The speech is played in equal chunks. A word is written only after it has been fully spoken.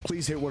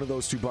please hit one of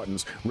those two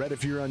buttons. Red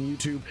if you're on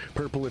YouTube,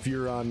 purple if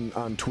you're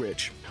on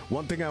Twitch.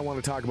 One thing I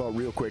want to talk about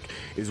real quick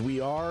is we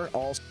are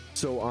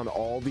also on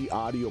all the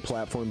audio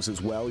platforms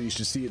as well. You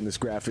should see it in this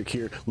graphic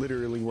here.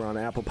 Literally, we're on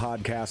Apple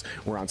Podcasts,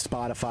 we're on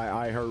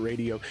Spotify,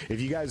 iHeartRadio.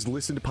 If you guys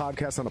listen to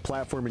podcasts on a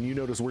platform and you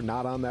notice we're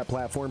not on that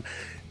platform,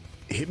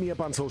 hit me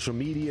up on social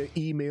media,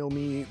 email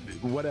me,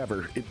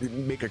 whatever.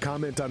 Make a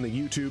comment on the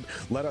YouTube.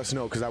 Let us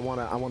know, because I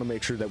want to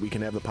make sure that we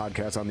can have the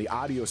podcast on the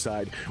audio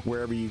side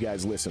wherever you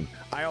guys listen.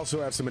 I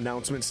also have some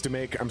announcements to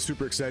make. I'm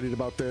super excited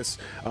about this.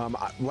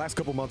 Last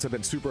couple months I've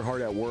been super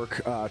hard at work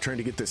trying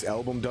to get this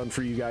album done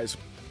for you guys.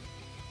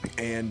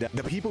 And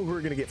the people who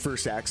are going to get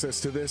first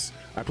access to this,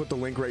 I put the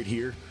link right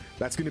here.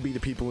 That's going to be the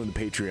people in the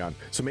Patreon.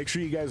 So make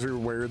sure you guys are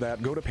aware of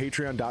that. Go to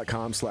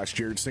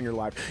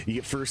patreon.com/JaredSingerLive. You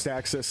get first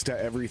access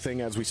to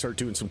everything as we start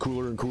doing some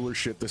cooler and cooler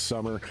shit this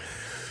summer,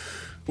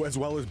 as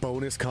well as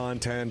bonus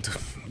content,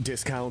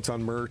 discounts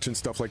on merch and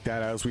stuff like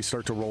that as we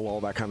start to roll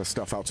all that kind of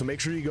stuff out. So make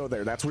sure you go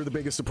there. That's where the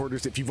biggest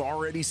supporters. If you've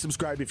already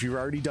subscribed, if you've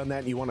already done that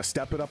and you want to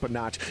step it up a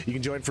notch, you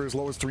can join for as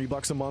low as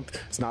 $3 a month.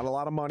 It's not a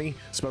lot of money,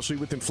 especially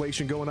with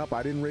inflation going up.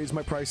 I didn't raise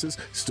my prices.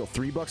 Still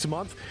 $3 a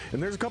month.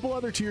 And there's a couple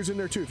other tiers in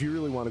there too if you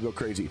really want to go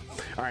crazy.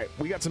 All right,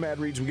 we got some ad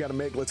reads we got to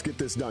make. Let's get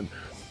this done.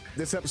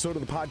 This episode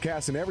of the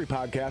podcast and every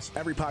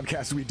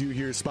podcast we do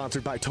here is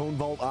sponsored by Tone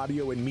Vault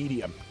Audio and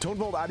Media. Tone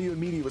Vault Audio and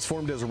Media was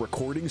formed as a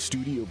recording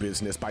studio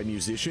business by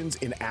musicians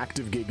in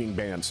active gigging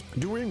bands.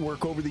 Doing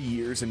work over the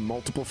years in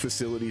multiple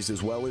facilities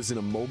as well as in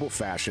a mobile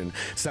fashion,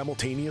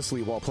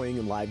 simultaneously while playing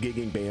in live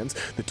gigging bands,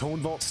 the Tone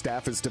Vault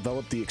staff has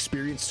developed the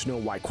experience to know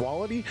why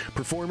quality,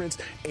 performance,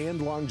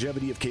 and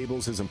longevity of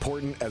cables is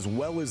important, as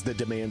well as the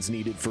demands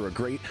needed for a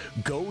great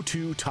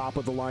go-to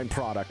top-of-the-line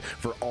product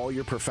for all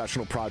your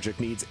professional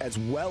project needs, as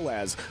well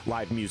as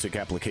live music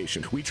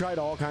application. We tried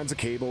all kinds of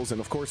cables,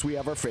 and of course we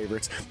have our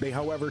favorites. They,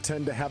 however,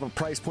 tend to have a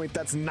price point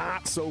that's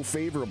not so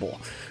favorable.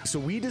 So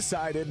we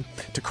decided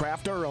to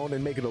craft our own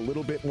and make it a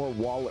little bit more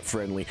wallet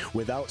friendly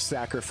without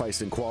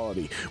sacrificing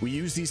quality. We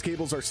use these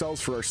cables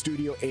ourselves for our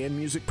studio and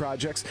music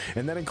projects,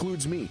 and that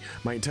includes me.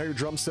 My entire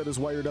drum set is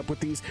wired up with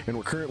these, and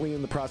we're currently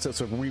in the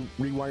process of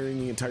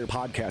rewiring the entire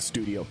podcast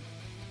studio.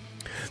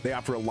 They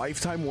offer a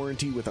lifetime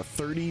warranty with a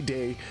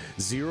 30-day,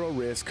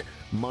 zero-risk,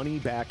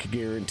 money-back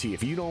guarantee.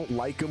 If you don't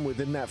like them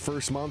within that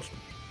first month,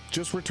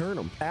 just return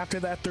them.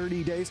 After that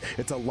 30 days,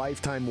 it's a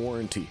lifetime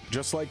warranty,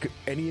 just like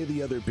any of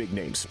the other big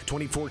names.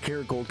 24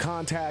 karat gold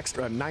contacts,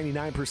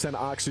 99%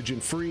 oxygen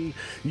free.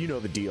 You know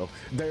the deal.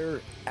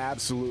 They're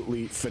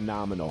absolutely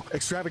phenomenal.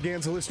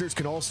 Extravaganza listeners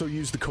can also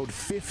use the code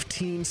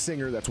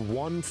 15SINGER, that's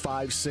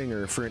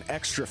 15SINGER, for an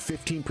extra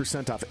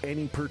 15% off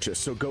any purchase.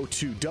 So go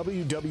to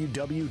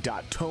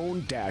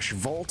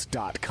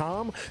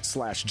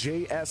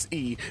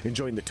www.tone-vault.com/JSE and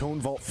join the Tone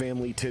Vault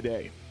family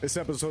today. This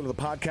episode of the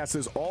podcast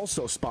is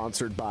also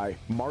sponsored by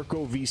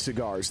Marco V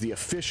Cigars, the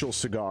official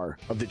cigar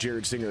of the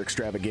Jared Singer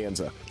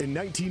Extravaganza. In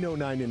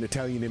 1909, an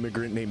Italian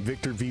immigrant named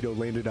Victor Vito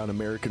landed on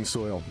American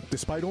soil.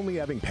 Despite only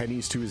having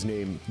pennies to his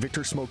name,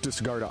 Victor smoked a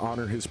cigar to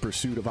honor his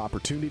pursuit of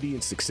opportunity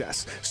and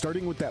success.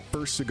 Starting with that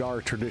first cigar,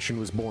 a tradition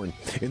was born.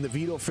 In the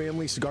Vito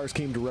family, cigars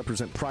came to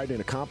represent pride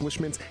in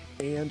accomplishments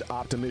and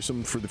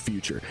optimism for the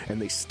future, and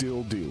they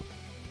still do.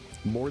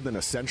 More than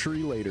a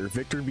century later,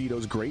 Victor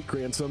Vito's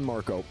great-grandson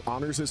Marco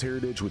honors his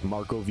heritage with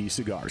Marco V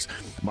Cigars.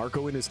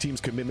 Marco and his team's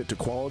commitment to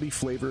quality,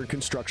 flavor, and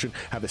construction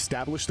have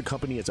established the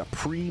company as a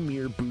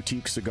premier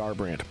boutique cigar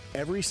brand.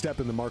 Every step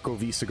in the Marco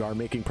V cigar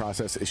making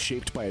process is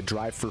shaped by a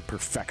drive for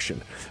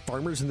perfection.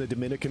 Farmers in the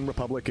Dominican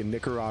Republic and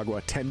Nicaragua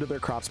tend to their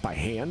crops by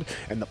hand,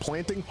 and the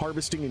planting,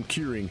 harvesting, and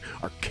curing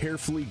are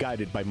carefully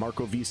guided by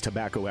Marco V's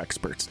tobacco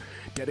experts.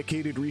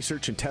 Dedicated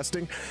research and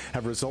testing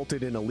have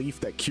resulted in a leaf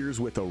that cures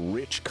with a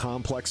rich,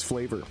 complex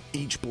flavor.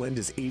 Each blend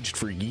is aged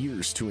for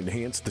years to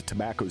enhance the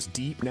tobacco's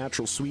deep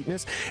natural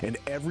sweetness, and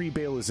every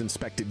bale is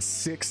inspected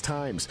 6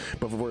 times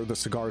before the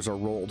cigars are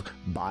rolled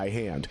by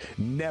hand,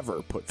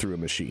 never put through a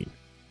machine.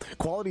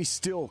 Quality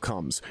still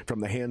comes from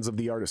the hands of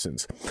the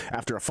artisans.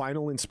 After a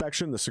final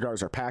inspection, the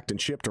cigars are packed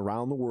and shipped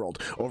around the world.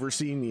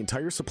 Overseeing the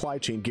entire supply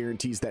chain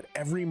guarantees that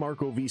every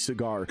Marco V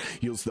cigar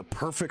yields the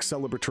perfect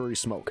celebratory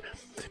smoke.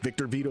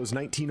 Victor Vito's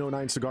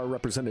 1909 cigar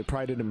represented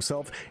pride in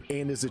himself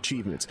and his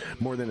achievements.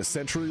 More than a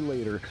century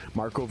later,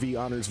 Marco V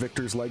honors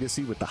Victor's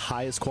legacy with the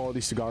highest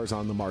quality cigars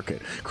on the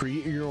market.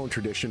 Create your own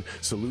tradition,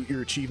 salute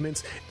your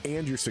achievements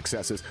and your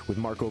successes with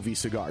Marco V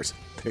cigars.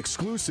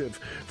 Exclusive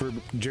for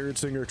Jared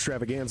Singer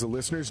Extravaganza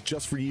listeners,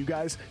 just for you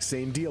guys,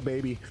 same deal,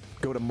 baby.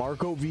 Go to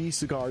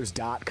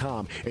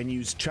marcovcigars.com and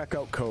use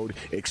checkout code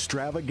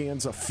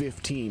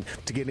extravaganza15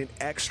 to get an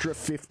extra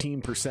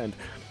 15%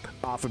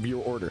 off of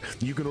your order.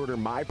 You can order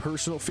my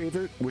personal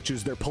favorite, which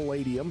is their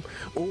Palladium,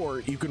 or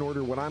you can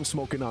order what I'm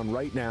smoking on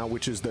right now,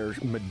 which is their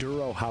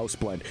Maduro House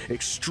Blend.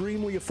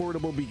 Extremely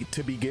affordable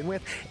to begin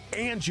with,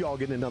 and y'all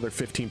get another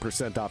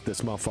 15% off this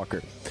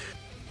motherfucker.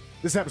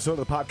 This episode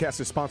of the podcast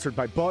is sponsored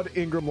by Bud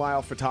Ingram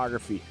Lyle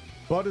Photography.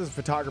 Bud is a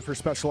photographer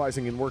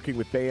specializing in working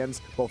with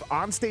bands, both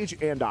on stage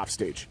and off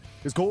stage.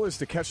 His goal is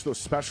to catch those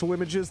special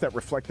images that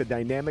reflect the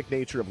dynamic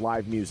nature of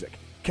live music.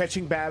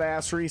 catching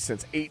badassery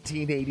since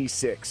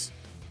 1886.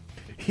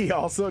 He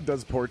also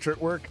does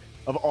portrait work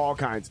of all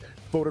kinds,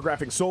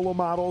 photographing solo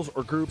models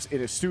or groups in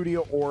his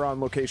studio or on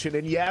location.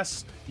 And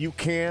yes, you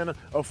can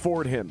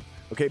afford him.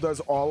 Okay, does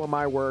all of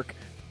my work.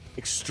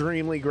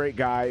 Extremely great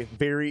guy,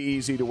 very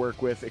easy to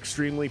work with,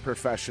 extremely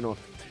professional.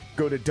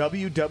 Go to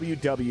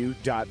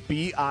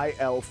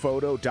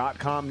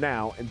www.bilphoto.com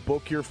now and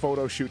book your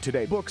photo shoot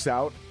today. Book's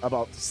out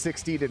about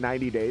 60 to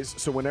 90 days,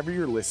 so whenever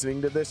you're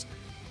listening to this,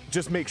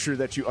 just make sure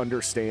that you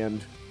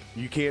understand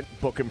you can't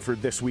book him for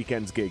this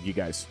weekend's gig, you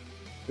guys.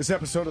 This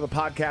episode of the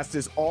podcast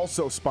is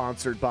also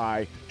sponsored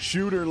by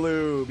Shooter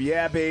Lube.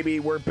 Yeah, baby,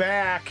 we're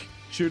back.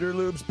 Shooter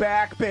Lube's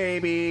back,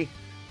 baby.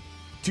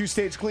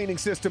 Two-stage cleaning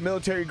system,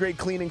 military-grade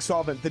cleaning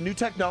solvent. The new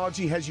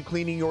technology has you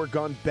cleaning your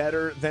gun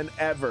better than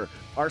ever.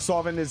 Our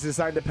solvent is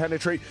designed to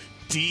penetrate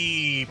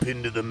deep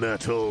into the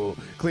metal,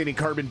 cleaning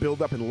carbon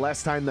buildup in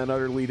less time than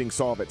other leading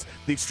solvents.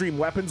 The Extreme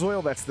Weapons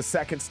Oil, that's the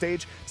second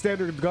stage.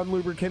 Standard gun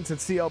lubricants and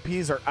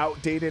CLPs are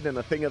outdated and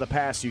a thing of the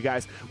past, you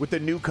guys. With the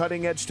new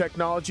cutting-edge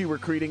technology, we're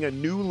creating a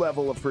new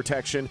level of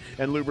protection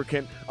and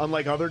lubricant.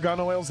 Unlike other gun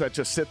oils that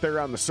just sit there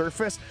on the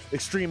surface,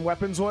 Extreme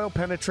Weapons Oil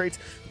penetrates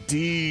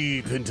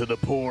deep into the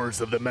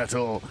pores of the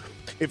metal.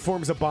 It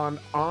forms a bond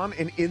on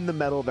and in the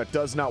metal that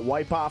does not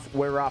wipe off,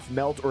 wear off,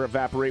 melt, or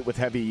evaporate with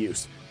heavy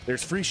use.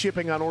 There's free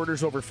shipping on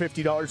orders over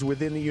 $50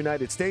 within the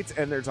United States,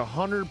 and there's a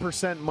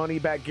 100%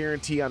 money-back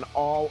guarantee on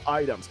all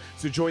items.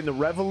 So join the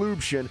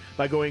revolution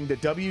by going to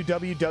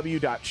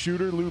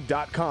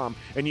www.shooterlube.com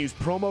and use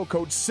promo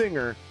code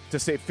SINGER to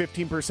save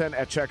 15%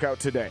 at checkout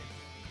today.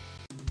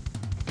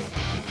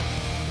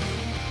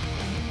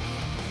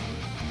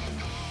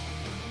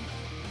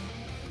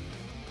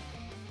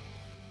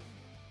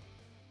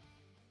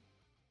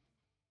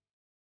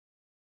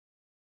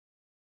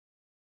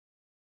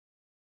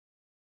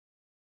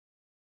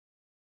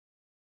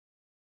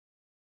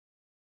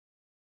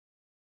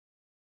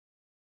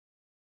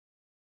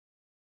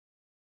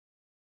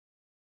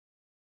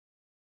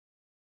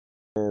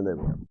 And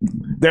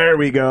there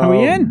we go. Are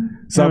we in?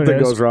 Something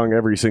goes wrong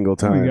every single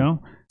time. There we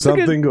go.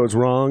 Something goes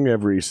wrong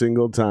every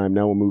single time.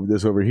 Now we'll move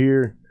this over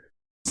here.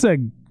 It's a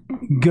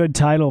good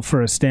title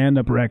for a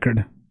stand-up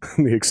record.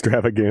 The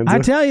Extravaganza. I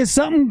tell you,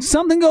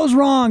 something goes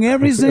wrong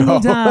every single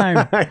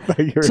time.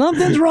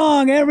 Something's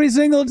wrong every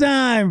single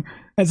time.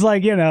 It's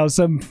like,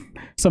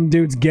 some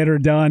dude's get her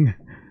done.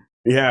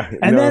 Yeah.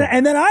 And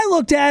then I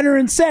looked at her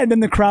and said,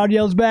 and the crowd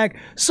yells back,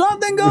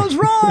 something goes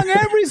wrong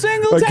every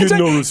single time. I get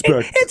no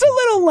respect. It's a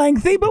little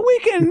lengthy, but we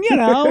can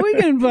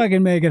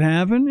fucking make it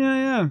happen.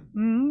 Yeah.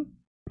 Mm-hmm.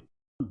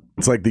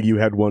 It's like you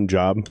had one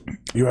job.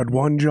 You had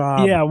one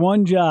job. Yeah,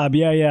 one job.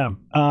 Yeah.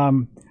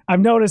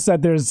 I've noticed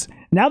that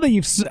now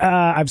that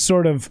I've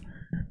sort of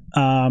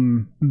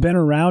been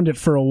around it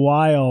for a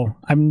while,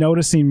 I'm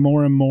noticing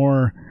more and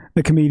more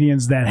the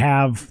comedians that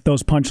have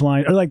those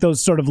punchlines, or like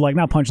those sort of like,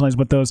 not punchlines,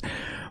 but those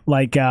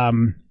like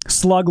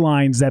slug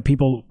lines that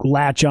people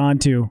latch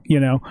onto.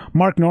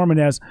 Mark Norman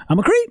has, I'm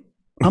a creep.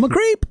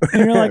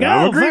 And you're like,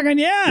 oh, fucking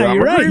yeah,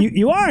 you're right.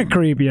 You are a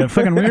creep, you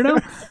fucking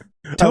weirdo.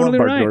 Totally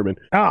Mark right. Norman.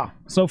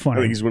 So funny.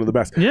 I think he's one of the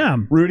best. Yeah.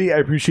 Rudy, I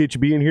appreciate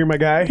you being here, my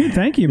guy. Hey,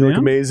 thank you, man. You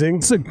look amazing.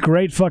 It's a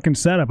great fucking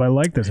setup. I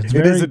like this. It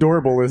is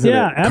adorable, isn't it?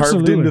 Yeah,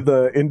 absolutely.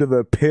 Carved into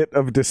the pit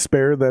of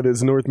despair that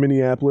is North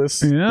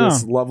Minneapolis. Yeah.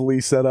 This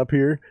lovely setup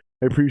here.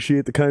 I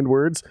appreciate the kind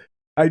words.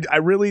 I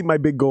really, my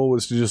big goal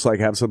was to just like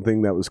have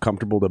something that was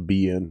comfortable to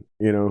be in,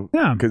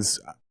 Yeah.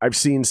 Because I've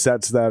seen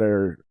sets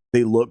that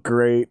they look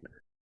great,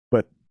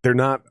 but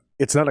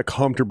it's not a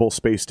comfortable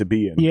space to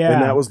be in. Yeah.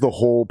 And that was the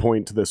whole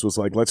point to this, was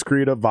like, let's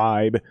create a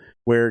vibe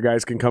where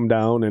guys can come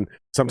down, and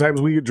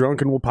sometimes we get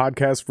drunk and we'll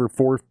podcast for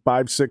 4,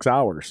 5, 6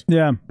 hours.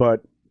 Yeah.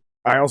 But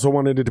I also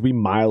wanted it to be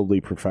mildly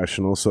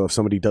professional. So if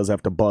somebody does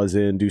have to buzz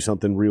in, do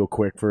something real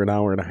quick for an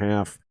hour and a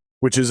half,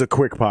 which is a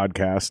quick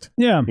podcast,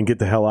 and get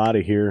the hell out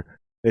of here,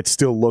 it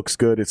still looks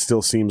good. It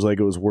still seems like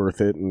it was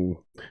worth it and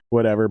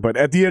whatever. But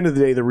at the end of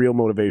the day, the real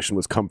motivation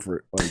was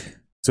comfort.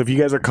 So if you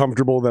guys are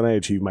comfortable, then I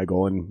achieved my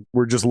goal, and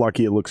we're just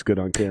lucky it looks good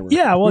on camera.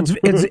 Yeah, well,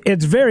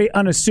 it's very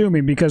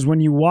unassuming, because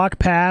when you walk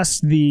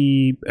past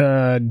the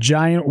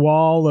giant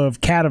wall of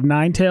Cat of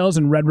Nine Tails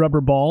and Red Rubber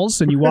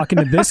Balls, and you walk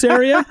into this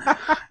area,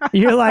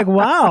 you're like,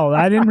 wow,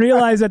 I didn't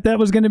realize that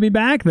was going to be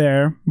back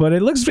there, but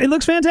it looks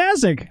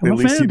fantastic. At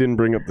least you didn't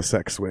bring up the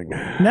sex swing.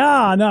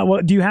 No.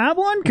 Well, do you have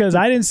one? Because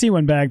I didn't see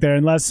one back there,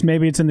 unless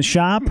maybe it's in the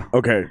shop.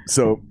 Okay,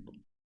 so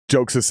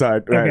jokes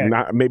aside,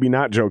 maybe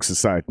not jokes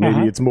aside.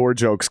 Maybe it's more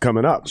jokes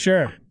coming up.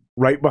 Sure.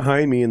 Right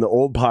behind me in the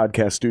old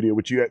podcast studio,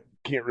 which you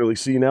can't really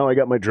see now. I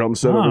got my drum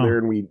set over there,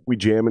 and we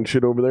jam and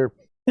shit over there.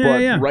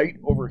 Yeah, but right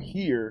over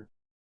here,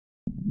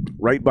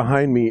 right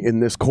behind me in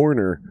this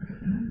corner,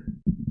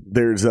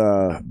 there's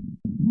a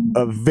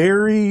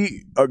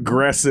very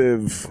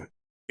aggressive,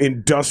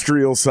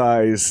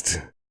 industrial-sized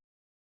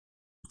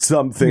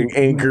something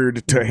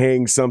anchored to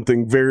hang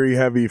something very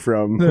heavy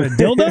from. The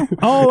dildo?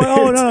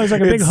 Oh no, it's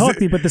like a big hook.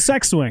 You put the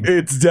sex swing.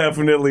 It's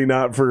definitely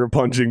not for a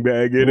punching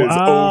bag. It is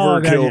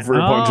overkill for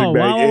a punching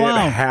bag.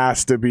 It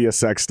has to be a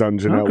sex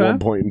dungeon at one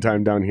point in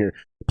time down here.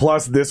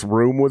 Plus, this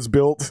room was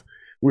built,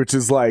 which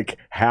is like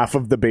half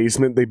of the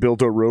basement they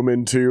built a room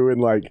into,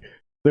 and like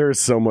there's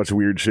so much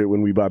weird shit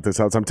when we bought this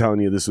house. I'm telling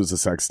you, this was a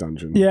sex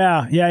dungeon.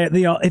 Yeah.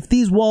 If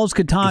these walls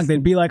could talk,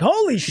 they'd be like,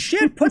 "Holy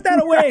shit, put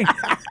that away!"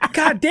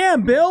 God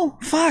damn, Bill,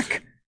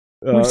 fuck.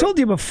 We've told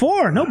you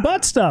before, no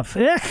butt stuff.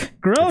 Ugh,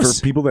 gross.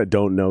 For people that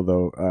don't know,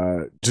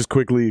 though, just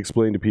quickly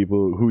explain to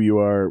people who you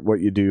are,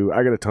 what you do.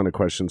 I got a ton of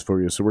questions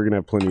for you, so we're going to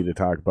have plenty to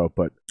talk about,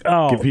 but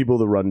give people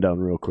the rundown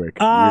real quick.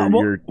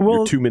 Your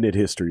 2-minute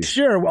history.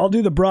 Sure, I'll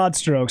do the broad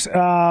strokes.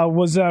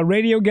 Was a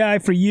radio guy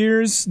for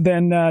years,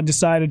 then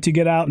decided to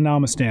get out, and now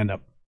I'm a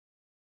stand-up.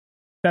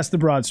 That's the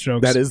broad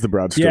strokes. That is the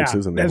broad strokes,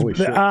 isn't it? Holy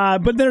shit.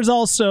 But there's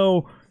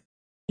also...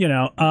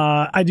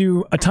 I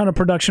do a ton of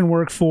production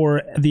work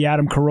for the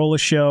Adam Carolla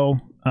Show.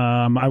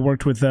 I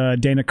worked with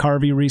Dana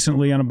Carvey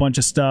recently on a bunch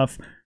of stuff.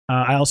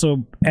 I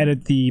also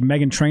edit the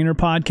Meghan Trainor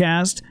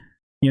podcast.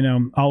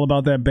 All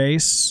about that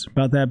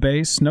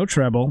bass, no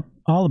treble,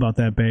 all about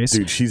that bass.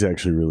 Dude, she's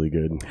actually really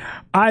good.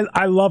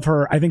 I love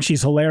her. I think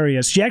she's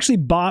hilarious. She actually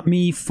bought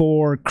me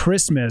for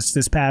Christmas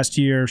this past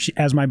year.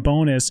 As my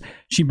bonus,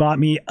 she bought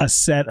me a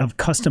set of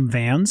custom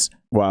Vans.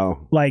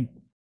 Wow. Like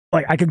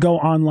I could go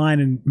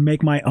online and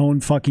make my own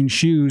fucking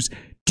shoes.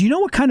 Do you know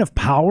what kind of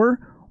power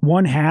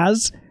one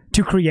has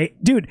to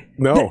create? Dude,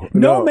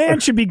 no man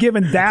should be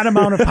given that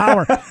amount of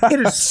power. It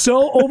is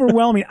so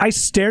overwhelming. I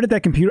stared at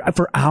that computer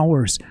for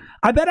hours.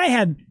 I bet I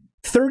had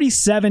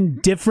 37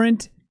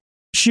 different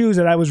shoes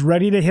that I was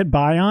ready to hit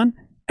buy on,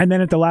 and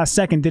then at the last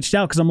second ditched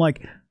out because I'm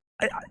like,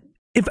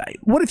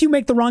 what if you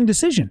make the wrong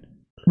decision?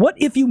 What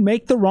if you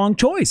make the wrong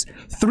choice?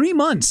 3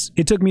 months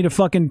it took me to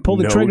fucking pull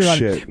the trigger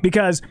on it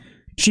because...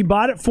 She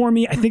bought it for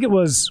me. I think it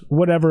was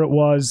whatever it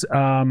was,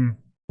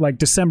 like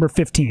December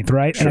 15th,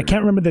 right? Sure. And I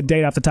can't remember the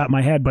date off the top of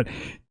my head, but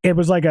it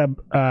was like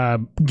a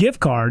gift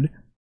card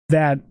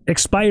that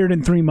expired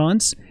in 3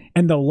 months.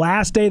 And the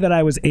last day that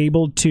I was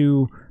able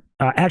to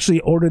actually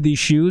order these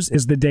shoes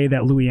is the day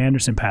that Louis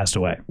Anderson passed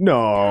away.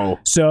 No.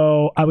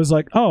 So I was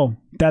like, oh,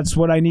 that's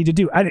what I need to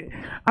do. I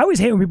always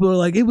hate when people are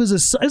like,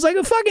 it's like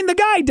the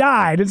guy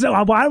died. It's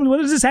what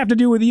does this have to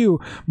do with you?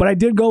 But I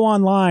did go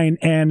online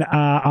and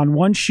on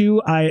one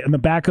shoe, on the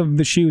back of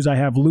the shoes, I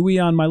have Louis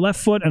on my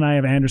left foot and I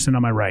have Anderson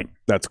on my right.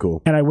 That's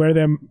cool. And I wear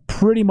them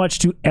pretty much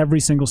to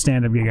every single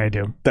stand-up gig I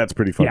do. That's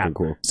pretty fucking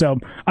cool. So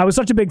I was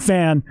such a big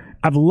fan.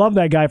 I've loved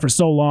that guy for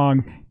so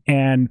long.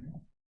 And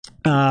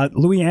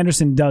Louis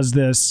Anderson does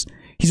this.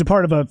 He's a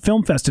part of a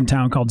film fest in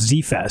town called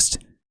Z-Fest.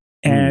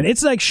 And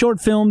it's like short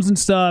films and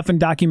stuff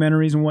and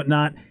documentaries and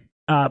whatnot.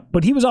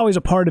 But he was always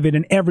a part of it.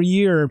 And every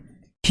year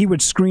he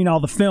would screen all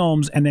the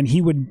films and then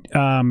he would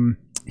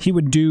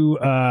do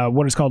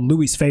what is called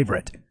Louis'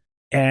 favorite.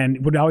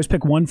 And would always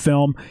pick one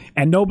film.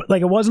 And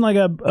it wasn't like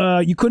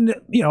you couldn't,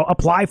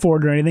 apply for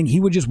it or anything.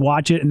 He would just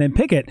watch it and then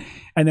pick it.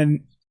 And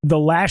then the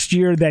last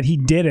year that he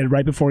did it,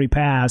 right before he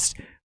passed,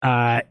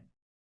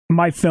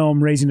 my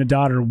film, Raising a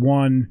Daughter,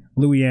 won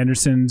Louis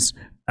Anderson's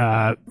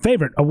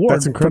favorite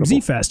award from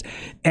Z-Fest.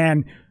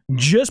 And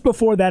just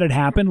before that had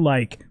happened,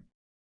 like,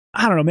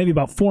 I don't know, maybe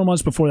about 4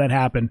 months before that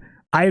happened,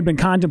 I had been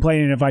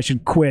contemplating if I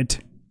should quit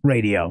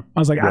radio. I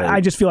was like, right.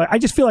 I just feel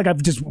like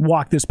I've just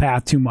walked this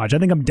path too much. I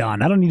think I'm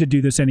done. I don't need to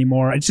do this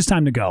anymore. It's just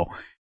time to go.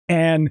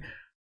 And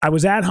I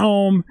was at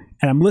home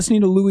and I'm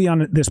listening to Louis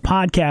on this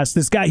podcast.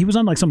 This guy, he was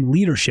on like some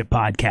leadership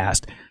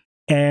podcast.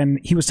 And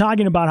he was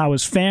talking about how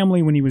his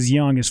family, when he was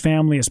young, his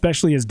family,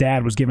 especially his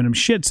dad, was giving him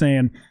shit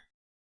saying,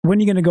 when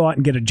are you going to go out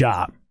and get a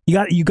job?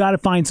 You got to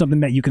find something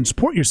that you can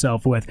support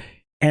yourself with.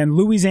 And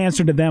Louis'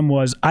 answer to them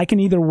was, I can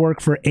either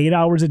work for 8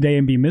 hours a day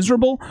and be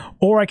miserable,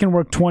 or I can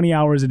work 20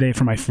 hours a day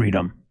for my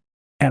freedom.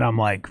 And I'm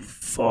like,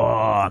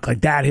 fuck,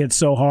 like that hit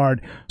so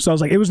hard. So I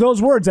was like, it was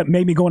those words that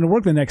made me go into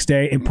work the next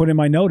day and put in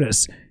my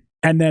notice.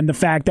 And then the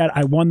fact that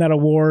I won that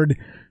award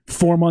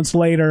 4 months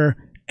later,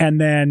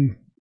 and then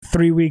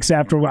 3 weeks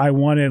after I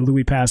won it,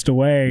 Louis passed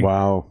away.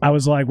 Wow. I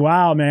was like,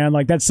 wow, man,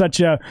 like that's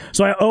such a,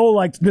 so I owe,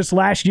 like, this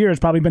last year has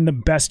probably been the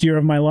best year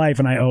of my life.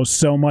 And I owe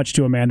so much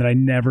to a man that I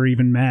never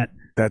even met.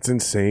 That's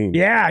insane.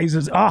 Yeah. He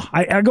says,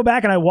 I go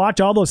back and I watch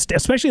all those,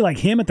 especially like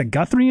him at the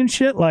Guthrie and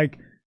shit. Like,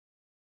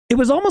 it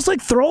was almost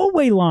like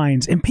throwaway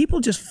lines and people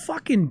just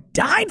fucking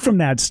died from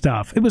that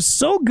stuff. It was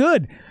so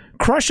good.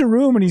 Crush a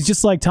Room, and he's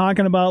just like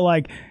talking about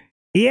like,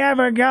 you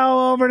ever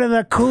go over to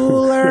the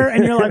cooler?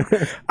 And you're like,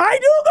 I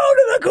do go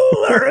to the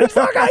cooler. As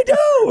fuck I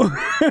do.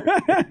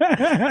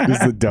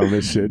 Just the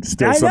dumbest shit.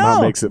 Still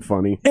somehow makes it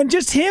funny. And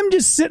just him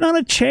just sitting on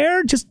a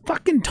chair, just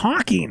fucking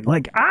talking.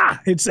 Like,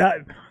 it's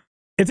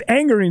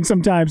angering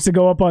sometimes to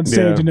go up on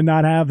stage and to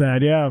not have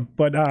that. Yeah.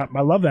 But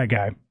I love that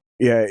guy.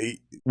 Yeah.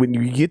 When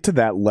you get to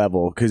that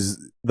level, because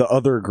the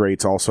other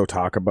greats also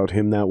talk about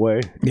him that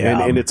way.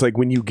 Yeah. And it's like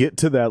when you get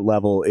to that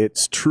level,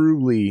 it's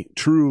truly,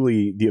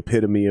 truly the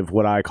epitome of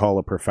what I call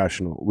a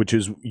professional, which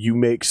is you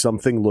make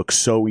something look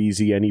so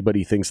easy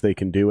anybody thinks they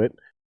can do it.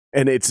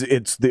 And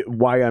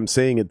why I'm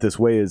saying it this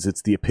way is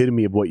it's the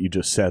epitome of what you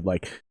just said,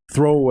 like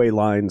throwaway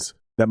lines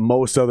that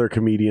most other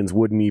comedians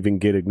wouldn't even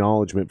get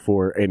acknowledgement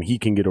for, and he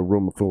can get a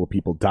room full of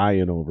people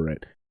dying over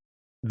it.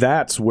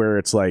 that's where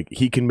it's like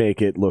he can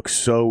make it look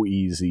so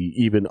easy.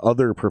 Even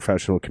other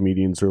professional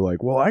comedians are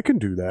like, well, I can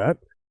do that.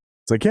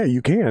 It's like, yeah,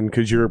 you can,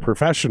 because you're a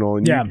professional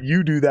and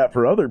you do that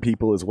for other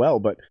people as well.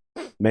 But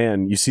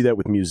man, you see that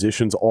with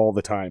musicians all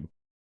the time.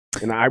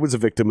 And I was a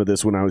victim of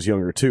this when I was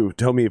younger too.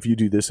 Tell me if you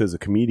do this as a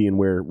comedian,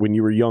 where when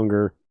you were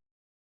younger,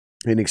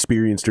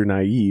 inexperienced or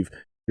naive,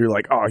 you're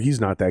like, oh,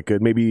 he's not that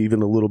good. Maybe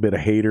even a little bit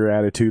of hater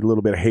attitude, a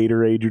little bit of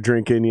haterade you're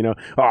drinking, you know.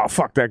 Oh,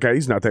 fuck that guy.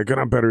 He's not that good.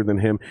 I'm better than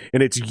him.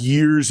 And it's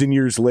years and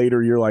years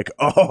later, you're like,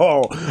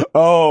 oh,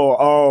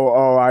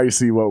 I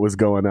see what was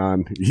going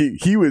on.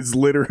 He was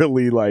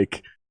literally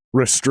like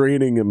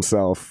restraining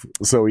himself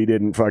so he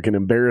didn't fucking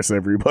embarrass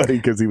everybody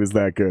because he was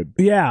that good.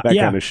 That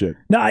kind of shit.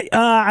 No,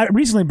 I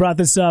recently brought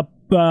this up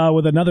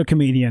with another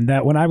comedian,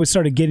 that when I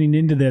started getting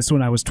into this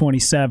when I was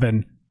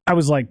 27, I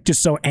was like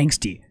just so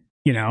angsty,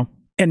 you know.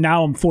 And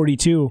now I'm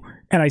 42,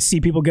 and I see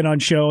people get on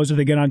shows or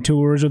they get on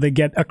tours or they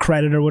get a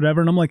credit or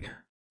whatever, and I'm like,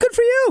 good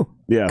for you.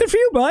 Yeah. Good for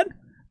you, bud.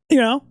 You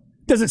know,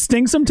 does it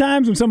sting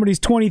sometimes when somebody's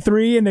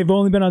 23 and they've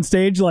only been on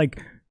stage like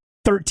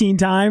 13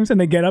 times and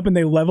they get up and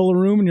they level a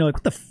room and you're like,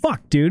 what the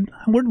fuck, dude?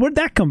 Where'd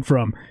that come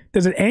from?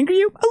 Does it anger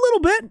you? A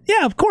little bit.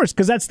 Yeah, of course,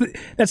 because that's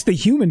the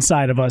human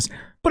side of us.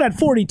 But at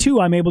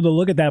 42, I'm able to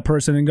look at that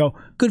person and go,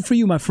 good for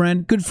you, my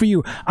friend. Good for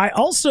you. I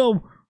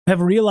also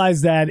have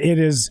realized that it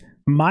is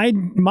my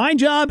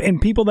job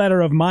and people that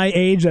are of my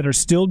age that are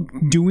still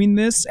doing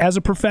this as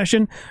a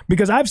profession,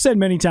 because I've said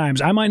many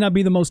times, I might not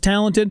be the most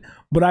talented,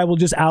 but I will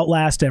just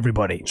outlast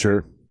everybody.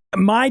 Sure.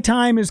 My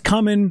time is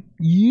coming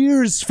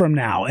years from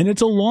now, and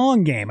it's a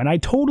long game, and I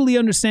totally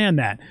understand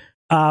that.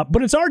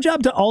 But it's our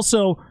job to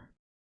also,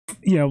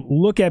 you know,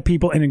 look at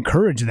people and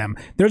encourage them.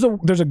 There's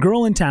a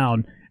girl in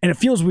town, and it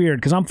feels weird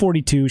because I'm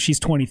 42, she's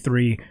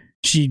 23.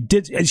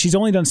 She's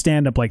only done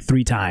stand up like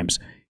 3 times,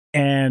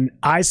 and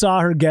I saw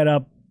her get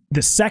up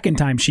the second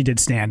time she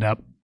did stand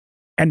up,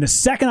 and the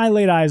second I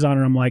laid eyes on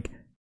her, I'm like,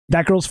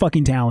 that girl's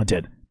fucking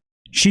talented.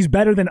 She's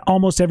better than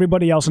almost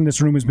everybody else in this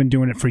room who's been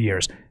doing it for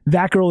years.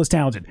 That girl is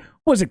talented.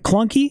 Was it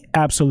clunky?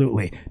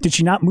 Absolutely. Did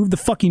she not move the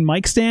fucking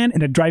mic stand?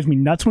 And it drives me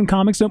nuts when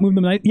comics don't move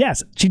the mic.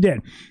 Yes, she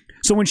did.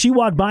 So when she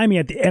walked by me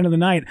at the end of the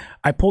night,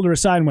 I pulled her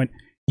aside and went,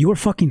 you are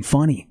fucking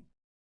funny.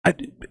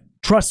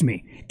 Trust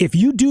me, if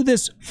you do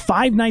this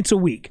 5 nights a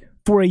week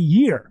for a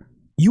year,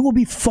 you will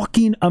be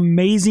fucking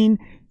amazing.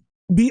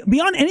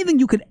 Beyond anything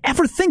you could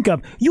ever think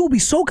of, you will be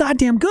so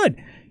goddamn good.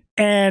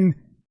 And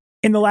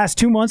in the last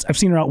 2 months, I've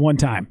seen her out 1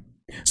 time.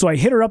 So I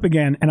hit her up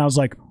again, and I was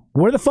like,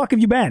 where the fuck have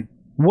you been?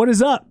 What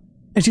is up?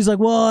 And she's like,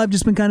 well, I've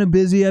just been kind of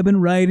busy. I've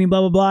been writing, blah,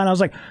 blah, blah. And I was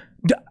like,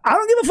 I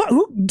don't give a fuck.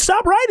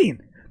 Stop writing.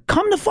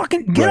 Come to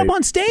fucking get up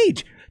on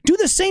stage. Do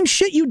the same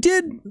shit you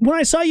did when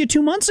I saw you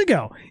 2 months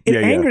ago. It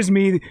angers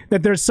me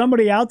that there's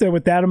somebody out there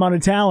with that amount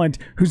of talent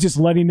who's just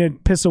letting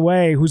it piss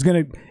away, who's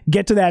going to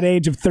get to that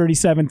age of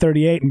 37,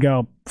 38 and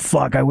go,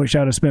 fuck, I wish I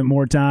would have spent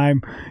more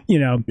time, you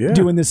know,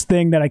 doing this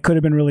thing that I could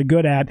have been really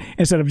good at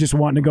instead of just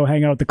wanting to go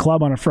hang out at the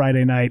club on a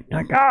Friday night.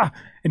 Like,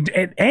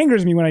 it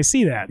angers me when I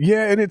see that.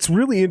 Yeah, and it's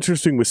really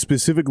interesting with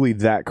specifically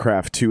that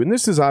craft too. And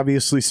this is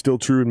obviously still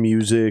true in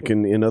music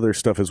and in other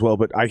stuff as well,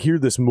 but I hear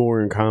this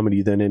more in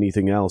comedy than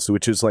anything else,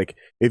 which is like,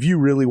 if you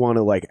really want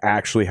to like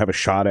actually have a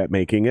shot at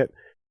making it,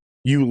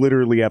 you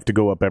literally have to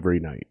go up every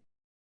night.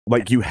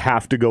 Like you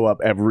have to go up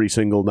every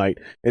single night.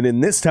 And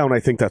in this town, I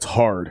think that's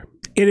hard.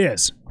 It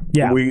is.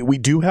 Yeah. We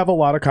do have a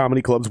lot of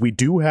comedy clubs. We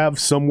do have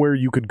somewhere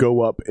you could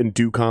go up and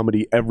do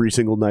comedy every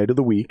single night of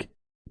the week,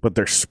 but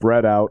they're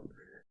spread out.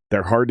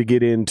 They're hard to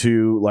get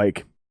into.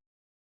 Like,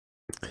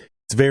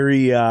 it's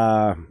very,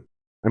 I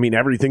mean,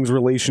 everything's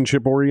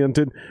relationship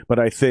oriented, but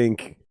I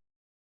think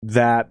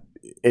that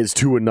is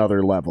to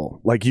another level.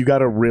 Like, you got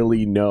to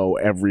really know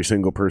every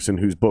single person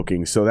who's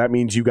booking. So that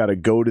means you got to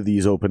go to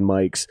these open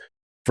mics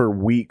for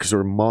weeks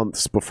or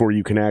months before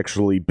you can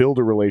actually build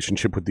a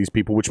relationship with these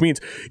people, which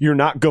means you're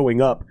not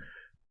going up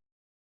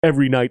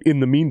every night in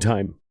the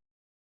meantime.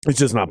 It's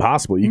just not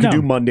possible. You can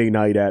do Monday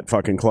night at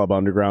fucking Club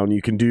Underground.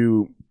 You can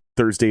do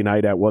Thursday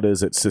night at, what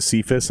is it,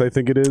 Sisyphus, I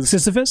think it is.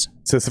 Sisyphus?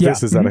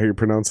 Sisyphus, is that how you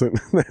pronounce it?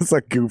 That's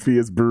like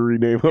goofiest brewery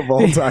name of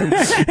all time.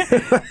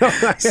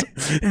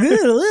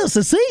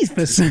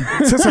 Sisyphus.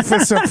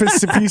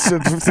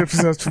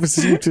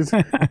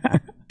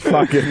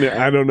 Fucking,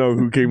 I don't know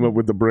who came up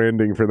with the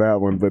branding for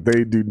that one, but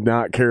they do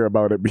not care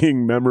about it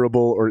being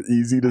memorable or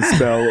easy to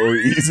spell or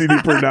easy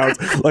to pronounce.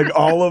 Like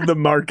all of the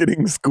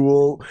marketing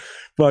school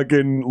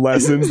fucking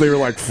lessons, they were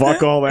like,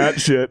 fuck all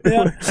that shit.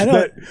 Yeah, I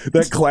know.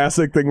 that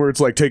classic thing where it's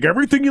like, take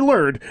everything you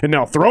learned and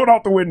now throw it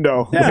out the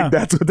window. Yeah. Like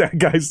that's what that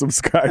guy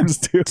subscribes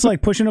to. It's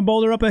like pushing a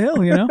boulder up a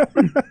hill, you know?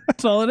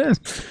 That's all it is.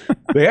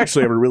 They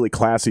actually have a really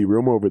classy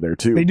room over there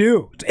too. They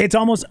do. It's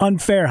almost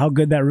unfair how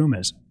good that room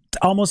is. It's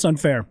almost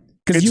unfair.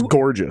 It's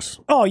gorgeous.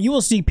 Oh, you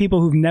will see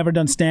people who've never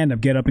done stand-up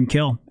get up and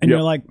kill. And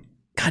you're like,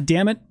 God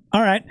damn it.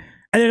 All right.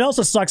 And it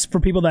also sucks for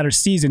people that are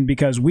seasoned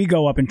because we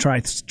go up and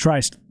try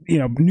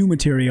new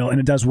material and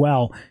it does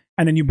well.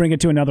 And then you bring it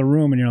to another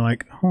room and you're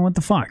like, oh, what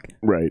the fuck?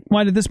 Right.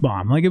 Why did this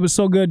bomb? Like, it was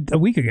so good a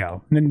week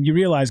ago. And then you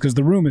realize because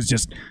the room is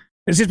just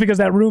It's just because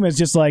that room is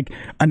just like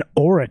an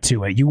aura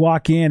to it. You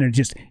walk in and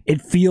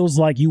it feels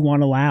like you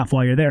want to laugh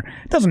while you're there.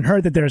 It doesn't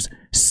hurt that there's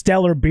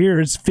stellar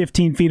beers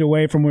 15 feet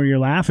away from where you're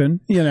laughing,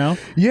 you know?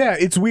 Yeah,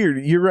 it's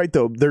weird. You're right,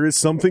 though. There is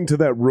something to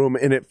that room,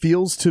 and it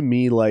feels to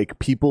me like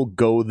people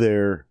go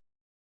there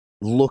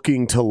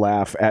looking to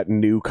laugh at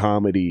new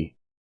comedy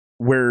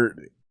where,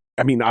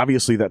 I mean,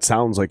 obviously that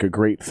sounds like a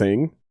great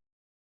thing,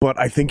 but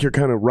I think you're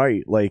kind of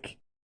right. Like,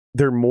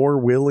 they're more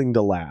willing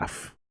to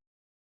laugh.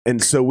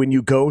 And so when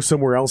you go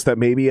somewhere else that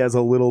maybe has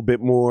a little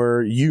bit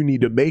more, you need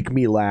to make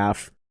me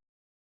laugh.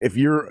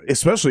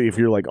 Especially if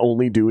you're like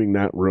only doing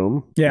that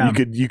room,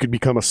 you could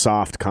become a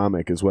soft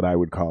comic is what I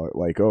would call it.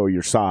 Like, oh,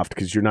 you're soft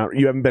because you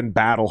haven't been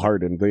battle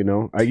hardened. You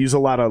know, I use a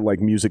lot of like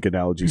music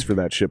analogies for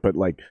that shit, but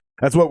like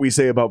that's what we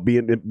say about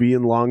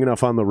being long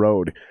enough on the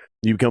road.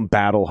 You become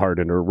battle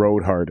hardened or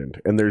road hardened,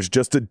 and there's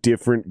just a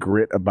different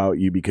grit about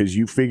you because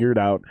you figured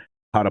out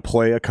how to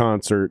play a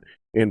concert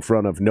in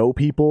front of no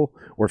people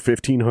or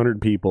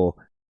 1,500 people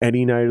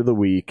any night of the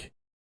week,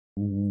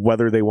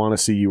 whether they want to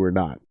see you or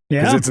not.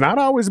 Because it's not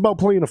always about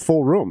playing a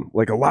full room.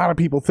 Like, a lot of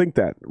people think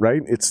that,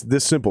 right? It's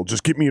this simple.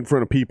 Just get me in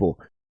front of people.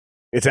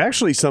 It's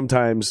actually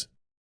sometimes,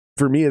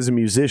 for me as a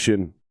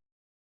musician,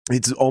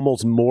 it's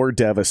almost more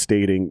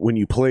devastating when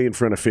you play in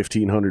front of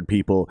 1,500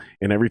 people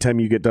and every time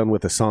you get done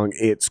with a song,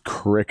 it's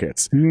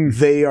crickets.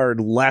 They are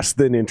less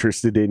than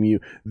interested in you.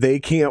 They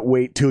can't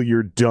wait till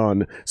you're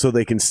done so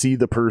they can see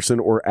the person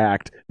or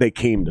act they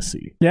came to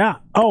see. Yeah.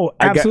 Oh,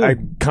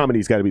 absolutely.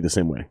 Comedy's got to be the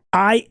same way.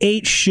 I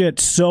ate shit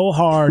so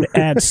hard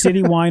at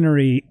City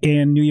Winery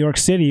in New York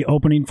City,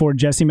 opening for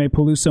Jessie May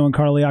Peluso and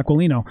Carly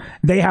Aquilino.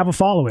 They have a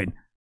following.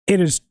 It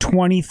is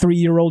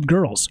 23-year-old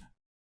girls.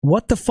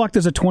 What the fuck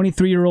does a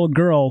 23-year-old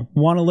girl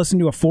want to listen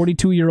to a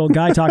 42-year-old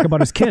guy talk about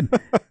his kid?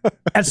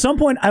 At some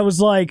point, I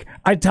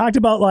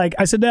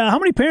said, how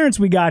many parents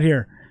we got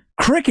here?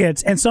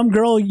 Crickets. And some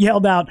girl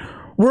yelled out,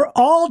 we're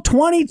all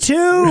 22.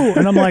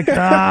 And I'm like,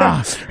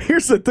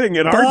 Here's the thing.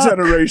 In our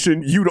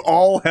generation, you'd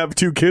all have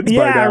 2 kids by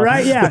now. Yeah,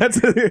 right? Yeah.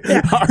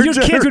 Your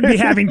kids would be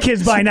having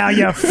kids by now,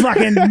 you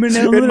fucking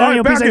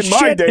millennial piece of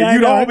shit. Day,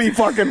 you'd all be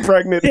fucking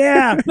pregnant.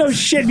 Yeah, no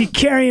shit. Be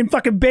carrying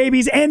fucking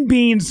babies and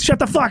beans. Shut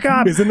the fuck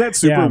up. Isn't that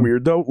super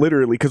weird, though?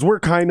 Literally, because we're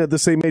kind of the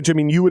same age. I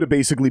mean, you would have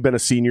basically been a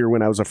senior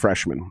when I was a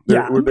freshman.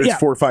 There's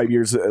 4 or 5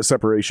 years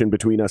separation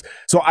between us.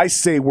 So I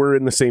say we're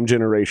in the same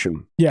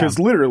generation. Because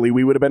literally,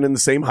 we would have been in the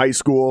same high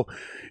school.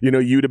 You know,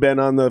 you'd have been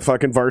on the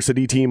fucking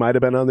varsity team. I'd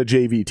have been on the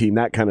JV team,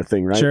 that kind of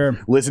thing, right? Sure.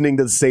 Listening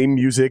to the same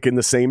music in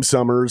the same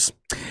summers.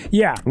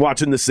 Yeah.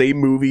 Watching the same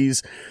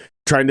movies.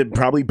 Trying to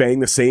probably bang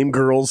the same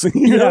girls.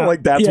 you know,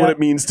 like that's what it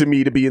means to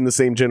me to be in the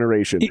same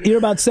generation. You're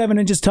about 7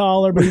 inches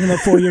taller, but even though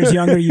 4 years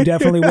younger, you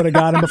definitely would have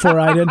got him before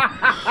I did.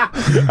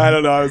 I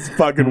don't know. I was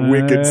fucking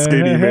wicked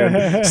skinny, man.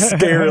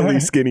 Scarily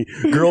skinny.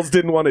 Girls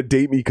didn't want to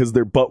date me because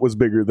their butt was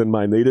bigger than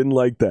mine. They didn't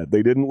like that.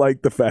 They didn't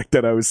like the fact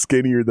that I was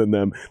skinnier than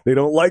them. They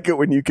don't like it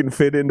when you can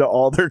fit into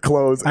all their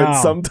clothes and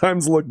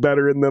sometimes look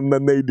better in them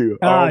than they do.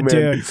 Oh, man.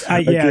 Dude.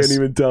 I can't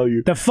even tell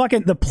you.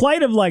 The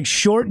plight of like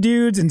short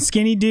dudes and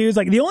skinny dudes.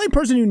 Like the only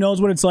person who knows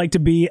what it's like to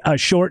be a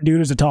short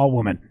dude is a tall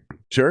woman.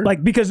 Sure.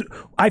 Like, because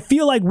I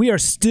feel like we are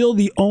still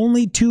the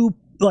only two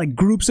like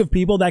groups of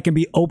people that can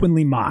be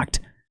openly mocked.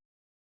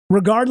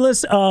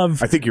 Regardless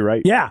of... I think you're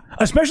right. Yeah.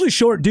 Especially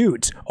short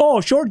dudes.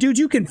 Oh, short dudes,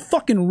 you can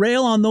fucking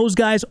rail on those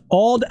guys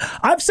all day.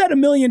 I've said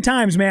 1,000,000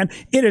 times, man,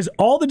 it is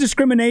all the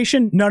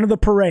discrimination, none of the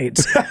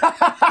parades.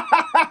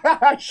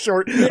 A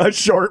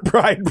short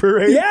pride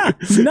parade. Yeah,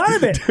 none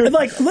of it.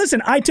 Like,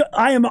 listen, I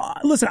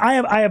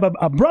have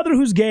a brother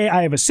who's gay.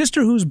 I have a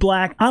sister who's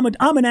black. I'm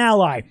an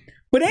ally.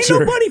 But ain't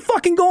nobody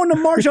fucking going to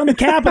march on the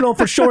Capitol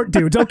for short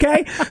dudes,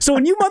 okay? So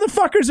when you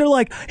motherfuckers are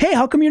like, hey,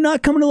 how come you're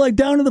not coming to like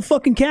down to the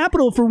fucking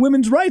Capitol for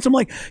women's rights? I'm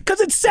like, because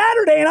it's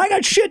Saturday and I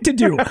got shit to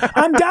do.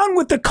 I'm down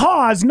with the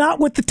cause, not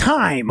with the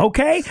time,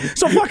 okay?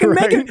 So fucking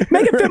make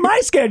it fit my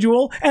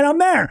schedule and I'm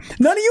there.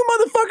 None of you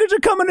motherfuckers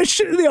are coming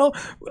to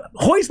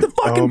hoist the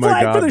fucking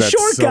flag for the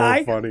short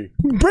guy. Funny.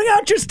 Bring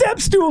out your step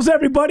stools,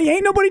 everybody.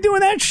 Ain't nobody doing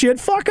that shit.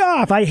 Fuck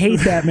off. I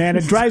hate that, man.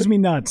 It drives me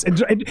nuts.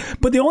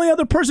 But the only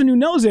other person who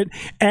knows it,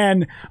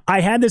 and I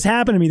had this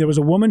happen to me. There was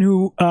a woman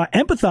who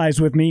empathized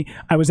with me.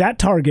 I was at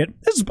Target.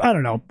 This is, I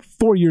don't know,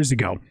 4 years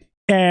ago,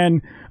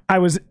 and I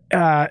was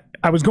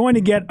going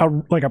to get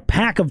a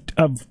pack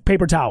of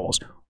paper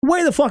towels.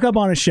 Way the fuck up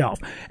on a shelf.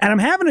 And I'm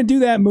having to do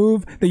that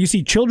move that you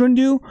see children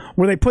do,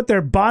 where they put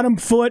their bottom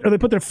foot, or they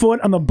put their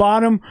foot on the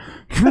bottom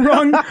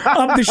rung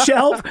of the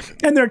shelf,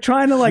 and they're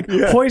trying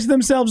to hoist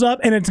themselves up,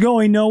 and it's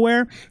going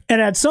nowhere. And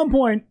at some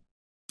point,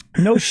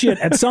 no shit.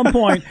 At some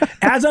point,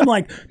 as I'm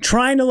like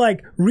trying to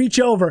like reach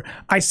over,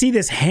 I see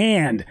this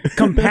hand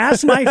come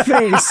past my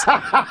face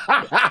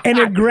and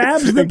it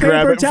grabs the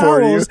paper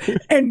towels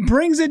and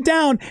brings it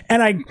down,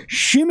 and I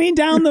shimmy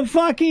down the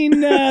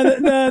fucking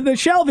the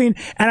shelving,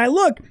 and I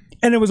look,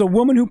 and it was a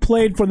woman who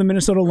played for the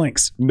Minnesota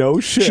Lynx. No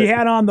shit. She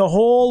had on the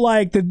whole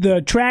like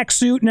the track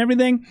suit and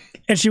everything,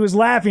 and she was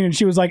laughing, and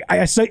she was like,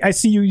 I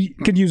see you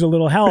could use a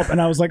little help. And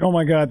I was like, oh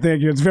my God,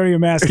 thank you. It's very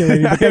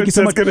emasculating. But thank you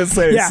so much. I was just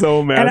going to say, it's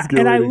so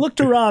emasculating. And I looked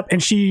her up,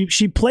 and she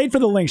played for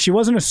the Lynx. She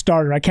wasn't a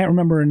starter. I can't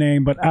remember her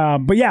name, but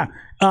yeah.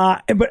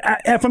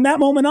 From that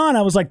moment on,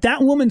 I was like,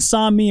 that woman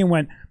saw me and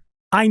went,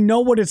 I know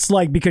what it's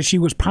like, because she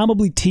was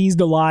probably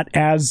teased a lot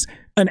as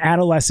an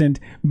adolescent,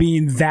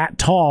 being that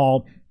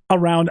tall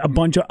around a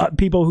bunch of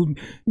people who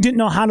didn't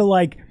know how to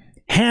like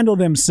handle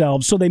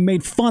themselves, so they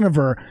made fun of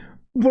her.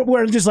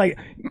 Where just like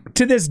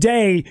to this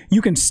day,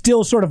 you can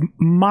still sort of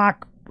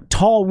mock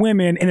tall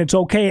women, and it's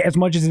okay as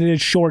much as it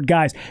is short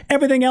guys.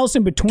 Everything else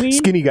in between,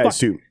 skinny guys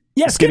too.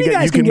 Yeah, skinny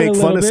guys you can make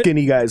fun of bit.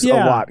 skinny guys a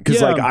lot,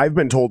 because like I've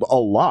been told a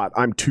lot,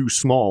 I'm too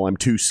small, I'm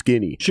too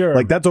skinny. Sure,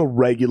 like that's a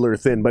regular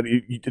thing, but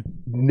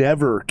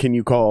never can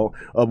you call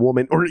a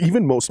woman, or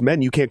even most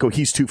men, you can't go,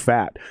 he's too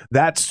fat.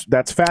 That's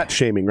fat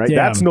shaming, right?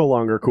 Yeah. That's no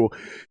longer cool.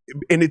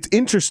 And it's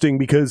interesting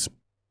because,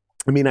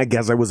 I mean, I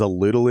guess I was a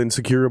little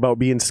insecure about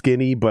being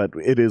skinny, but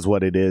it is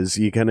what it is.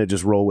 You kind of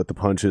just roll with the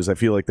punches. I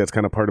feel like that's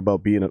kind of part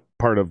of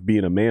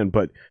being a man.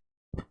 But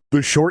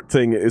the short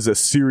thing is a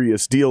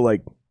serious deal.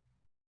 Like,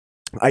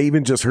 I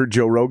even just heard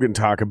Joe Rogan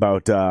talk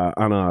about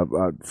on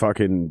a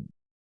fucking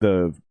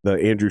the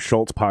Andrew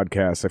Schultz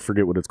podcast. I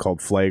forget what it's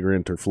called,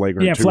 Flagrant or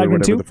Flagrant 2 or whatever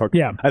 2? the fuck.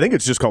 Yeah, I think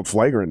it's just called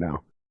Flagrant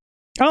now.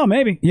 Oh,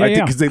 maybe. Yeah, I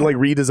think because they like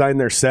redesigned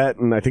their set,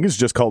 and I think it's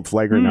just called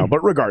Flagrant now.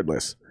 But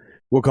regardless,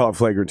 we'll call it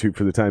Flagrant 2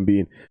 for the time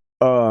being.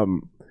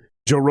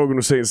 Joe Rogan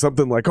was saying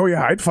something like, "Oh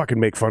yeah, I'd fucking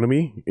make fun of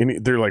me,"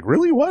 and they're like,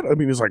 "Really? What?" I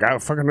mean, he's like, "I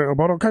fucking know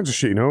about all kinds of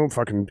shit,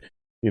 fucking,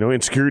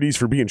 insecurities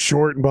for being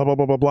short and blah blah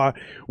blah blah blah."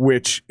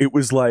 Which it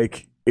was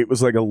like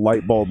a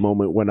light bulb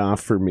moment went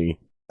off for me.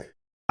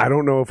 I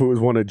don't know if it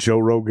was one of Joe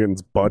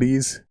Rogan's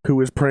buddies who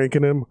was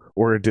pranking him,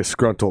 or a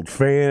disgruntled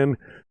fan,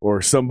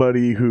 or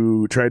somebody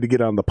who tried to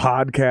get on the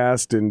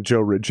podcast and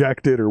Joe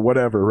rejected, or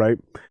whatever. Right?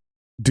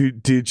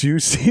 Did you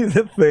see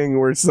the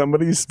thing where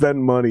somebody spent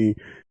money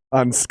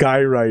on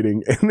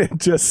skywriting, and it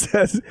just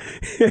says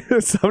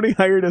somebody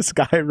hired a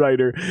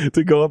skywriter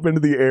to go up into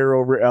the air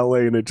over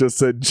LA, and it just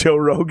said Joe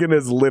Rogan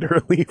is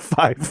literally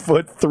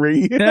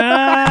 5'3".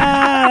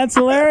 That's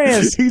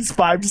hilarious. He's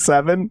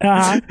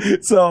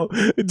 5'7". So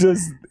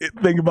just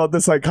think about the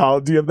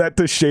psychology of that.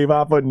 To shave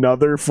off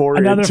another 4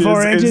 inches,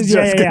 4 inches is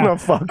just gonna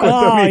fuck with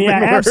him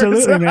even worse.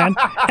 Absolutely, man.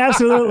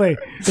 Absolutely.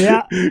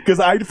 Yeah. Because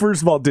I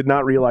first of all did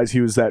not realize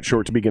he was that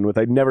short to begin with.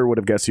 I never would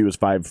have guessed he was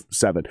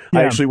 5'7".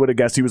 I actually would have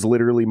guessed he was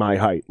literally my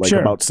height, like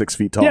about 6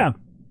 feet tall. Yeah.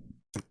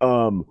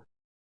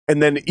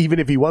 And then even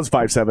if he was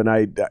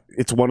 5'7",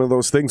 it's one of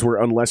those things where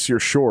unless you're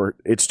short,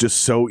 it's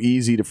just so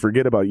easy to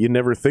forget about. You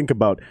never think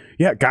about,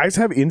 guys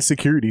have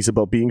insecurities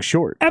about being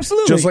short.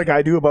 Absolutely. Just like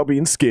I do about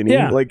being skinny.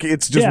 Yeah. Like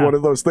it's just one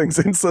of those things.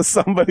 And so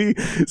somebody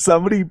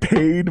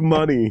paid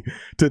money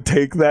to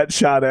take that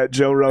shot at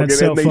Joe Rogan, that's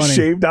so and they funny.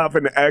 Shaved off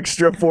an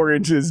extra 4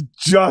 inches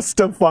just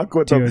to fuck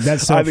with him.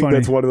 That's so I think funny.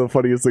 that's one of the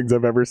funniest things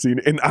I've ever seen.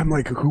 And I'm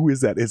like, who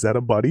is that? Is that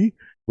a buddy?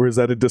 Or is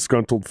that a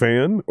disgruntled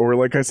fan? Or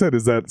like I said,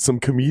 is that some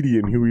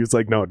comedian who he's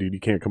like, no, dude,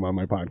 you can't come on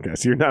my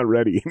podcast. You're not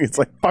ready. And it's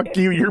like, fuck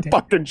you, you're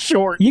fucking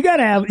short. You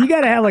gotta have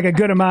like a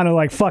good amount of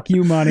like fuck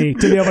you money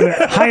to be able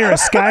to hire a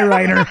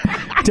skywriter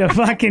to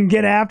fucking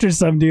get after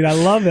some dude. I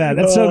love that.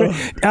 That's so good.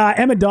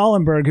 Emma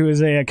Dollenberg, who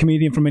is a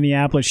comedian from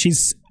Minneapolis,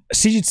 she's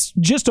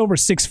just over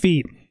 6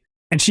 feet.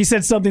 And she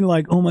said something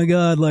like, "Oh my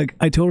God, like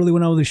I totally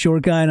went out with a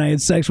short guy and I had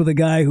sex with a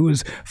guy who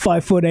was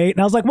 5'8". And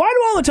I was like, why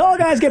do all the tall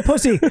guys get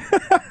pussy?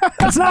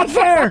 That's not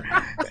fair.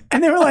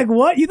 And they were like,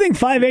 what? You think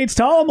 5'8's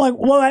tall? I'm like,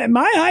 well, at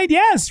my height,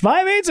 yes.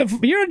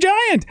 5'8's you're a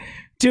giant.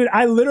 Dude,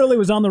 I literally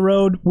was on the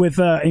road with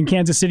in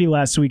Kansas City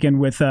last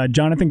weekend with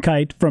Jonathan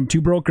Kite from Two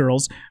Broke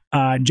Girls,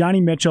 Johnny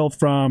Mitchell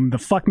from the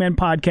Fuckmen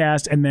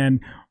podcast, and then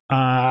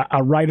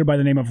a writer by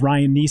the name of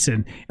Ryan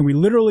Neeson. And we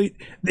literally,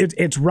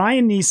 it's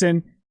Ryan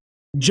Neeson,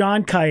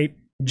 John Kite,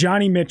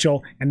 Johnny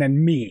Mitchell, and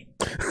then me.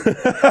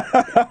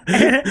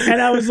 and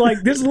I was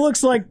like, this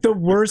looks like the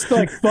worst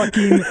like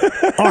fucking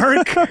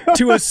arc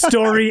to a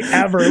story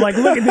ever. Like,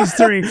 look at these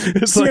three.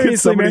 It's seriously, like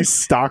somebody's man.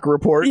 stock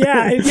report.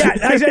 Yeah.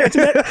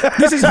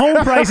 This is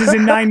home prices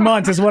in 9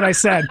 months is what I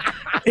said.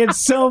 It's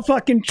so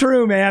fucking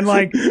true, man.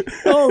 Like,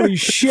 holy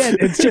shit.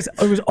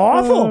 It was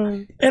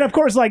awful. And of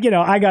course, like,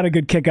 I got a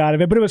good kick out of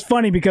it, but it was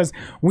funny because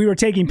we were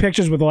taking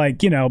pictures with like,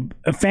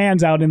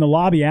 fans out in the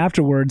lobby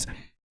afterwards.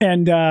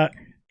 And,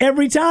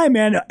 every time,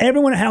 man,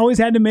 everyone always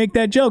had to make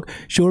that joke.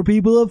 Short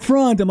people up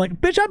front. I'm like,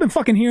 bitch, I've been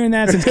fucking hearing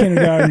that since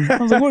kindergarten. I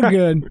was like, we're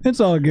good. It's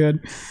all good.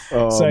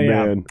 Oh, so,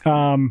 yeah.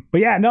 man. But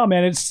yeah, no,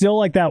 man, it's still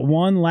like that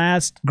one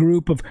last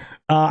group of,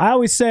 I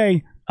always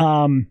say,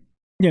 there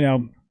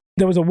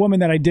was a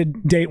woman that I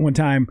did date one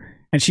time,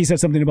 and she said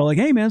something about like,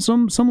 hey man,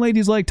 some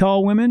ladies like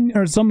tall women,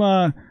 or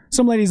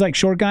some ladies like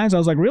short guys. I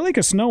was like, really?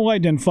 Because Snow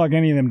White didn't fuck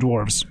any of them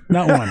dwarves.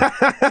 Not one.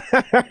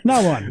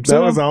 Not one.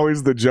 That was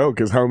always the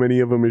joke, is how many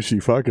of them is she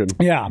fucking?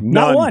 Yeah.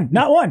 None.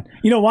 Not one.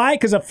 You know why?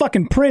 Because a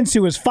fucking prince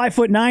who was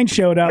 5'9"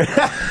 showed up.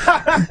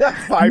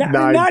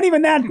 5'9". Not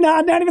even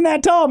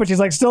that tall, but she's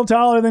like still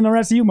taller than the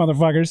rest of you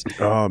motherfuckers.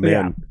 Oh man.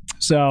 Yeah.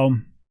 So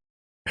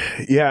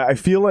yeah, I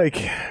feel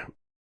like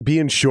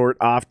being short,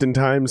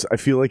 oftentimes I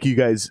feel like you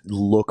guys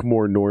look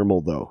more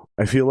normal though.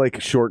 I feel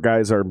like short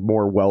guys are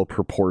more well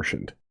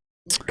proportioned.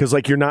 Because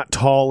like you're not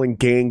tall and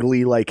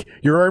gangly, like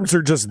your arms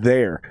are just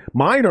there.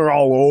 Mine are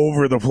all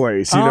over the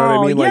place. You know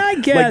what I mean? Like, yeah, I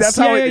guess. Like that's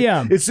how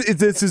yeah.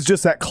 This is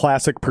just that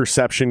classic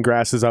perception.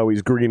 Grass is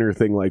always greener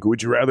thing. Like,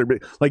 would you rather be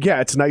like? Yeah,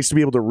 it's nice to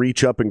be able to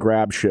reach up and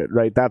grab shit,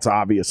 right? That's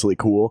obviously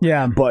cool.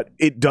 Yeah, but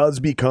it does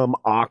become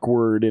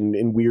awkward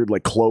and weird.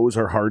 Like clothes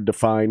are hard to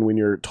find when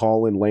you're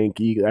tall and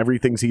lanky.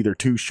 Everything's either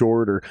too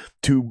short or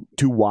too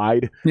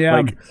wide. Yeah.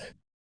 Like,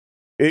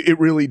 it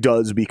really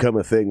does become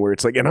a thing where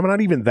it's like, and I'm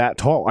not even that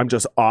tall. I'm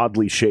just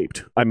oddly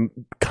shaped. I'm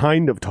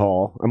kind of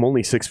tall. I'm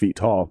only 6 feet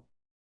tall,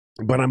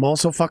 but I'm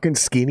also fucking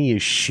skinny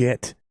as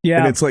shit. Yeah.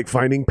 And it's like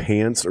finding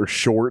pants or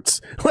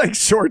shorts. Like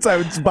shorts,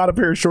 I bought a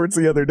pair of shorts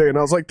the other day and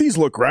I was like, these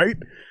look right.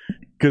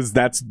 Because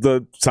that's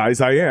the size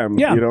I am.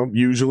 Yeah. You know,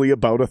 usually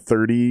about a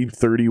 30,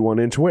 31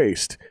 inch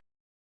waist.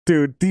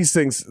 Dude, these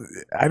things,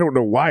 I don't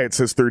know why it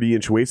says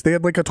 30-inch waist. They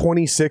had like a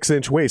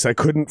 26-inch waist. I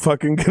couldn't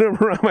fucking get them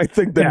around. I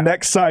think the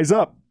next size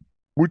up,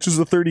 which is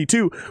a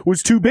 32,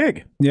 was too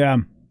big. Yeah.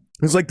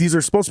 It's like, these are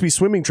supposed to be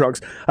swimming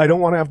trunks. I don't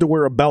want to have to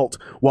wear a belt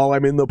while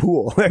I'm in the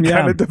pool. That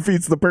kind of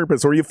defeats the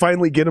purpose. Or you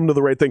finally get them to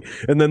the right thing,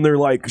 and then they're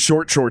like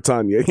short shorts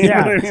on you. You know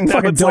what I mean?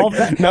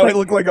 Now I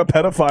look like a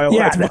pedophile.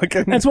 Yeah,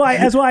 that's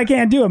why I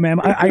can't do it,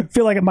 man. I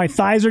feel like my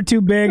thighs are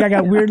too big. I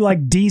got weird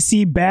like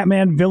DC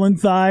Batman villain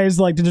thighs.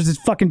 Like they're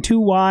just fucking too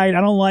wide.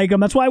 I don't like them.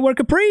 That's why I wear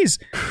capris.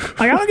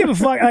 Like I don't give a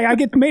fuck. Like, I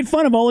get made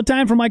fun of all the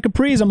time for my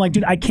capris. I'm like,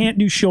 dude, I can't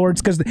do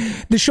shorts because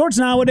the shorts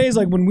nowadays,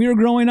 like when we were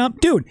growing up,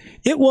 dude,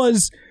 it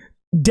was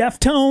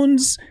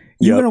Deftones.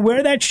 You're going to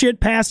wear that shit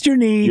past your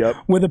knee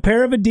with a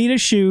pair of Adidas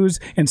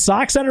shoes and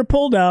socks that are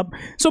pulled up.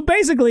 So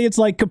basically, it's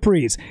like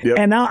capris.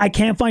 And now I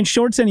can't find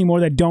shorts anymore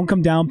that don't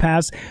come down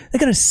past. They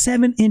got a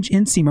 7-inch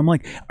inseam. I'm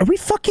like, are we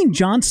fucking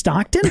John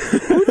Stockton?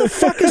 Who the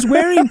fuck is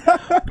wearing?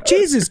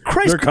 Jesus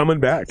Christ. They're coming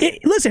back.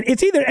 Listen,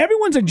 it's either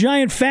everyone's a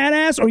giant fat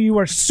ass or you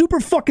are super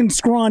fucking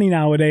scrawny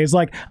nowadays.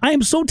 Like, I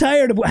am so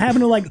tired of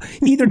having to like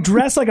either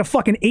dress like a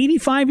fucking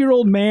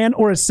 85-year-old man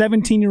or a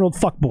 17-year-old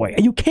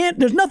fuckboy. You can't,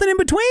 there's nothing in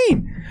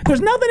between.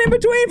 There's nothing in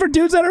between for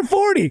dudes that are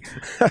 40. You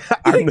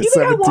think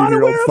I want to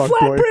wear a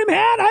flat brim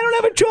hat? I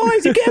don't have a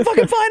choice. You can't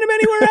fucking find them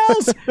anywhere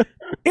else.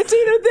 It's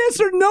either this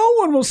or no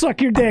one will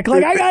suck your dick.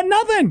 Like, I got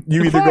nothing.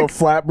 You either go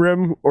flat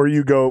brim or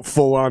you go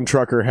full on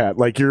trucker hat.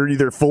 Like, you're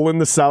either full in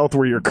the South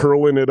where you're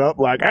curling it up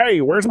like,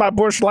 hey, where's my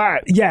bush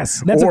light?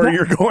 Yes. Or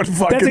you're going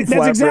fucking flat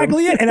That's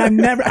exactly it. And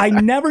I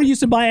never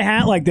used to buy a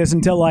hat like this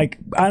until like,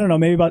 I don't know,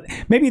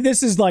 maybe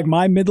this is like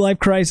my midlife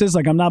crisis.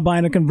 Like, I'm not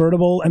buying a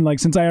convertible. And like,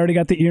 since I already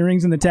got the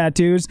earrings and the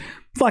tattoos,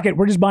 fuck it.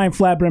 We're just buying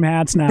flat brim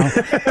hats now.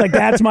 Like,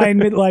 that's my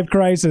midlife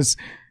crisis.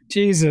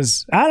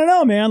 Jesus. I don't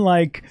know, man.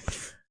 Like,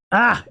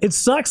 it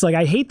sucks. Like,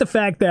 I hate the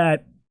fact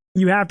that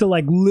you have to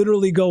like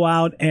literally go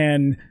out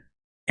and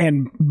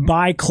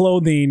buy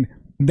clothing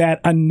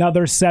that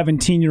another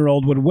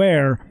 17-year-old would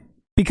wear,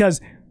 because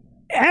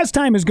as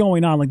time is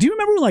going on, like, do you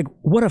remember like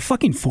what a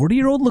fucking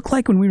 40-year-old looked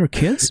like when we were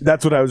kids?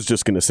 That's what I was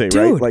just gonna say.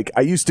 Dude. Right? Like,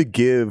 I used to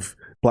give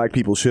black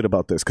people shit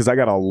about this because I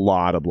got a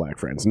lot of black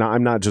friends. Now,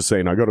 I'm not just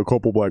saying I got a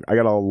couple black. I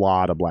got a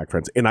lot of black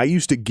friends, and I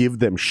used to give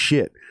them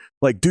shit.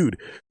 Like, dude,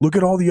 look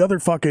at all the other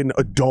fucking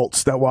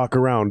adults that walk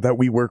around that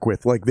we work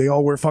with. Like, they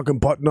all wear fucking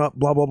button up,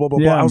 blah, blah, blah, blah,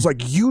 blah. I was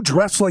like, you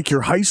dress like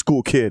your high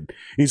school kid.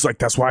 And he's like,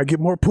 that's why I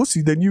get more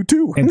pussy than you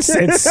too. It's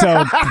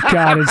so,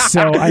 God, it's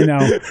so, I know.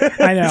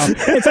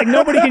 It's like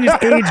nobody can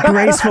just age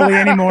gracefully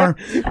anymore.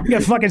 You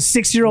got fucking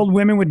 6-year-old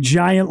women with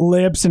giant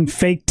lips and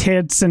fake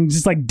tits, and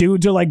just like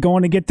dudes are like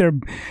going to get their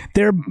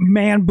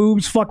man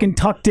boobs fucking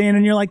tucked in.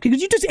 And you're like, could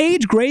you just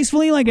age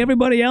gracefully like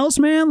everybody else,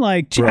 man?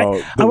 Like,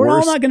 bro, we're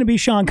all not going to be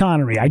Sean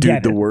Connery. I get it.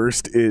 The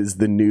worst is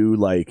the new,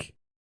 like,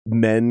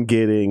 men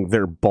getting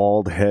their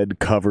bald head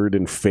covered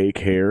in fake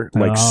hair,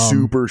 like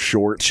super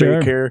short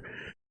fake hair.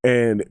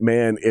 And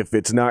man, if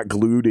it's not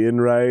glued in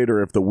right,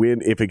 or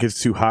if it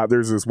gets too hot,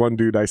 there's this one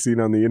dude I seen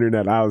on the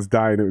internet. I was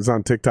dying. It was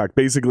on TikTok.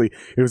 Basically,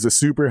 it was a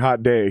super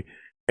hot day,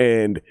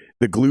 and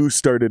the glue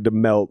started to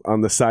melt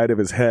on the side of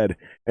his head,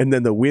 and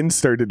then the wind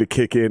started to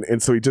kick in,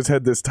 and so he just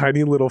had this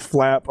tiny little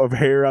flap of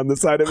hair on the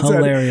side of his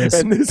head.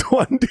 And this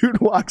one dude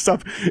walks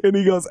up and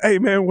he goes, hey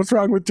man, what's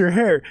wrong with your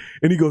hair?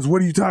 And he goes,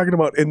 what are you talking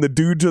about? And the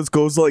dude just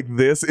goes like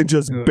this and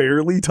just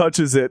barely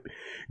touches it.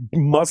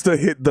 Must have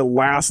hit the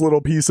last little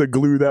piece of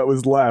glue that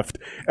was left,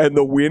 and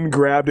the wind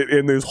grabbed it,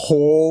 and this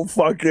whole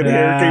fucking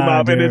hair came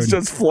off, and it's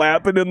just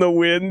flapping in the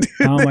wind.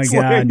 Oh my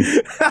God.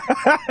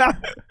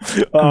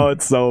 Oh,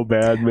 it's so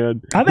bad,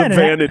 man.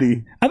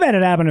 Vanity. I've had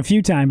it happen a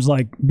few times,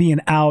 like being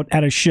out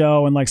at a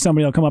show and like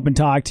somebody will come up and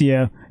talk to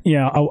you, you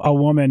know, a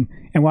woman,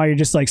 and while you're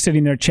just like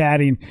sitting there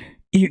chatting,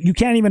 you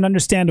can't even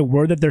understand a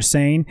word that they're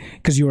saying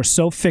because you are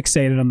so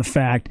fixated on the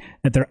fact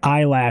that their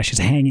eyelash is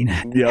hanging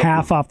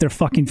half off their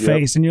fucking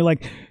face. And you're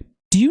like,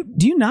 do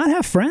you not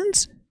have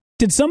friends?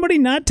 Did somebody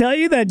not tell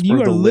you that you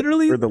or are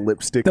literally or the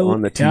lipstick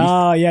on the teeth?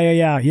 Oh,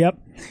 yeah. Yep.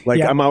 Like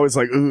yep. I'm always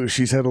like, ooh,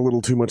 she's had a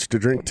little too much to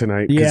drink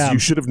tonight. Because Yeah. you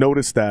should have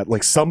noticed that.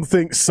 Like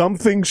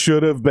something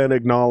should have been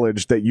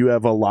acknowledged that you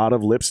have a lot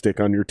of lipstick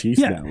on your teeth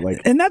now.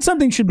 Like, and that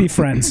something should be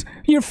friends.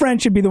 Your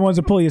friends should be the ones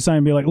that pull you aside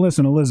and be like,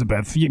 "Listen,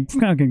 Elizabeth, you're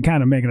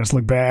kind of making us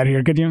look bad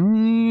here. Could you,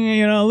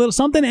 a little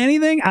something,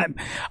 anything?"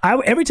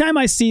 Every time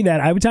I see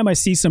that, every time I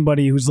see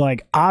somebody who's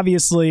like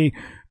obviously,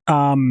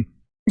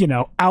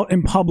 out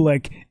in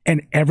public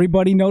and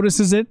everybody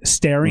notices it,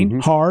 staring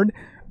hard.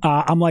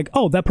 I'm like,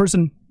 oh, that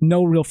person,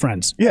 no real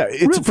friends. Yeah,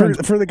 it's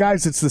for the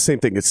guys. It's the same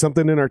thing. It's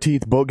something in our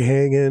teeth, bug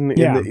hanging.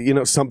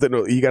 Yeah. Something.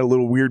 You got a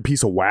little weird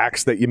piece of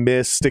wax that you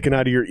missed sticking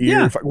out of your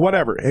ear. Yeah.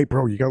 Whatever. Hey,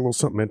 bro, you got a little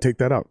something, man. Take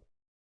that out.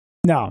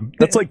 No,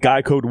 That's like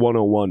guy code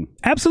 101.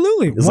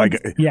 absolutely. It's like,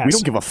 yes. we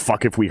don't give a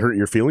fuck if we hurt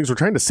your feelings. We're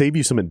trying to save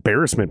you some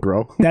embarrassment,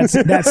 bro. That's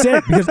it.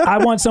 Because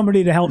I want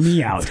somebody to help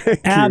me out.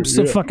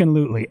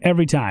 Absolutely,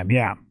 every time.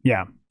 Yeah.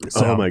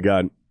 So, Oh my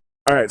god.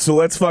 All right, so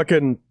let's try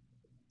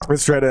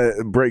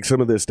to break some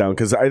of this down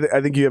because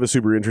I think you have a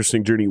super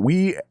interesting journey.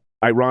 We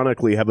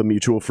ironically have a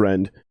mutual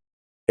friend,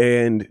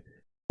 and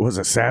was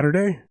it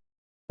Saturday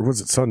or was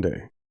it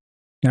Sunday?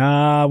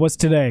 What's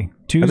today?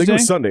 Tuesday? I think it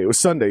was Sunday. It was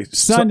Sunday.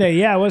 Sunday,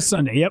 yeah, it was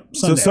Sunday. Yep,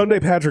 Sunday. So Sunday,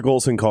 Patrick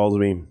Olson calls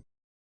me.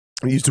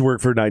 He used to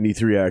work for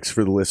 93X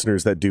for the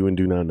listeners that do and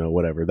do not know,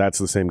 whatever. That's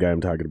the same guy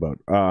I'm talking about.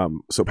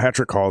 So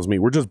Patrick calls me.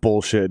 We're just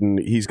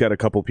bullshitting. He's got a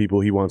couple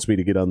people he wants me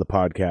to get on the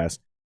podcast.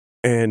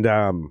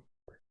 And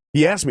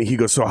he asked me, he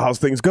goes, so how's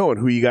things going?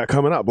 Who you got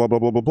coming up? Blah, blah,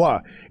 blah, blah, blah.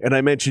 And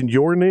I mentioned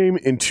your name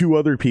and two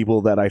other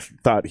people that I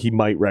thought he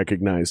might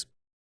recognize.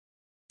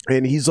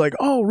 And he's like,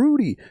 oh,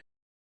 Rudy.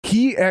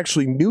 He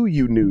actually knew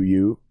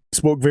you,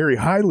 spoke very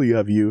highly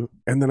of you.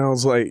 And then I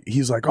was like,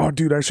 he's like, oh,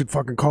 dude, I should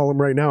fucking call him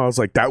right now. I was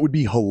like, that would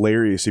be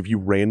hilarious if you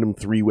random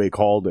three-way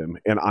called him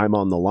and I'm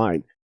on the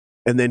line.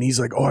 And then he's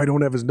like, oh, I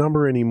don't have his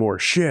number anymore.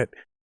 Shit.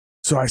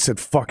 So I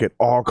said, fuck it,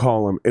 I'll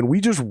call him. And we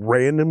just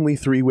randomly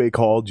three-way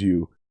called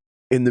you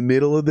in the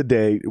middle of the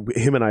day.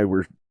 Him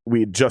and we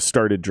had just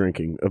started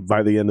drinking.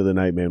 By the end of the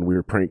night, man, we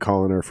were prank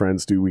calling our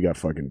friends, dude. We got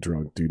fucking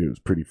drunk, dude. It was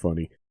pretty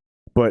funny.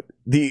 But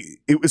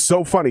it was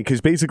so funny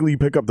because basically you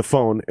pick up the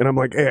phone and I'm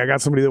like, hey, I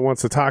got somebody that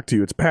wants to talk to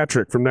you. It's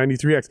Patrick from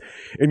 93X.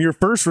 And your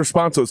first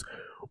response was,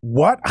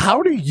 what?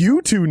 How do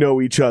you two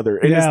know each other?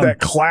 And it's that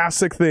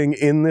classic thing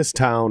in this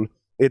town.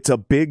 It's a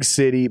big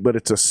city, but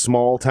it's a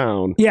small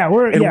town. Yeah,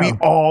 we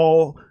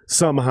all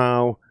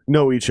somehow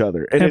know each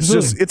other. And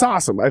Absolutely. it's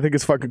awesome. I think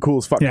it's fucking cool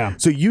as fuck. Yeah.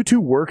 So you two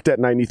worked at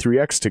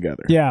 93X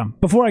together. Yeah.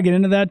 Before I get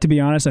into that, to be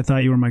honest, I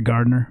thought you were my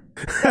gardener.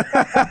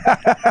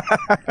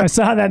 I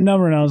saw that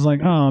number and I was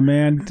like, oh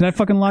man, did I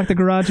fucking lock the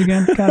garage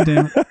again? God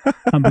damn it.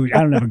 I'm bougie.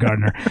 I don't have a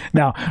gardener.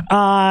 No.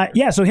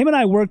 So him and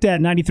I worked at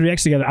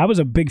 93X together. I was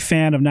a big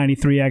fan of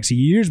 93X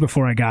years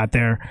before I got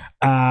there.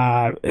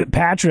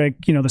 Patrick,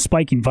 the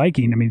spiking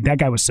Viking, I mean, that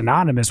guy was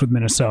synonymous with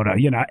Minnesota.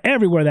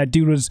 Everywhere that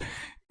dude was.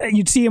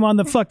 You'd see him on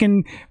the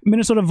fucking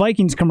Minnesota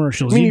Vikings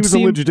commercials. I mean, he was a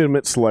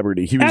legitimate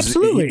celebrity. He was,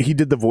 Absolutely. He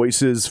did the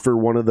voices for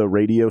one of the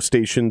radio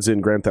stations in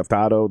Grand Theft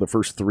Auto, the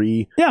first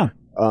three. Yeah.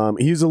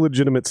 He's a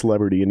legitimate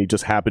celebrity, and he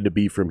just happened to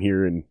be from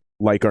here and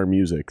like our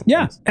music.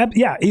 Yeah.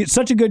 Yeah. He's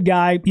such a good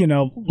guy,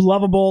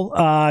 lovable,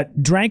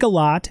 drank a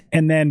lot,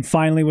 and then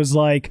finally was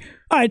like,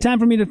 all right, time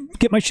for me to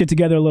get my shit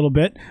together a little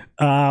bit.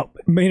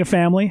 Made a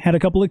family, had a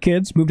couple of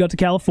kids, moved out to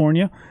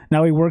California.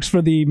 Now he works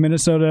for the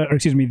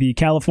the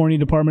California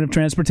Department of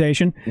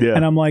Transportation. Yeah.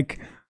 And I'm like,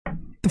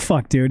 the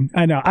fuck, dude?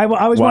 I know. I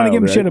always want to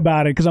give him shit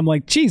about it because I'm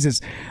like,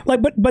 Jesus. Like,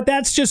 but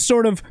that's just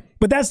sort of,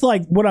 but that's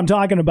like what I'm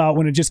talking about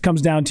when it just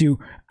comes down to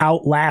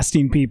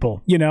outlasting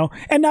people,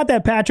 And not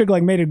that Patrick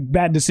made a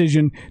bad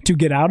decision to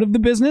get out of the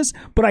business,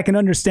 but I can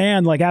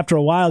understand after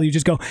a while you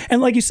just go,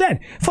 and like you said,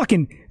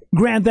 fucking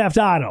Grand Theft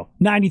Auto,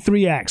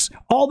 93X,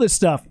 all this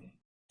stuff.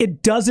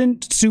 It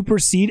doesn't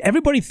supersede.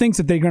 Everybody thinks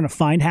that they're going to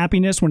find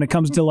happiness when it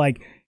comes to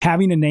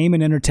having a name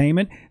in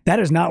entertainment. That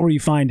is not where you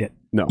find it.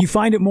 No. You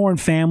find it more in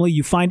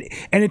family.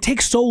 And it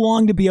takes so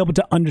long to be able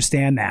to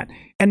understand that.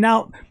 And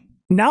now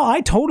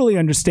I totally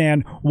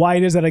understand why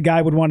it is that a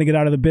guy would want to get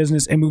out of the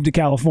business and move to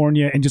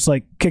California and just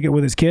kick it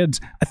with his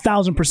kids.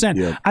 1,000%.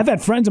 Yeah. I've had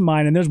friends of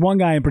mine, and there's one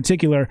guy in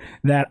particular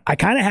that I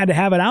kind of had to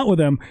have it out with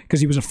him because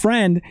he was a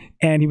friend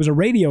and he was a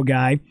radio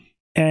guy.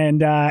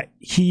 And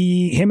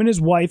him and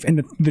his wife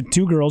and the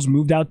two girls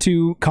moved out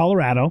to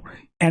Colorado.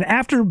 And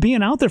after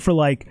being out there for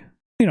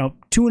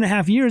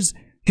 2.5 years,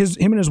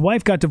 him and his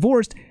wife got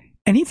divorced,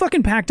 and he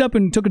fucking packed up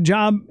and took a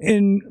job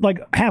in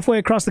halfway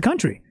across the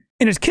country.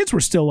 And his kids were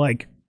still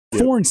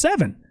 4 and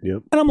 7.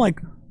 Yep. And I'm like,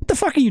 what the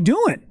fuck are you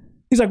doing?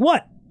 He's like,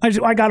 what?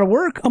 I got to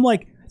work. I'm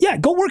like, yeah,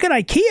 go work at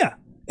IKEA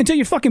until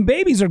your fucking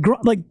babies are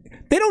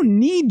they don't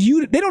need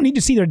you. They don't need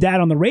to see their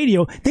dad on the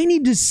radio. They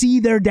need to see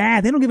their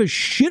dad. They don't give a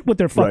shit what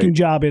their fucking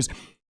job is.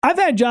 I've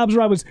had jobs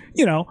where I was,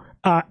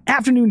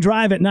 afternoon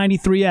drive at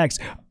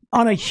 93X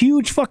on a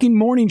huge fucking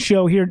morning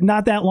show here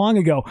not that long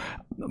ago.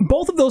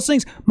 Both of those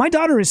things, my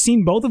daughter has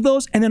seen both of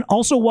those and then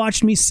also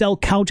watched me sell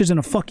couches in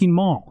a fucking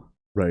mall.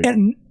 Right.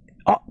 And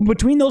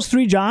between those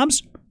 3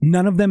 jobs,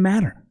 none of them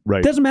matter.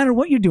 Right. Doesn't matter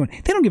what you're doing.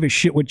 They don't give a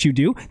shit what you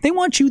do. They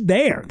want you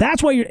there.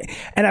 That's why you're.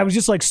 And I was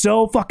just like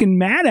so fucking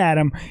mad at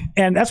him.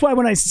 And that's why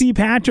when I see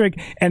Patrick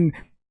and,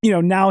 you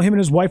know, now him and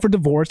his wife are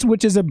divorced,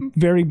 which is a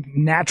very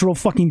natural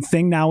fucking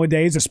thing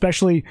nowadays,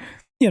 especially,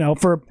 you know,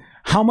 for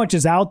how much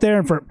is out there.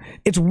 And for,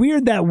 it's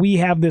weird that we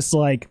have this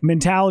like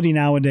mentality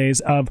nowadays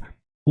of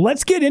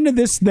let's get into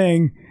this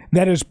thing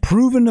that is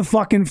proven to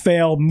fucking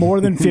fail more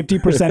than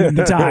 50% of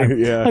the time.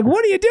 Yeah. Like,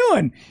 what are you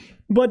doing?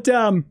 But,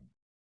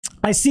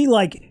 I see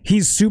like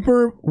he's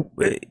super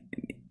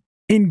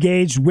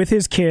engaged with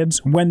his kids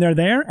when they're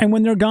there, and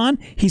when they're gone,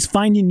 he's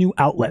finding new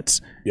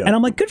outlets. Yeah. And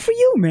I'm like, good for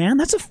you, man.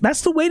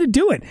 That's the way to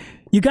do it.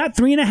 You got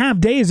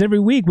 3.5 days every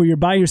week where you're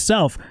by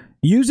yourself.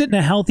 Use it in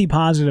a healthy,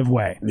 positive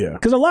way. Yeah.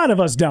 Because a lot of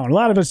us don't. A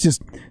lot of us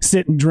just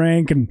sit and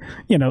drink and,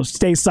 you know,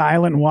 stay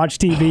silent and watch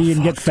TV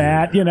and get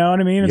fat. You know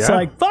what I mean? It's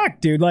like, fuck,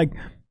 dude. Like,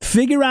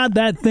 figure out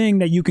that thing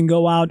that you can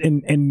go out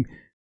and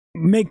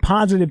make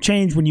positive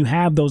change when you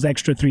have those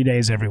extra 3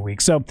 days every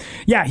week. So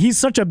yeah, he's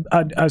such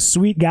a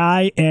sweet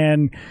guy.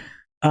 And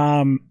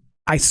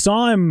I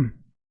saw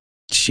him,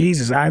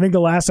 Jesus, I think the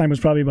last time was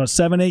probably about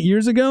 7-8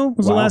 years ago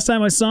was the last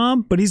time I saw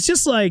him. But he's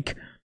just like,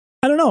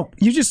 I don't know,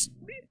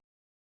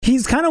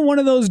 he's kind of one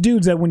of those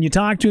dudes that when you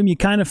talk to him, you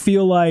kind of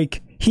feel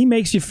like he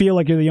makes you feel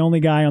like you're the only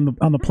guy on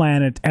the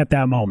planet at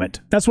that moment.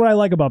 That's what I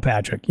like about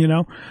Patrick. You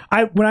know,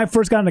 when I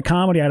first got into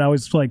comedy, I'd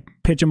always like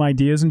pitch him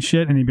ideas and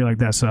shit, and he'd be like,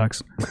 "That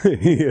sucks." Yeah.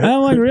 And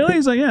I'm like, "Really?"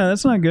 He's like, "Yeah,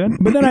 that's not good."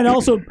 But then I'd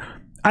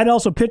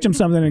also pitch him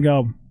something and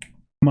go,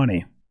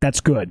 "Money,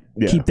 that's good.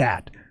 Yeah. Keep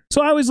that."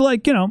 So I was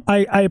like, you know,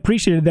 I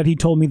appreciated that he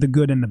told me the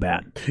good and the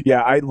bad.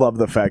 Yeah, I love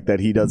the fact that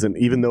he doesn't,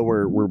 even though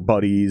we're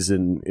buddies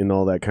and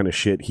all that kind of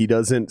shit, he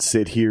doesn't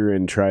sit here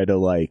and try to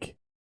like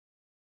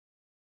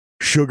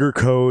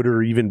sugarcoat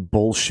or even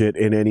bullshit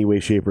in any way,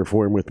 shape, or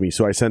form with me.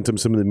 So I sent him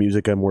some of the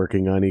music I'm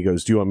working on. He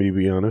goes, "Do you want me to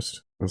be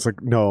honest?" I was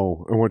like,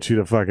 "No, I want you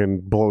to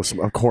fucking blow some."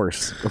 Of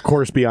course,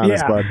 be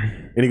honest, bud.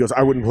 And he goes,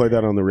 "I wouldn't play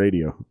that on the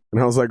radio." And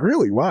I was like,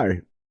 "Really? Why?"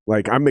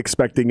 Like, I'm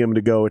expecting him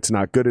to go, "It's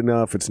not good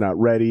enough. It's not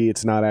ready.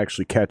 It's not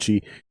actually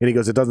catchy." And he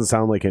goes, "It doesn't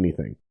sound like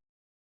anything."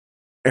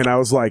 And I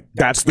was like,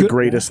 that's the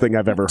greatest thing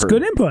I've ever heard.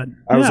 Good input.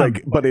 I was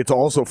like, but it's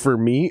also for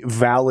me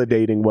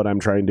validating what I'm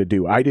trying to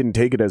do. I didn't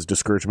take it as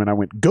discouragement. I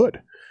went,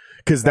 good.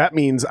 Because that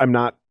means I'm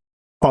not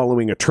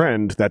following a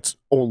trend that's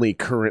only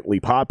currently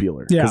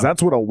popular. Because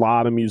that's what a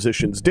lot of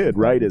musicians did,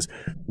 right? Is,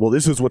 well,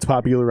 this is what's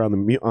popular on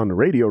the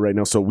radio right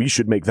now, so we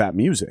should make that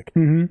music.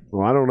 Mm-hmm.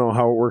 Well, I don't know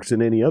how it works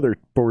in any other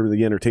part of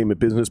the entertainment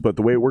business, but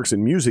the way it works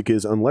in music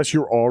is unless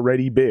you're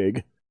already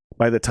big,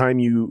 by the time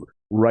you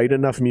write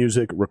enough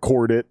music,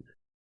 record it,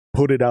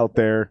 put it out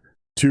there,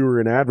 tour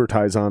and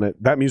advertise on it,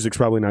 that music's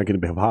probably not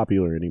going to be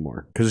popular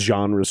anymore because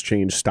genres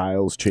change,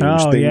 styles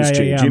change, things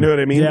change. Yeah. You know what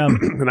I mean? Yeah.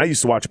 And I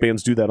used to watch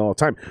bands do that all the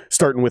time,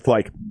 starting with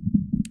like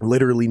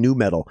literally new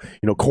metal,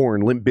 you know,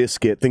 Korn, Limp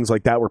Bizkit, things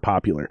like that were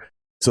popular.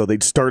 So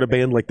they'd start a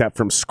band like that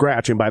from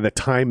scratch, and by the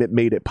time it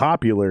made it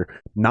popular,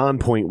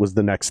 Nonpoint was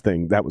the next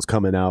thing that was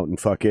coming out, and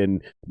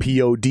fucking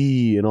POD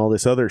and all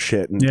this other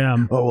shit. And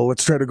oh, well,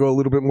 let's try to go a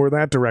little bit more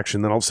that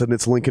direction. Then all of a sudden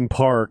it's Linkin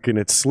Park and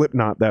it's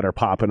Slipknot that are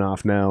popping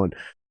off now. And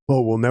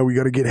oh, well, now we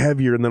got to get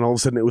heavier. And then all of a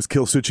sudden it was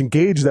Killswitch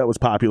Engage that was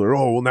popular.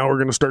 Oh, well, now we're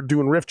going to start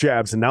doing riff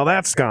jabs, and now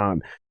that's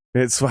gone.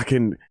 And it's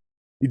fucking,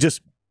 you just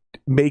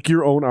make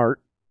your own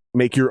art,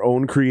 make your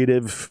own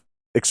creative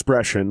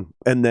expression,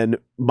 and then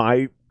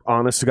my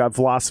honest to God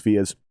philosophy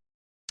is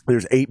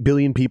there's 8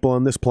 billion people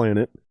on this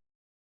planet.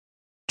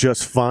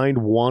 Just find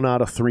 1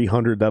 out of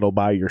 300 that'll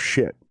buy your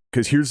shit.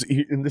 Because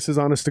and this is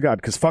honest to God,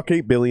 because fuck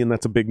 8 billion,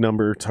 that's a big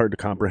number. It's hard to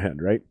comprehend,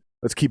 right?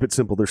 Let's keep it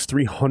simple. There's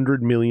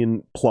 300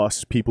 million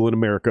plus people in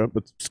America.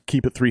 Let's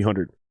keep it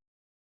 300.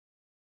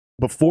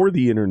 Before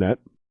the internet,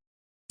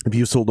 if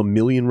you sold 1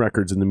 million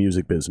records in the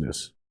music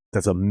business,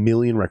 that's 1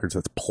 million records.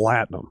 That's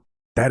platinum.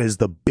 That is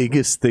the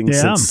biggest thing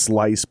since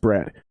sliced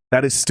bread.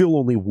 That is still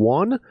only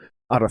 1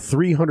 out of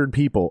 300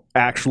 people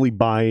actually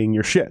buying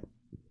your shit.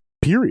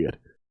 Period.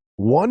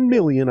 1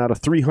 million out of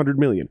 300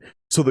 million.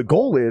 So the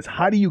goal is,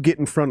 how do you get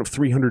in front of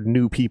 300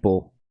 new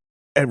people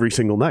every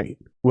single night?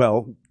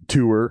 Well,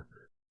 tour,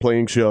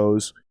 playing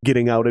shows,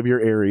 getting out of your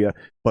area.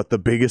 But the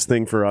biggest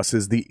thing for us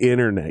is the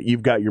internet.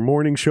 You've got your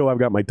morning show. I've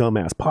got my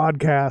dumbass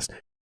podcast.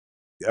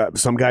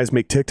 Some guys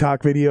make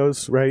TikTok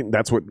videos, right?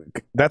 That's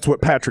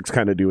what Patrick's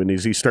kind of doing.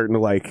 Is he's starting to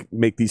like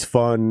make these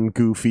fun,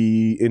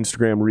 goofy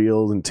Instagram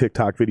reels and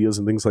TikTok videos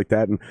and things like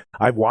that. And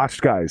I've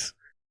watched guys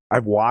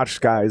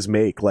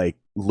make like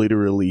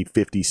literally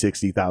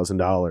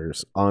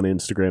 $50,000-$60,000 on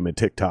Instagram and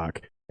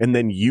TikTok, and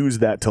then use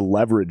that to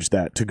leverage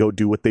that to go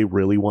do what they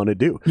really want to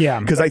do. Yeah,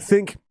 because I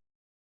think,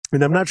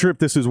 and I'm not sure if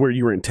this is where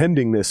you were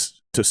intending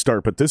this to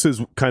start, but this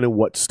is kind of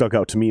what stuck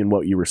out to me in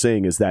what you were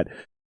saying, is that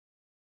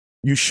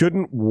you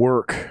shouldn't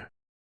work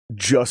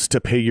just to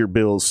pay your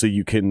bills so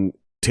you can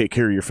take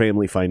care of your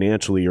family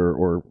financially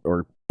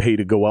or pay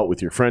to go out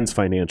with your friends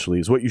financially.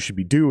 Is what you should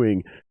be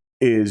doing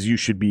is you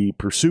should be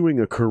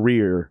pursuing a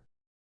career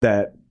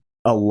that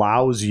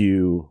allows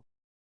you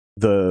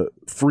the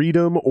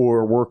freedom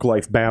or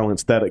work-life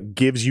balance that it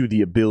gives you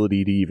the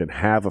ability to even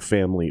have a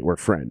family or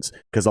friends.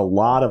 Because a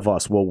lot of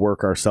us will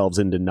work ourselves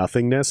into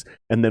nothingness,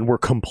 and then we're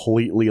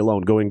completely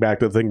alone. Going back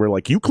to the thing where,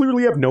 like, you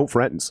clearly have no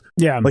friends.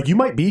 Yeah. Like, you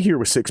might be here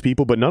with 6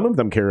 people, but none of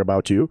them care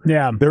about you.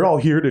 Yeah. They're all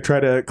here to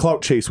try to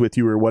clout chase with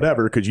you or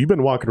whatever, because you've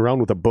been walking around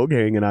with a boog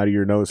hanging out of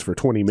your nose for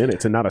 20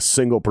 minutes, and not a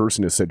single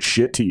person has said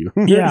shit to you.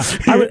 Yeah.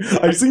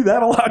 I see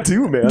that a lot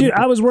too, man. Dude,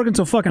 I was working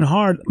so fucking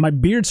hard, my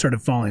beard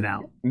started falling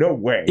out. No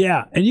way.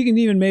 Yeah, and you can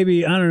even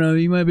maybe, I don't know,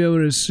 you might be able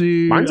to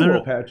see. Mine's a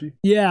little patchy.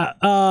 Yeah,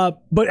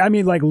 but I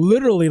mean, like,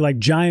 literally, like,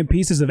 giant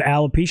pieces of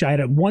alopecia. I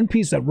had one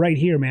piece that right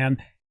here, man,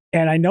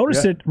 and I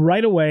noticed it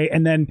right away,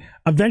 and then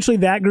eventually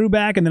that grew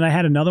back, and then I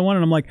had another one,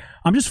 and I'm like,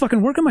 I'm just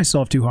fucking working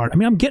myself too hard. I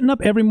mean, I'm getting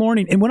up every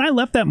morning, and when I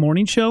left that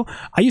morning show,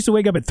 I used to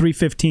wake up at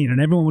 3:15,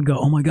 and everyone would go,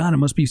 oh my God, it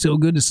must be so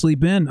good to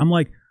sleep in. I'm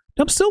like,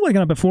 I'm still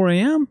waking up at 4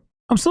 a.m.,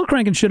 I'm still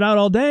cranking shit out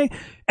all day.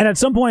 And at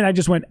some point, I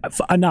just went,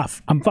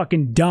 enough. I'm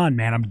fucking done,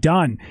 man. I'm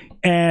done.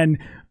 And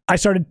I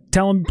started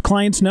telling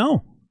clients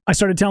no. I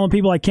started telling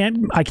people I can't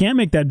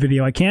make that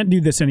video. I can't do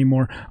this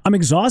anymore. I'm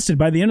exhausted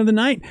by the end of the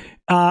night.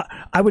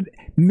 I would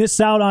miss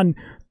out on,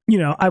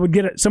 I would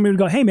get somebody would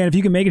go, hey man, if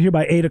you can make it here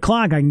by 8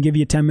 o'clock, I can give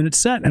you a 10-minute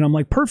set. And I'm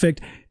like,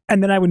 perfect.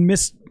 And then I would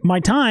miss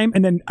my time.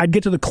 And then I'd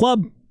get to the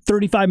club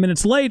 35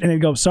 minutes late, and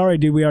they'd go, sorry,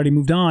 dude, we already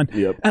moved on.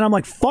 Yep. And I'm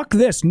like, fuck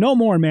this. No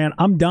more, man.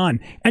 I'm done.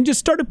 And just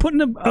started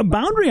putting a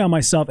boundary on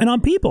myself and on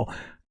people.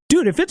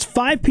 Dude, if it's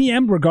 5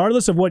 p.m.,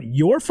 regardless of what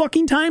your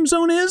fucking time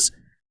zone is,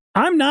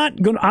 I'm not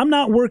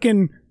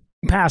working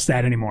past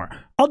that anymore.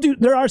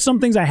 There are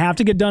some things I have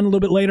to get done a little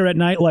bit later at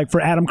night, like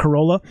for Adam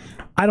Carolla.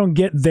 I don't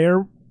get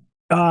their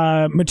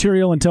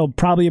material until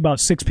probably about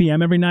 6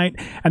 p.m. every night,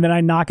 and then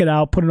I knock it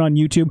out, put it on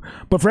YouTube.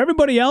 But for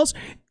everybody else,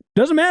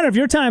 doesn't matter if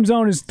your time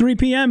zone is 3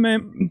 p.m.,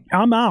 man,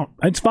 I'm out.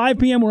 It's 5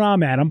 p.m. where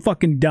I'm at. I'm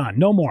fucking done.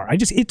 No more.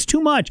 It's too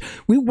much.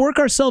 We work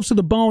ourselves to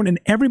the bone, and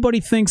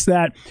everybody thinks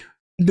that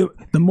the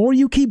more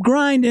you keep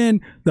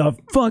grinding,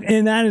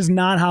 and that is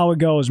not how it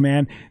goes,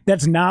 man.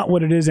 That's not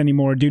what it is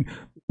anymore, dude.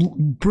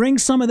 Bring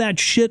some of that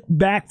shit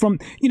back from,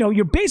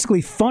 you're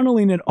basically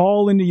funneling it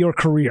all into your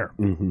career.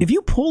 Mm-hmm. If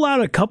you pull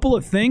out a couple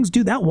of things,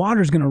 dude, that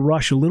water's going to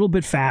rush a little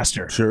bit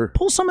faster. Sure.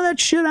 Pull some of that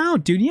shit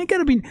out, dude. You ain't got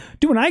to be,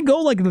 dude, when I go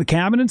like to the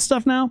cabinet and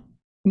stuff now,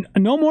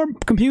 no more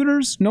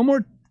computers, no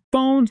more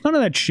phones, none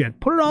of that shit.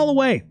 Put it all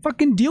away.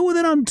 Fucking deal with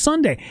it on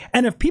Sunday.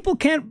 And if people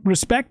can't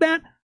respect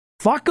that,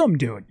 fuck them,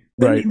 dude.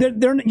 Right.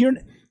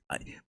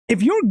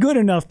 If you're good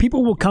enough,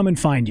 people will come and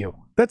find you.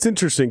 That's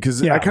interesting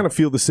because I kind of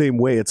feel the same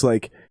way. It's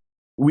like,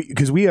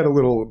 because we had a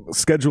little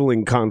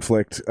scheduling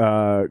conflict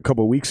a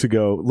couple of weeks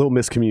ago, a little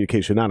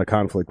miscommunication, not a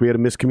conflict. We had a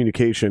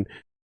miscommunication,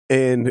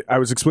 and I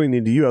was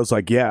explaining to you, I was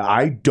like, yeah,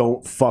 I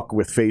don't fuck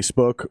with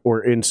Facebook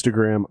or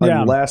Instagram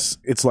unless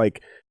it's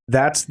like,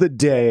 that's the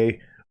day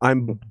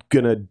I'm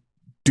going to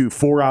do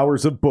 4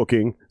 hours of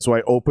booking. So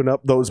I open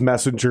up those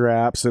messenger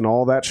apps and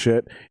all that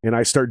shit, and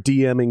I start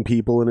DMing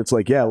people, and it's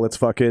like, yeah,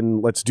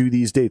 let's do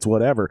these dates,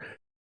 whatever.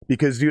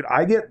 Because, dude,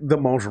 I get the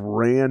most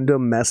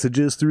random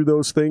messages through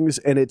those things,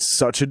 and it's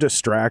such a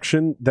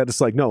distraction that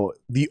it's like, no,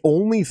 the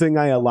only thing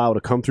I allow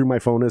to come through my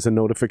phone is a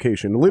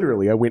notification.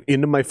 Literally, I went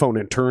into my phone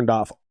and turned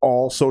off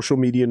all social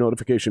media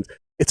notifications.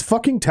 It's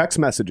fucking text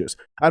messages.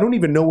 I don't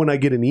even know when I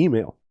get an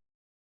email.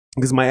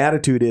 Because my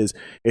attitude is,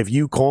 if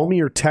you call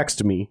me or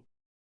text me,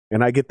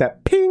 and I get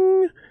that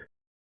ping,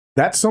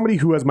 that's somebody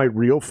who has my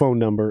real phone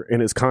number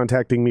and is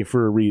contacting me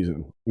for a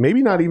reason.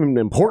 Maybe not even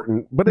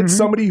important, but it's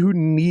somebody who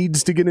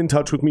needs to get in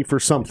touch with me for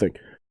something.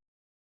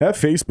 That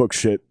Facebook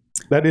shit,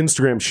 that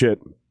Instagram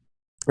shit,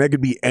 that could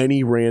be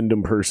any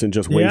random person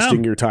just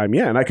wasting your time.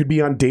 Yeah, and I could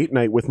be on date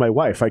night with my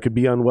wife. I could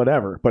be on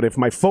whatever. But if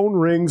my phone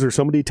rings or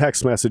somebody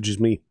text messages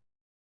me,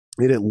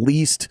 it at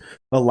least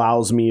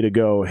allows me to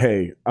go,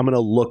 hey, I'm going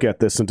to look at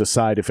this and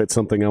decide if it's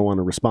something I want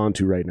to respond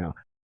to right now.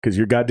 Because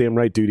you're goddamn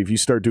right, dude. If you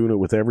start doing it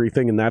with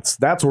everything, and that's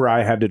where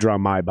I had to draw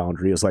my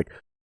boundary, is like,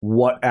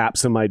 what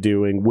apps am I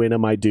doing? When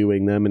am I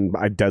doing them? And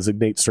I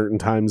designate certain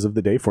times of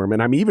the day for them.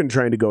 And I'm even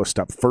trying to go a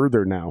step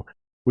further now,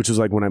 which is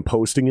like when I'm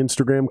posting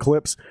Instagram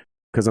clips,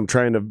 because I'm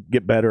trying to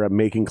get better at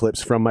making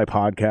clips from my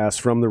podcast,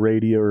 from the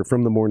radio, or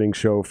from the morning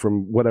show,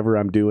 from whatever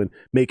I'm doing,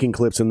 making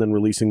clips and then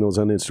releasing those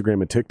on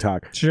Instagram and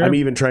TikTok. Sure. I'm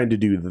even trying to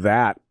do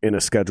that in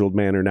a scheduled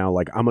manner now.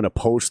 Like, I'm going to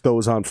post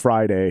those on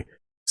Friday,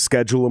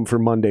 schedule them for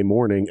Monday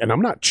morning, and I'm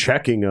not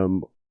checking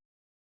them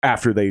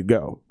after they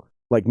go.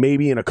 Like,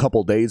 maybe in a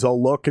couple days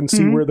I'll look and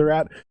see where they're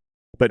at.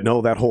 But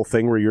no, that whole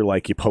thing where you're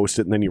like, you post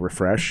it and then you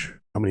refresh.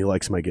 How many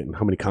likes am I getting?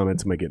 How many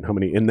comments am I getting? How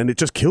many? And then it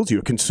just kills you.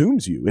 It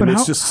consumes you. And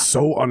it's just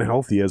so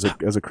unhealthy as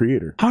a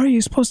creator. How are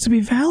you supposed to be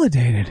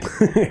validated?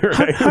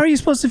 Right? How are you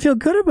supposed to feel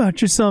good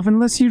about yourself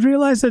unless you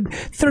realize that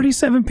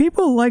 37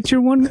 people liked your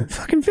one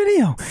fucking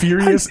video?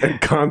 Furious and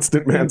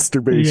constant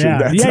masturbation. Yeah,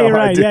 That's you're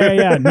right.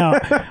 Yeah. No,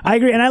 I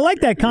agree. And I like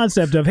that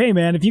concept of, hey,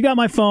 man, if you got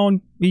my phone,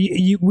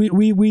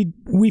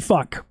 we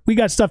fuck. We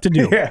got stuff to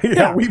do.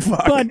 Yeah, we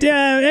fuck. But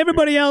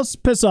everybody else,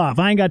 piss off.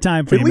 I ain't got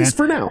time for you, man. At least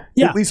for now.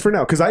 Yeah. At least for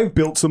now. Because I've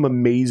built some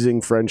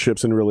amazing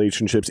friendships and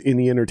relationships in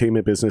the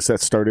entertainment business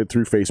that started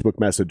through Facebook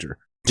Messenger.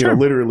 You know,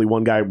 literally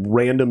one guy,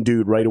 random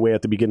dude, right away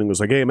at the beginning was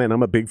like, hey, man,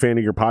 I'm a big fan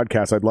of your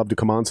podcast. I'd love to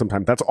come on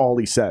sometime. That's all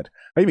he said.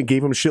 I even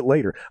gave him shit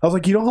later. I was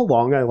like, you know how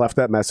long I left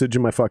that message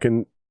in my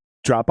fucking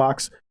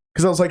Dropbox?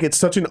 Because I was like, it's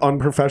such an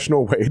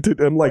unprofessional way to.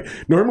 I'm like,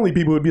 normally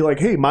people would be like,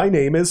 hey, my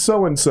name is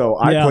so and so.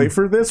 I play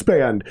for this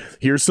band.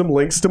 Here's some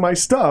links to my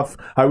stuff.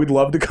 I would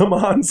love to come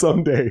on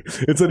someday.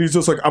 Instead, he's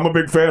just like, I'm a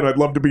big fan. I'd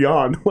love to be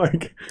on.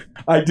 Like,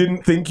 I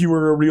didn't think you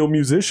were a real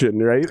musician,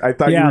 right? I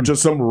thought you were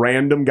just some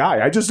random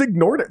guy. I just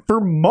ignored it for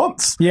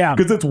months. Yeah.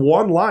 Because it's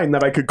one line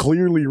that I could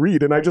clearly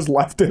read, and I just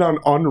left it on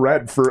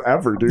unread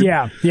forever, dude.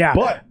 Yeah.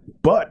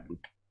 But.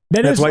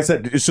 That's why I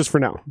said it's just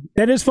for now.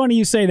 That is funny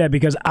you say that,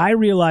 because I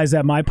realized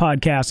that my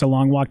podcast, A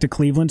Long Walk to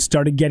Cleveland,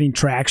 started getting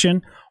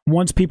traction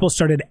once people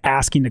started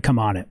asking to come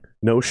on it.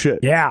 No shit.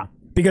 Yeah.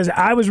 Because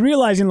I was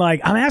realizing,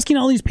 like, I'm asking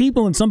all these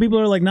people, and some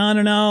people are like,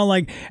 no.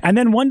 Like, and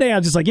then one day I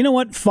was just like, you know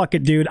what? Fuck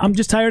it, dude. I'm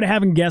just tired of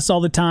having guests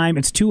all the time.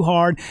 It's too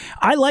hard.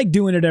 I like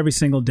doing it every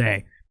single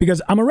day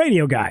because I'm a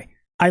radio guy.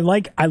 I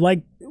like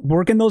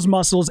working those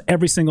muscles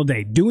every single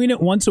day. Doing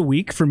it once a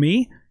week for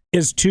me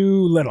is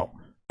too little.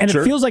 And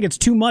it feels like it's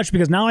too much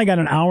because now I got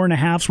an hour and a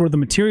half's worth of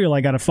material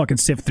I got to fucking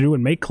sift through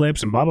and make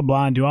clips and blah, blah,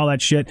 blah, and do all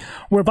that shit.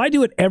 Where if I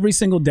do it every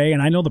single day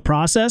and I know the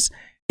process,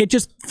 it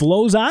just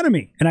flows out of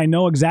me. And I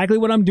know exactly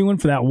what I'm doing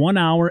for that 1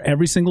 hour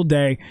every single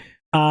day.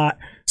 But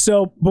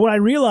what I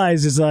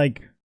realized is, like,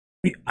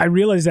 I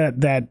realized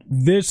that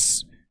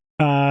this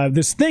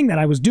thing that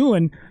I was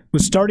doing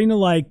was starting to,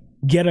 like,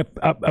 get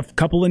a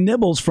couple of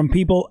nibbles from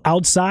people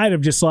outside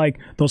of just like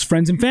those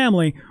friends and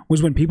family.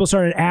 Was when people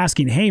started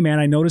asking, hey man,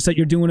 I noticed that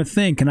you're doing a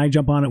thing, can I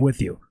jump on it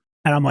with you?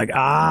 And I'm like,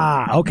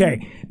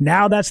 okay,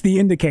 now that's the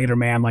indicator,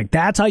 man. Like,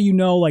 that's how you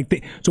know,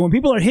 like, so when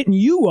people are hitting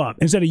you up,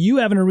 instead of you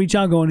having to reach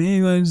out going, hey,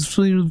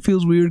 it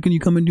feels weird, can you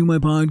come and do my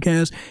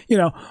podcast? You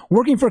know,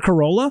 working for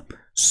Corolla,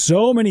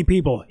 so many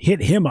people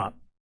hit him up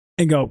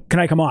and go, can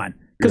I come on?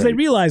 Because they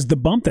realize the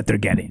bump that they're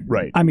getting.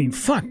 Right. I mean,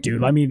 fuck,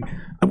 dude. I mean,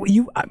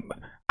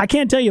 I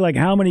can't tell you, like,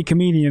 how many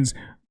comedians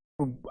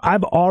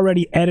I've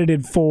already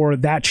edited for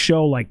that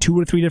show like 2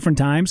 or 3 different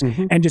times.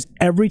 Mm-hmm. And just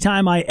every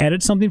time I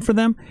edit something for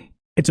them,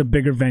 it's a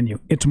bigger venue.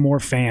 It's more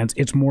fans.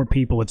 It's more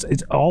people.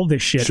 It's all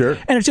this shit. Sure.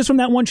 And it's just from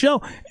that one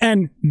show.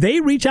 And they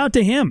reach out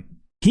to him.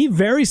 He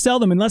very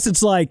seldom, unless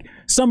it's like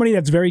somebody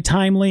that's very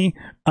timely,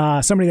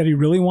 somebody that he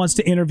really wants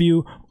to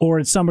interview, or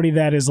it's somebody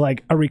that is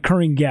like a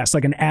recurring guest,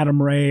 like an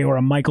Adam Ray or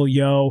a Michael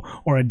Yo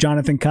or a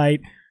Jonathan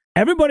Kite.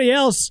 Everybody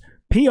else,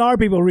 PR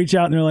people reach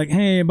out and they're like,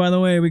 hey, by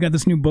the way, we got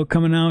this new book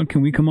coming out.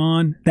 Can we come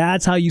on?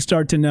 That's how you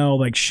start to know,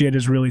 like, shit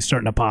is really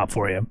starting to pop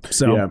for you.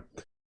 So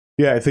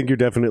yeah, I think you're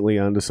definitely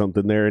onto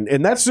something there.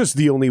 And that's just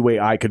the only way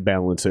I could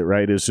balance it,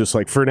 right? Is just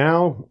like, for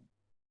now,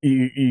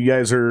 you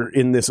guys are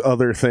in this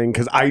other thing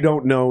because I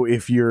don't know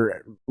if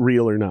you're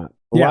real or not.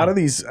 A lot of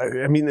these,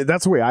 I mean,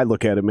 that's the way I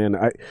look at it, man.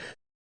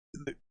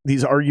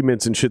 These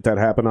arguments and shit that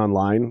happen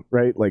online,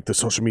 right? Like the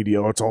social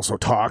media, it's also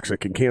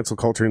toxic and cancel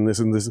culture and this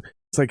and this.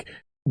 It's like,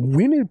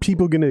 when are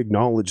people going to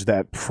acknowledge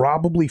that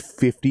probably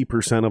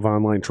 50% of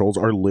online trolls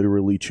are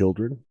literally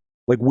children?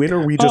 Like, when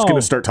are we just going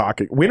to start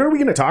talking? When are we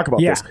going to talk about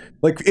this?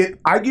 Like,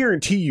 I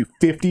guarantee you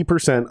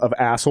 50% of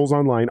assholes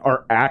online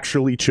are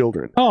actually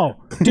children. Oh,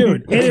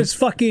 dude, it is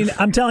fucking,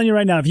 I'm telling you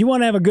right now, if you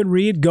want to have a good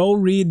read, go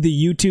read the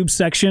YouTube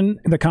section,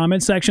 the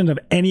comment section of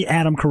any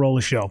Adam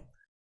Carolla show.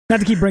 Not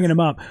to keep bringing him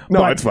up.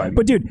 No, it's fine.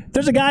 But dude,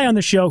 there's a guy on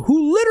the show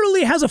who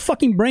literally has a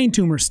fucking brain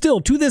tumor still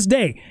to this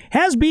day,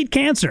 has beat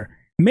cancer,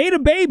 made a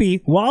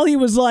baby while he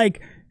was like,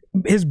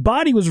 his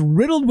body was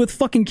riddled with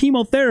fucking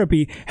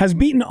chemotherapy, has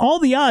beaten all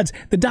the odds.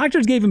 The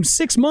doctors gave him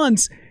 6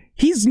 months.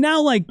 He's now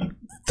like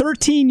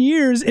 13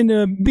 years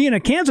into being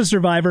a cancer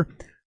survivor.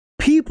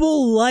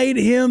 People light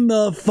him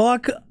the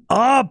fuck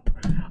up.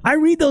 I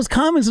read those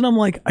comments and I'm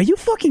like, are you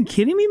fucking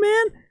kidding me,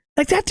 man?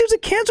 Like, that dude's a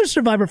cancer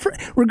survivor.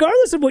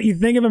 Regardless of what you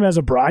think of him as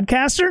a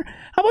broadcaster,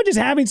 how about just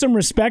having some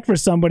respect for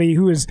somebody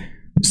who is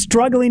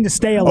struggling to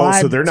stay alive?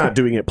 Oh, so they're not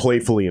doing it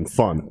playfully and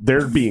fun.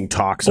 They're being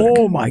toxic.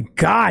 Oh my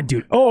God,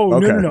 dude. Oh,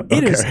 okay. No.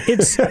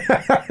 It's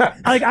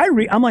like,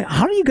 I'm like,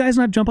 how do you guys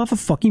not jump off a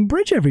fucking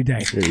bridge every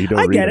day? Yeah,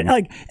 I get it.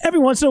 Like, every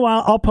once in a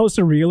while, I'll post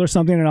a reel or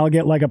something and I'll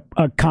get like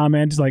a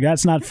comment like,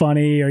 that's not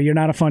funny, or you're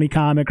not a funny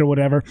comic or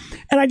whatever.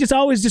 And I just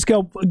always just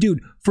go,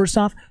 dude, first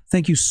off,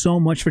 thank you so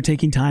much for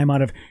taking time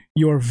out of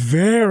your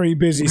very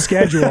busy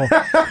schedule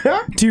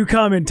to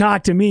come and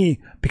talk to me,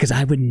 because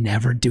I would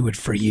never do it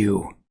for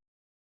you.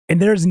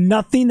 And there's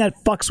nothing that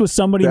fucks with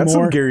somebody That's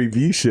more. Some Gary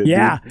Vee shit.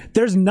 Yeah. Dude.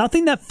 There's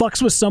nothing that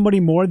fucks with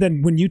somebody more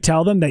than when you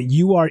tell them that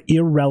you are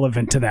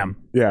irrelevant to them.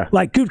 Yeah.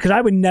 Like, dude, because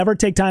I would never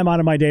take time out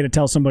of my day to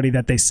tell somebody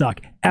that they suck,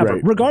 ever.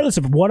 Right. Regardless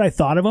of what I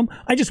thought of them,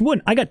 I just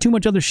wouldn't. I got too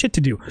much other shit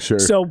to do. Sure.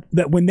 So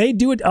that when they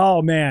do it,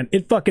 oh man,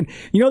 it fucking,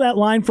 you know that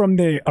line from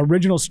the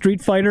original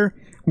Street Fighter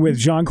with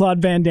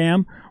Jean-Claude Van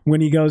Damme when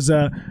he goes,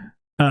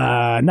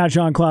 not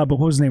Jean-Claude, but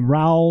what was his name?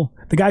 Raul,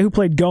 the guy who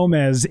played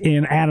Gomez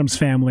in Addams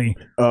Family.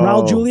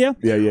 Raul Julia.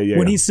 Yeah.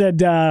 When he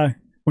said,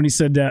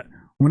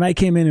 when I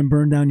came in and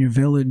burned down your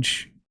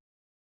village,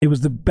 it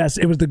was the best.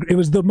 It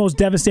was the most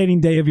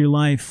devastating day of your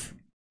life.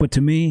 But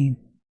to me,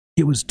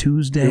 it was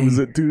Tuesday. It was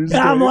a Tuesday.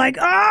 And I'm like,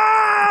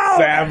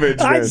 savage.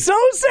 Man. I'm so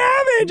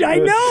savage. I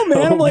know, man.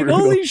 So I'm like, brutal.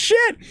 holy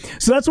shit.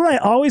 So that's what I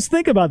always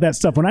think about that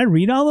stuff. When I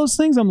read all those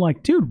things, I'm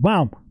like, dude,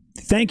 wow.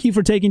 Thank you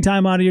for taking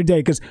time out of your day,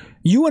 because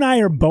you and I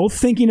are both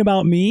thinking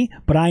about me,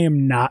 but I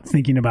am not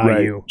thinking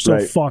about you. So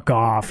fuck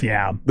off.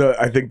 Yeah.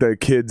 I think the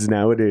kids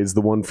nowadays,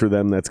 the one for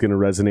them that's going to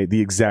resonate,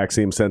 the exact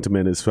same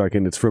sentiment is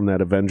fucking, it's from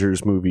that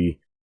Avengers movie.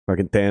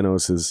 Fucking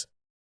Thanos is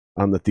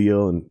on the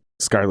Theo and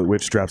Scarlet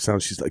Witch drops down.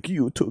 She's like,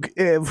 you took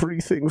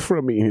everything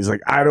from me. And he's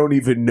like, I don't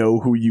even know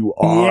who you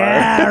are.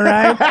 Yeah,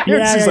 right.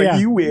 Yeah, she's like,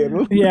 you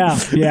win. Yeah,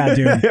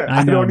 dude.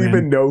 I don't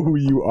even know who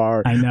you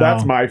are. I know.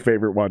 That's my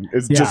favorite one.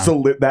 It's just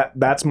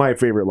that's my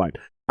favorite line.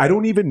 I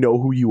don't even know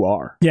who you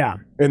are. Yeah.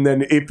 And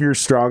then if you're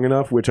strong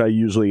enough, which I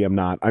usually am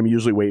not, I'm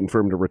usually waiting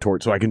for him to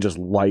retort so I can just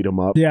light him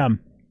up. Yeah.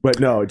 But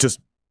no, just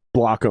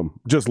block them.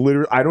 Just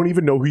literally, I don't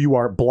even know who you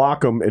are.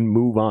 Block them and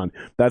move on.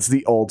 That's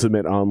the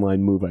ultimate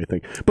online move, I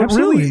think. But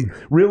Absolutely.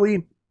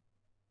 really,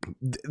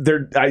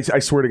 I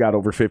swear to God,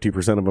 over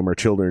 50% of them are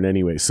children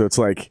anyway. So it's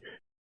like,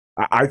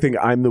 I think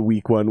I'm the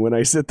weak one when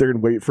I sit there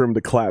and wait for him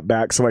to clap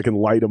back so I can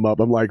light him up.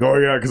 I'm like, oh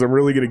yeah, because I'm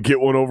really going to get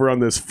one over on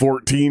this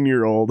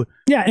 14-year-old.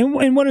 Yeah,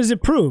 and what does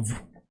it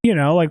prove? You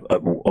know, like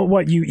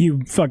what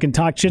you fucking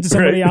talk shit to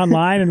somebody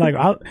online and like,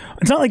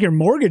 it's not like your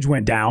mortgage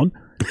went down.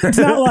 It's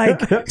not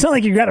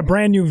like you got a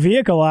brand new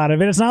vehicle out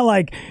of it. It's not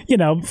like, you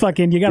know,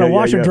 fucking you got a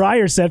washer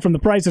dryer set from The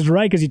Price is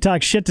Right because you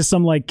talk shit to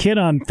some like kid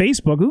on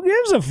Facebook. Who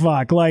gives a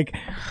fuck? Like,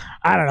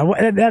 I don't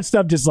know. That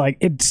stuff just like,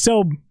 it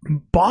so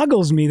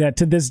boggles me that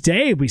to this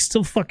day we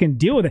still fucking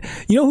deal with it.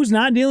 You know who's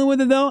not dealing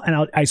with it though?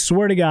 And I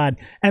swear to God,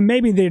 and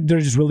maybe they're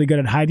just really good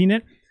at hiding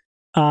it.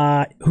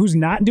 Who's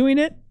not doing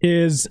it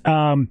is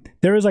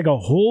there is like a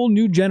whole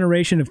new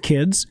generation of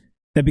kids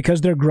that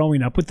because they're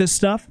growing up with this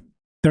stuff,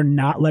 they're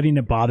not letting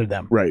it bother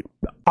them. Right.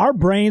 Our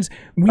brains.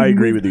 I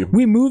agree with you.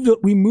 We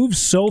moved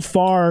so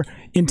far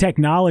in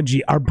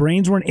technology, our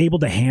brains weren't able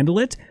to handle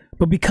it.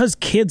 But because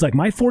kids, like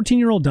my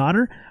 14-year-old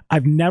daughter,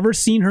 I've never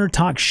seen her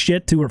talk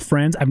shit to her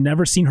friends. I've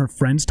never seen her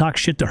friends talk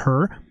shit to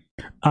her.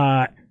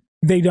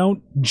 They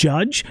don't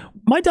judge.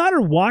 My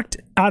daughter walked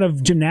out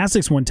of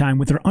gymnastics one time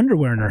with her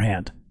underwear in her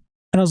hand.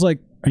 And I was like,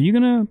 are you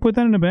going to put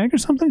that in a bag or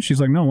something?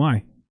 She's like, no,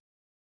 why?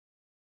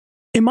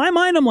 In my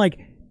mind, I'm like,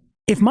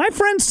 if my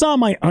friends saw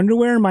my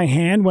underwear in my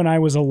hand when I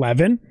was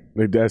 11,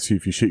 they'd ask you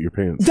if you shit your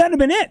pants. That'd have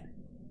been it.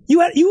 You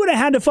would have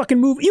had to fucking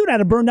move. You would have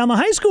had to burn down the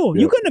high school.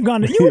 Yep. You couldn't have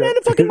gone. You would have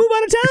had to fucking move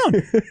out of town.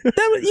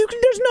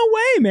 There's no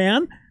way,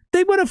 man.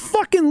 They would have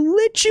fucking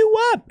lit you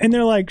up. And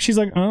they're like, she's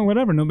like, oh,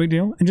 whatever, no big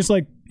deal. And just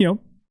like, you know,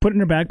 put it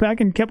in her backpack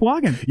and kept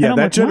walking. Yeah,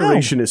 that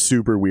generation is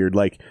super weird.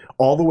 Like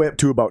all the way up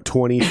to about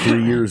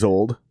 23 years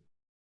old.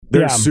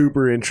 They're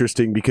super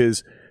interesting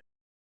because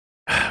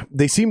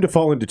they seem to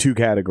fall into two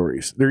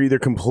categories. They're either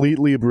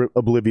completely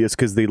oblivious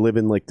because they live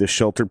in like this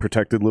sheltered,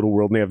 protected little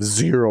world and they have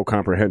zero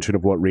comprehension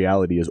of what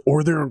reality is,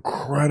 or they're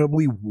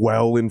incredibly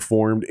well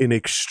informed and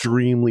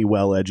extremely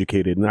well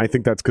educated. And I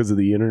think that's because of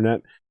the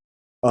internet,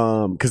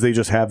 because they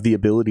just have the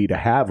ability to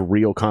have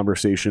real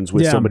conversations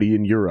with somebody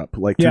in Europe,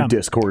 like through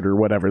Discord or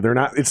whatever.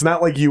 It's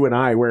not like you and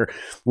I, where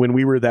when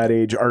we were that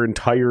age, our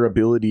entire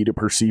ability to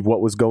perceive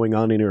what was going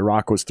on in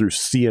Iraq was through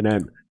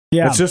CNN.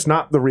 Yeah. That's just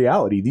not the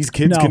reality. These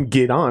kids can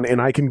get on, and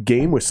I can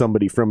game with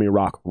somebody from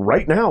Iraq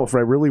right now if I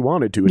really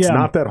wanted to. It's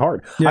not that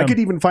hard. I could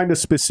even find a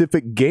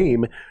specific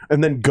game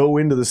and then go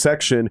into the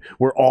section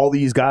where all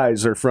these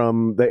guys are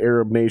from the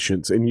Arab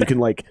nations, and you can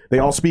like, they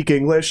all speak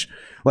English.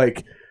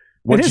 Like,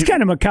 it is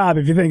kind of macabre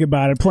if you think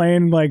about it,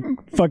 playing like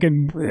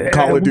fucking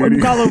Call of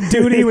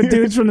Duty with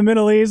dudes from the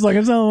Middle East. Like,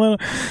 it's a little,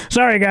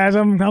 sorry guys,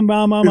 I'm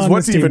on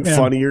what's this even team.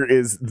 funnier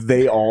is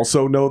they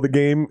also know the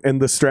game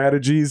and the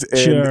strategies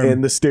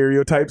and the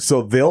stereotypes,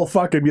 so they'll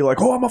fucking be like,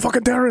 oh, I'm a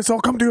fucking terrorist,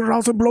 I'll come to your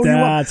house and blow you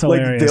up.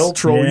 Hilarious. Like, they'll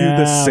troll you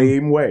the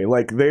same way.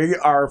 Like, they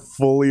are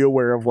fully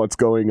aware of what's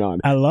going on.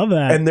 I love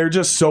that. And they're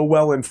just so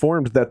well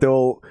informed that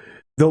they'll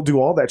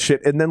do all that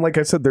shit. And then, like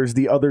I said, there's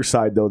the other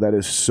side though that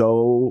is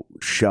so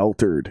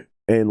sheltered.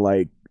 And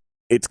like,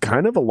 it's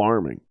kind of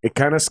alarming. It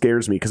kind of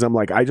scares me because I'm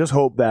like, I just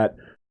hope that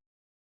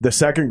the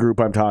second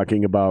group I'm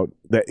talking about,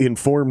 the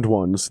informed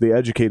ones, the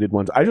educated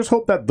ones, I just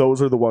hope that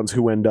those are the ones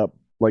who end up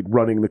like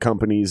running the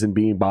companies and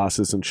being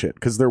bosses and shit,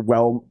 because they're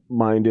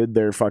well-minded,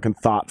 they're fucking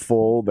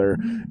thoughtful, they're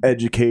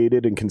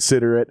educated and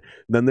considerate.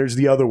 And then there's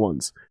the other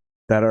ones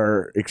that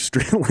are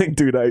extreme. Like,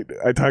 dude,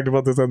 I talked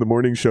about this on the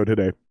morning show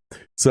today.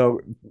 So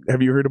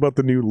have you heard about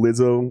the new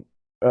Lizzo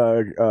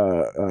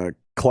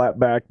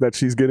clapback that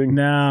she's getting?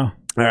 No.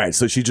 All right,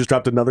 so she just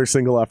dropped another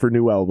single off her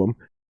new album.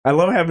 I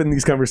love having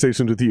these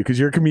conversations with you because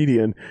you're a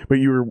comedian, but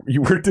you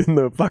worked in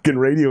the fucking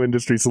radio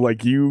industry, so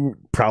like you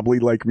probably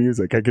like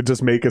music. I could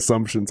just make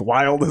assumptions,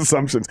 wild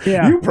assumptions.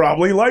 Yeah. You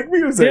probably like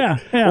music,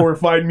 yeah. or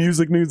find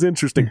music news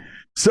interesting.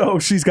 So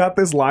she's got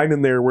this line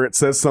in there where it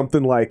says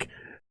something like,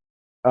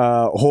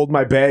 hold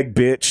my bag,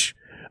 bitch.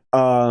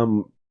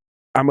 I'm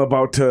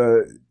about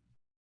to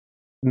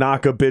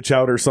knock a bitch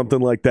out or something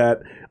like that.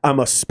 I'm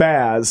a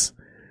spaz.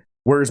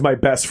 Where's my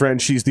best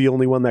friend? She's the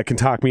only one that can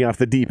talk me off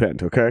the deep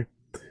end, okay?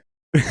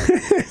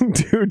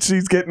 Dude,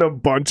 she's getting a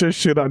bunch of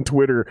shit on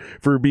Twitter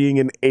for being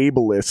an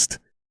ableist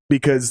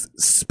because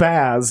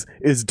spaz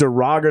is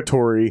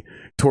derogatory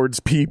towards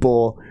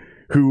people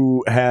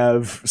who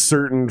have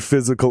certain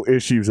physical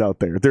issues out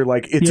there. They're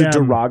like, it's a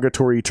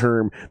derogatory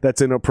term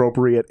that's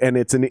inappropriate and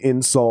it's an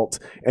insult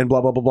and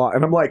blah, blah, blah, blah.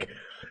 And I'm like,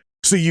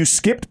 so you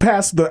skipped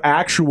past the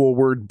actual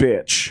word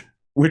bitch,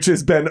 which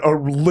has been a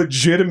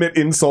legitimate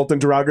insult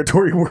and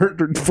derogatory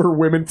word for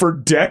women for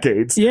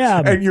decades.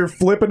 Yeah. And you're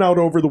flipping out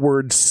over the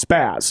word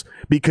spaz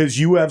because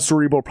you have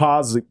cerebral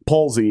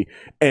palsy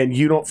and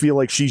you don't feel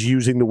like she's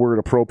using the word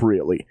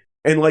appropriately.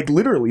 And like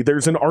literally,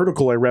 there's an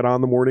article I read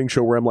on the morning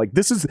show where I'm like,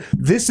 this is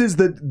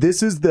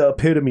the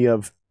epitome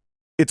of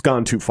it's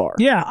gone too far.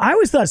 Yeah, I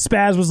always thought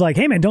spaz was like,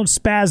 hey man, don't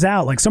spaz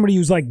out, like somebody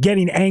who's like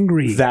getting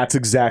angry. That's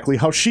exactly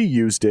how she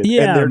used it.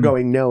 Yeah. And they're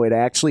going, no, it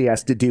actually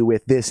has to do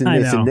with this and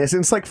this and this.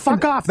 And it's like,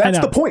 fuck off. That's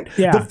the point.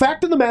 Yeah. The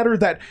fact of the matter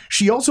that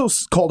she also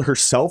called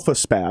herself a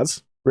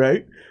spaz,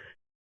 right?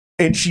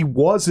 And she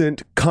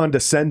wasn't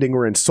condescending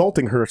or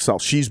insulting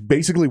herself. She's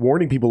basically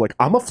warning people like,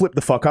 I'm gonna flip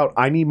the fuck out.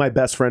 I need my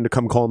best friend to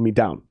come calm me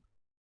down.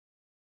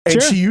 And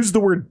she used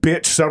the word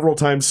bitch several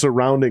times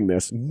surrounding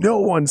this. No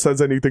one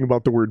says anything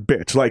about the word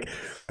bitch. Like,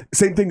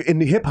 same thing in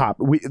hip hop.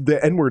 The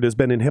N-word has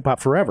been in hip hop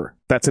forever.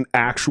 That's an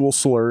actual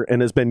slur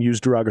and has been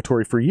used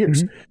derogatory for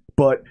years. Mm-hmm.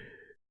 But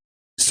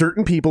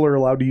certain people are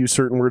allowed to use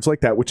certain words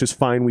like that, which is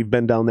fine. We've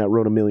been down that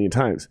road a million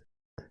times.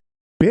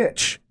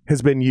 Bitch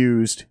has been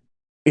used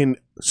in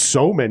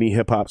so many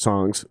hip hop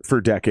songs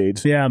for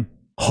decades. Yeah.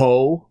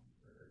 Ho.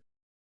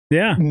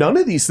 Yeah. None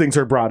of these things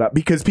are brought up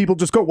because people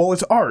just go, well,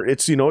 it's art.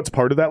 It's, it's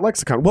part of that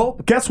lexicon. Well,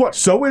 guess what?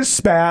 So is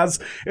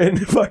spaz and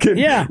fucking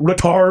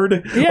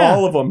retard. Yeah.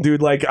 All of them,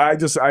 dude. Like,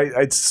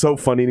 it's so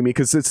funny to me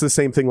because it's the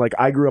same thing. Like,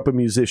 I grew up a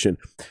musician.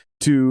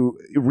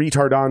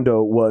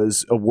 Retardando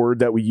was a word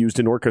that we used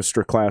in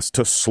orchestra class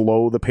to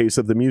slow the pace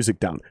of the music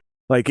down.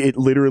 Like, it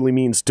literally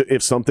means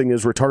if something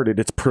is retarded,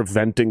 it's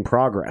preventing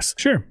progress.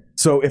 Sure.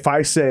 So if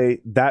I say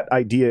that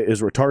idea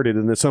is retarded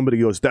and then somebody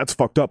goes, that's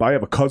fucked up, I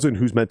have a cousin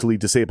who's mentally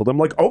disabled, I'm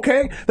like,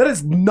 okay, that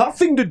has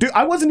nothing to do.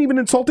 I wasn't even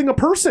insulting a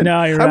person.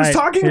 No, you're right. I was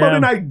talking about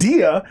an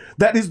idea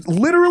that is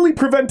literally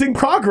preventing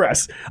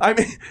progress. I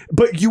mean,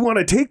 but you want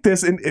to take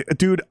this and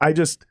dude, I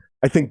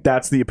think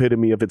that's the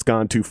epitome of it's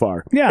gone too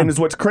far. Yeah. And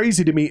what's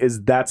crazy to me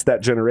is that's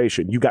that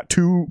generation. You got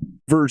two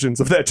versions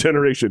of that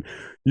generation.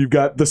 You've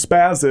got the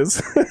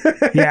spazzes.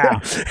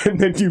 Yeah. And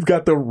then you've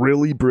got the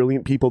really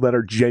brilliant people that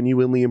are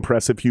genuinely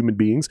impressive human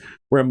beings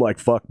where I'm like,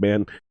 fuck,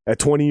 man. At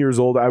 20 years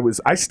old,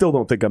 I still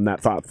don't think I'm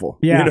that thoughtful.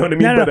 Yeah. You know what I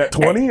mean? But at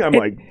 20, I'm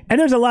like... And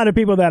there's a lot of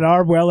people that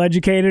are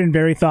well-educated and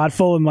very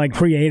thoughtful and like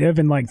creative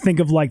and like think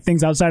of like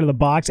things outside of the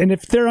box. And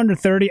if they're under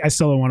 30, I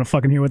still don't want to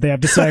fucking hear what they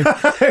have to say.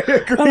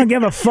 I don't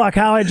give a fuck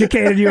how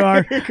educated you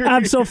are.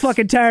 I'm so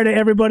fucking tired of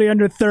everybody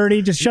under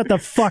 30. Just shut the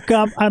fuck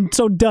up. I'm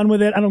so done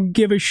with it. I don't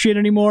give a shit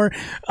anymore.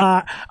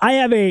 I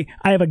have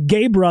a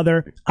gay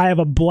brother. I have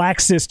a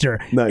black sister.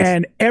 Nice.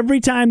 And every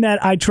time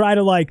that I try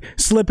to like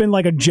slip in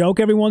like a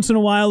joke every once in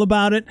a while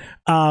about it,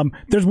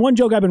 there's one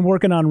joke I've been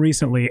working on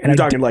recently. And you're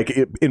talking like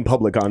in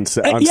public on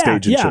stage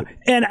and shit.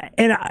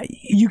 And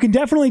you can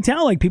definitely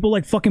tell like people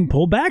like fucking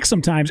pull back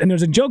sometimes. And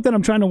there's a joke that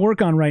I'm trying to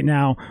work on right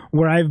now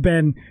where I've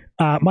been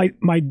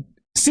my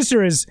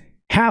sister is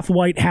half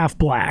white, half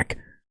black.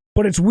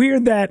 But it's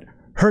weird that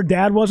her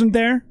dad wasn't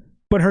there,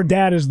 but her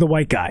dad is the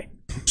white guy.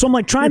 So I'm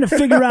like trying to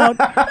figure out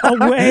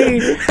a way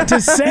to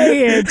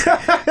say it.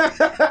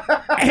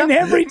 And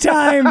every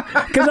time,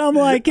 because I'm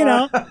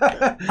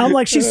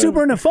like, she's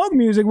super into folk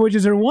music, which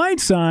is her white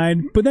side,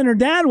 but then her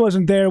dad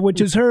wasn't there,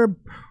 which is her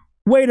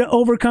way to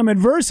overcome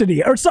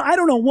adversity. Or so I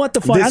don't know what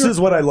the fuck. This is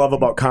what I love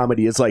about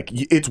comedy. It's like,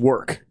 it's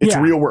work. It's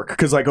real work.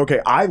 Because like,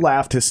 okay, I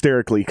laughed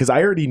hysterically because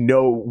I already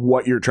know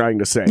what you're trying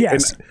to say.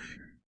 Yes. And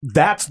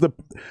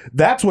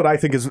that's what I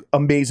think is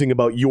amazing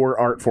about your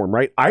art form,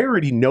 right? I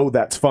already know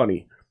that's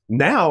funny.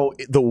 Now,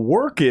 the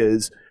work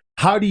is,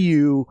 how do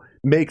you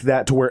make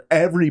that to where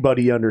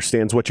everybody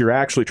understands what you're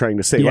actually trying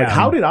to say? Yeah. Like,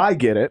 how did I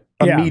get it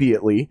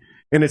immediately?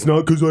 And it's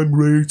not because I'm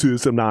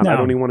racist. I'm not. No. I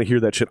don't even want to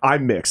hear that shit.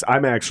 I'm mixed.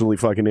 I'm actually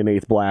fucking an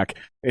eighth black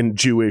and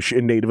Jewish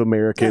and Native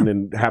American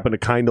and happen to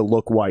kind of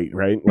look white,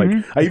 right?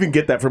 Like, I even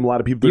get that from a lot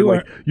of people. They're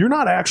like, you're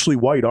not actually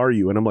white, are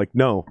you? And I'm like,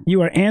 no.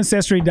 You are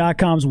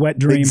Ancestry.com's wet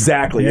dream.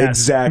 Exactly. Yes.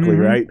 Exactly,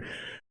 right?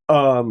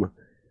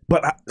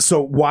 But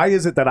so why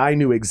is it that I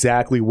knew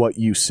exactly what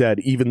you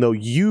said, even though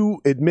you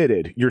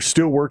admitted you're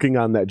still working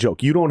on that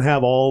joke? You don't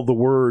have all the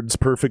words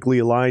perfectly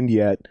aligned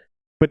yet,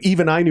 but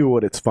even I knew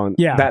what it's fun.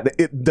 Yeah.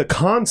 The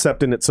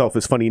concept in itself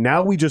is funny.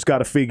 Now we just got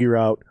to figure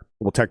out,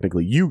 well,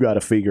 technically you got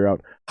to figure out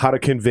how to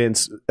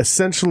convince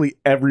essentially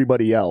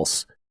everybody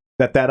else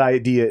that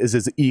idea is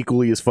as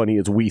equally as funny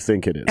as we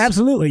think it is.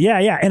 Absolutely.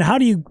 Yeah. And how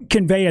do you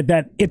convey it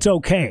that it's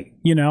okay,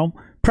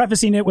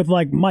 prefacing it with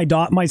like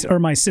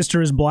my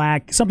sister is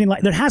black, something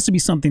like, there has to be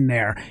something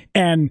there.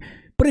 And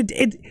But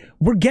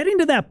we're getting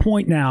to that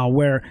point now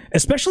where,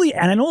 especially,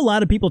 and I know a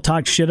lot of people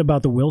talk shit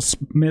about the Will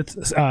Smith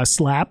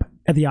slap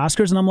at the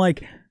Oscars, and I'm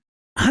like,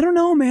 I don't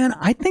know, man.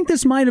 I think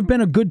this might have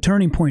been a good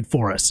turning point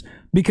for us,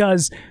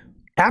 because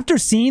after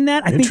seeing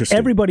that, I think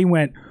everybody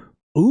went,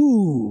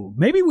 ooh,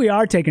 maybe we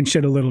are taking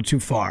shit a little too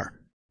far.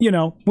 You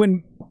know,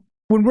 when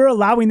we're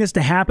allowing this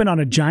to happen on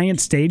a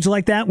giant stage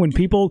like that, when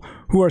people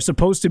who are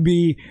supposed to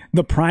be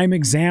the prime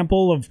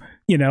example of,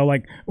 you know,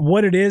 like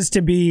what it is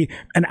to be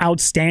an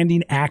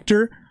outstanding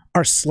actor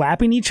are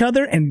slapping each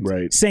other and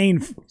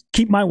saying,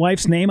 keep my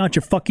wife's name out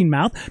your fucking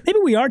mouth. Maybe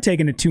we are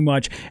taking it too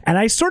much. And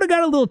I sort of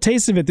got a little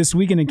taste of it this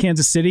weekend in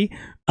Kansas City.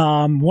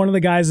 One of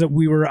the guys that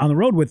we were on the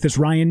road with, this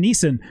Ryan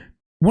Neeson,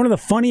 one of the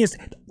funniest,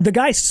 the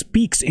guy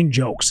speaks in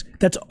jokes.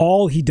 That's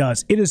all he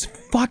does. It is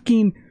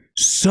fucking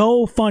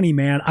so funny,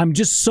 man. I'm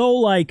just so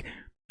like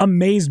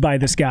amazed by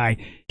this guy.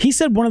 He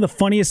said one of the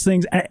funniest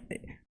things.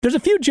 There's a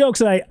few jokes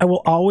that I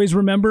will always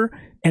remember,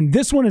 and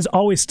this one has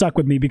always stuck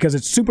with me because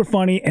it's super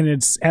funny, and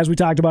it's, as we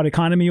talked about,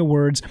 economy of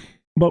words.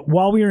 But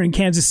while we were in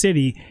Kansas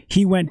City,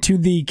 he went to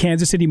the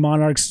Kansas City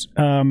Monarchs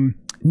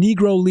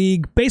Negro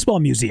League Baseball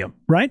Museum,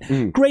 right?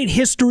 Great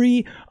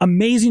history,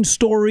 amazing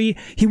story.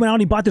 He went out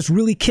and he bought this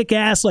really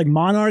kick-ass like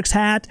Monarchs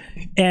hat,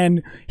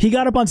 and he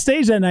got up on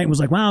stage that night and was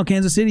like, wow,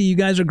 Kansas City, you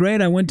guys are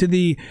great. I went to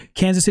the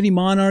Kansas City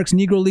Monarchs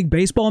Negro League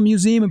Baseball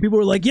Museum, and people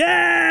were like,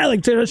 yeah,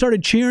 like they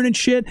started cheering and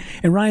shit.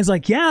 And Ryan's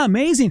like, yeah,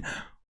 amazing.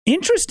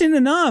 Interesting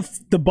enough,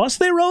 the bus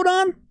they rode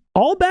on,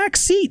 all back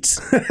seats.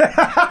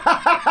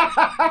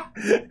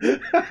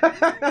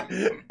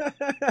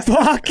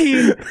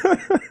 Fucking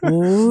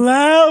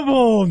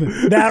leveled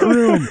that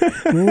room.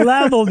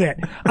 Leveled it.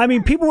 I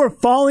mean, people were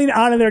falling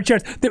out of their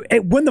chairs.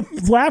 When the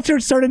laughter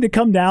started to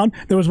come down,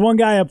 there was one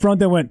guy up front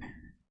that went,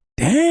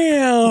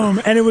 damn.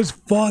 And it was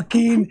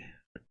fucking...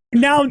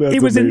 Now, that's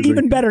it was amazing. An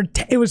even better...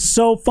 it was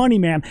so funny,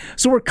 man.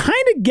 So we're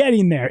kind of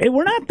getting there.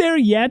 We're not there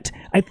yet.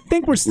 I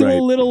think we're still a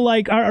little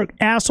like... Our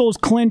assholes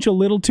clinch a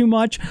little too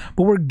much,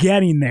 but we're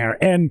getting there.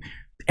 And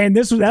that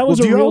was a real sign.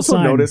 Do you also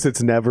notice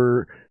it's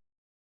never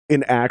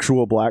an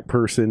actual black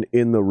person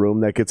in the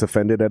room that gets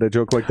offended at a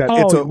joke like that?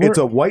 It's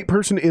a white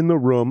person in the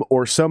room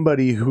or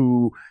somebody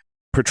who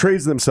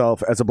portrays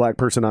themselves as a black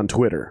person on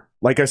Twitter.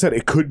 Like I said,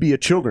 it could be a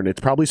children.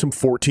 It's probably some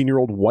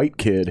 14-year-old white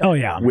kid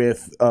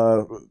with...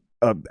 a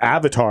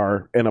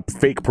avatar and a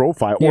fake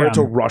profile, or it's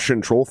a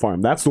Russian troll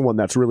farm. That's the one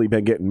that's really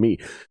been getting me.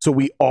 So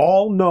we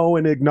all know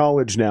and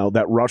acknowledge now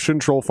that Russian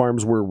troll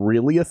farms were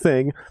really a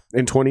thing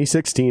in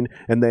 2016,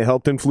 and they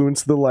helped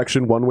influence the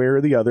election one way or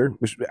the other.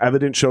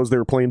 Evidence shows they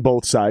were playing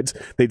both sides.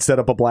 They'd set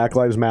up a Black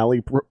Lives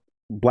Matter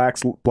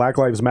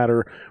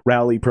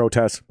rally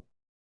protest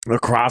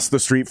across the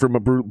street from a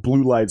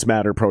Blue Lives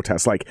Matter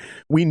protest. Like,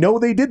 we know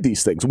they did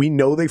these things. We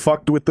know they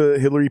fucked with the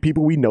Hillary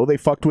people. We know they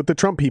fucked with the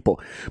Trump people.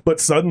 But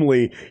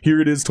suddenly,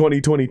 here it is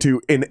 2022,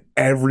 and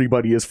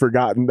everybody has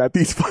forgotten that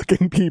these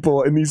fucking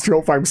people and these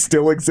troll farms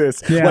still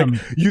exist. Yeah.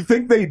 Like, you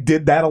think they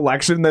did that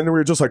election, and then they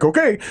were just like,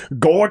 okay,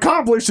 goal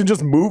accomplished, and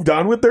just moved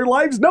on with their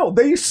lives? No,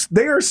 they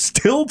are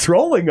still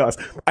trolling us.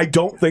 I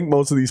don't think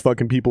most of these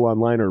fucking people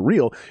online are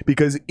real,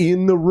 because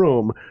in the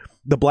room,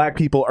 the black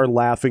people are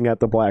laughing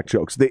at the black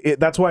jokes.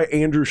 That's why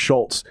Andrew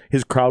Schultz,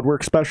 his crowd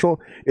work special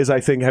is,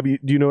 I think, do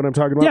you know what I'm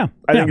talking about? Yeah.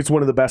 I think it's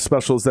one of the best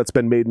specials that's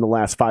been made in the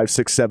last 5,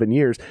 6, 7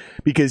 years,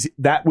 because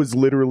that was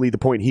literally the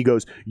point. He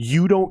goes,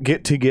 you don't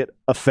get to get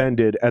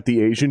offended at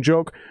the Asian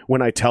joke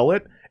when I tell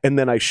it, and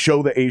then I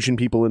show the Asian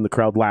people in the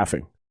crowd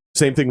laughing.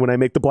 Same thing when I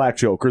make the black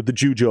joke or the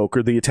Jew joke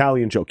or the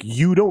Italian joke.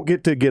 You don't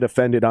get to get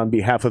offended on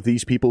behalf of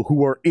these people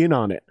who are in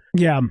on it.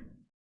 Yeah.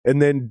 And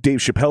then Dave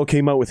Chappelle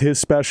came out with his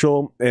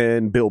special,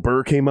 and Bill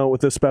Burr came out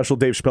with a special.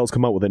 Dave Chappelle's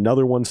come out with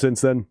another one since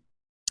then.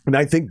 And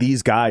I think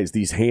these guys,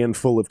 these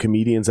handful of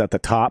comedians at the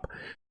top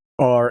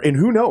are, and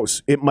who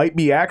knows, it might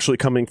be actually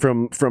coming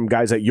from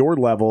guys at your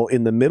level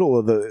in the middle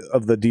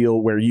of the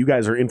deal, where you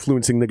guys are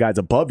influencing the guys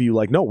above you.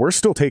 Like, no, we're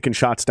still taking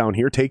shots down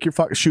here.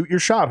 Shoot your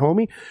shot,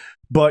 homie.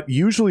 But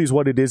usually is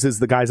what it is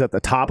the guys at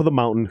the top of the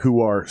mountain who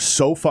are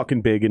so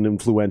fucking big and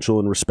influential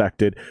and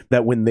respected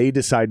that when they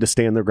decide to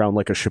stand their ground,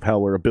 like a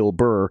Chappelle or a Bill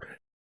Burr,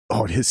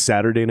 his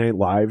Saturday Night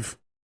Live.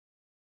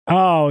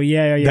 Oh,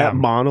 yeah. That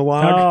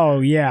monologue.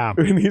 Oh, yeah.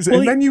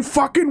 And then you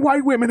fucking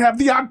white women have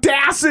the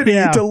audacity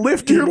to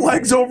lift your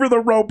legs over the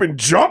rope and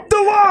jump the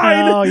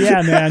line. Oh,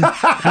 yeah, man.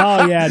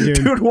 Oh, yeah, dude.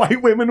 Dude,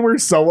 white women were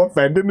so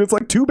offended. And it's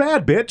like, too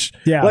bad, bitch.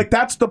 Yeah. Like,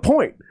 that's the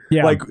point.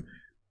 Yeah. Like,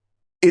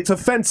 it's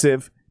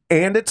offensive.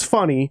 And it's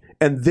funny,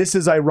 and this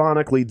is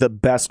ironically the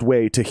best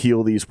way to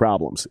heal these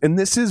problems. And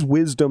this is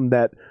wisdom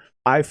that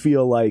I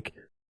feel like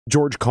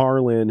George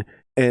Carlin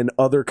and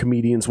other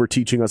comedians were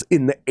teaching us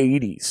in the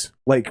 80s,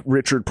 like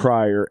Richard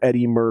Pryor,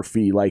 Eddie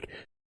Murphy. Like,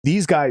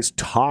 these guys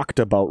talked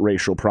about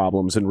racial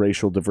problems and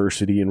racial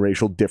diversity and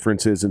racial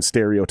differences and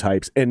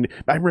stereotypes. And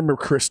I remember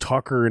Chris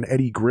Tucker and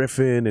Eddie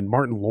Griffin and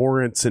Martin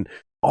Lawrence and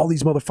all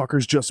these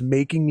motherfuckers just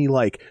making me,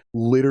 like,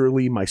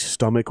 literally my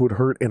stomach would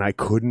hurt and I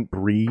couldn't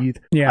breathe.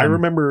 Yeah. I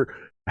remember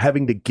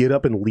having to get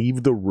up and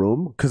leave the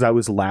room because I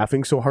was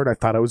laughing so hard I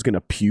thought I was going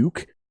to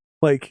puke.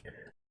 Like,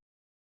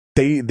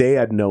 They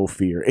had no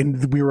fear,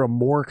 and we were a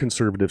more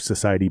conservative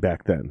society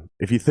back then.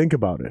 If you think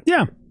about it,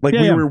 Yeah. like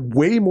Yeah, we yeah. were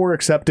way more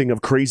accepting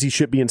of crazy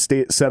shit being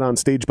set on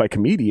stage by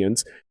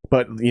comedians,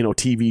 but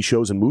TV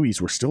shows and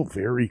movies were still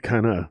very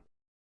kind of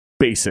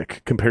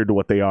basic compared to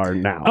what they are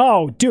now.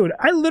 Oh, dude,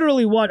 I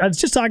literally watched. I was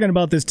just talking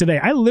about this today.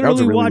 I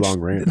literally really watched long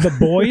rant. The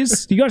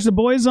Boys. You watch The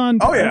Boys on?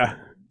 Oh yeah,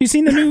 You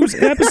seen the new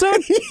episode?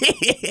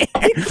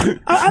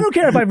 I don't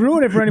care if I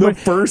ruin it for anybody. the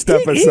first He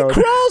episode.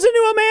 crawls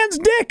into a man's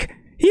dick.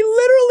 He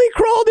literally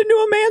crawled into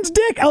a man's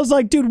dick. I was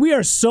like, dude, we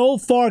are so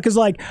far. Because,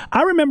 like,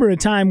 I remember a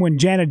time when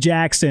Janet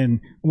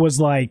Jackson was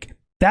like,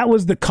 that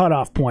was the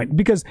cutoff point.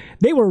 Because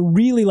they were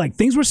really, like,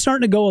 things were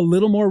starting to go a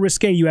little more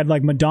risque. You had,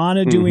 like,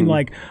 Madonna doing,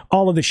 like,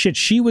 all of the shit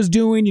she was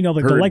doing,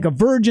 like the Like a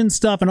Virgin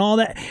stuff and all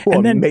that. Well,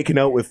 and then making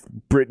out with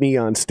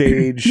Britney on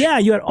stage. yeah,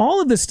 you had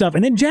all of this stuff.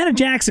 And then Janet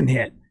Jackson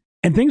hit.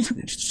 And things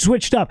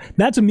switched up.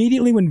 That's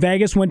immediately when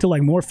Vegas went to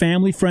like more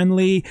family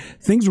friendly.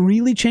 Things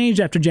really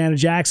changed after Janet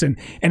Jackson.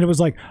 And it was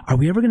like, are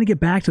we ever going to get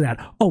back to that?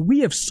 Oh,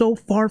 we have so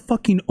far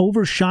fucking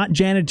overshot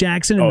Janet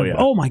Jackson. And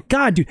oh my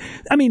God, dude.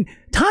 I mean,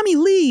 Tommy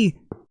Lee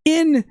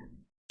in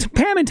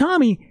Pam and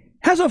Tommy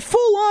has a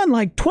full on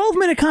like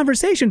 12-minute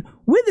conversation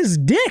with his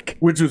dick.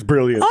 Which was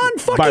brilliant. On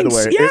fucking, by the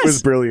way, yes. it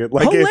was brilliant.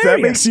 Like, Hilarious. if that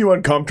makes you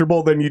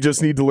uncomfortable, then you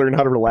just need to learn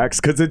how to relax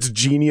because it's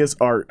genius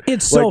art.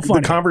 It's so like,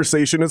 funny. The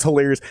conversation is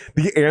hilarious.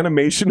 The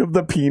animation of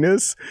the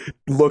penis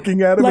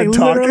looking at him Like and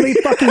talking. literally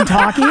fucking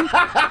talking.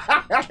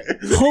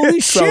 Holy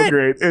It's shit. so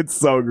great. It's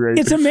so great.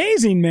 It's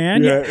amazing,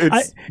 man. Yeah,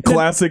 it's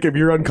classic. If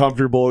you're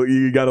uncomfortable,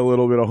 you got a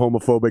little bit of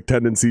homophobic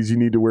tendencies you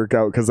need to work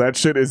out because that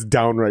shit is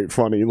downright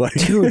funny. Like,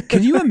 Dude,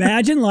 could you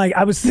imagine, like,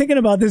 I was thinking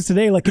about this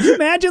today, like, could you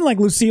imagine, like,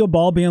 Lucille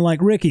Ball being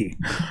like, Ricky,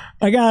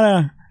 I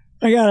got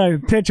a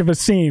pitch of a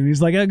scene.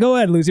 He's like, go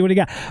ahead, Lucy, what do you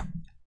got?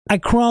 I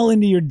crawl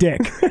into your dick.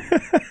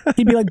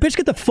 He'd be like, bitch,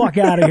 get the fuck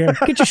out of here.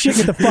 Get your shit,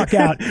 get the fuck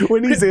out.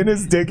 when he's in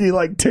his dick, he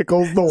like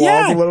tickles the walls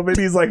Yeah. a little bit.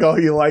 He's like, oh,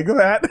 you like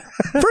that?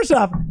 First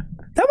off,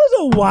 that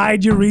was a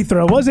wide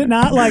urethra, was it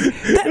not? Like,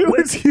 that, It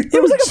was huge. it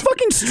was like a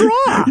fucking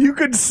straw. You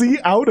could see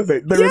out of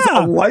it. There was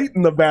Yeah. a light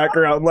in the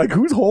background. Like,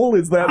 whose hole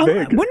is that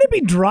big? Wouldn't it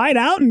be dried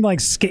out and like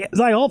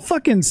like all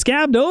fucking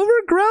scabbed over?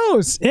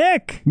 Gross.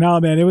 Ick.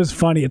 No, man, it was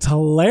funny. It's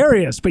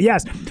hilarious. But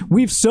yes,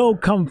 we've so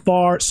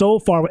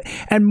far,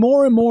 and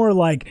more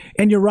like,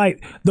 and you're right.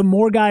 The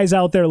more guys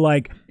out there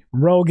like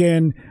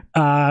Rogan,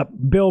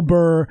 Bill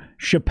Burr,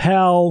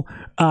 Chappelle,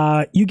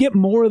 you get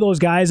more of those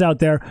guys out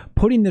there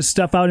putting this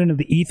stuff out into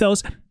the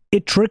ethos.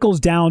 It trickles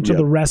down to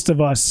the rest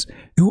of us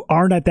who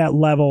aren't at that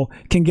level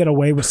can get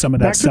away with some of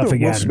that Back stuff to the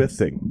again. Will Smith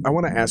thing. I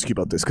want to ask you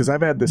about this because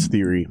I've had this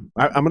theory.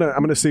 I'm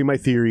gonna say my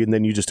theory, and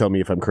then you just tell me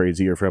if I'm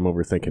crazy or if I'm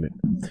overthinking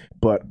it.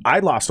 But I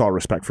lost all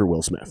respect for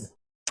Will Smith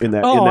in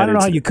that. Oh, in that I don't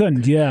know how incident. you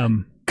couldn't. Yeah.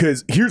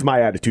 Because here's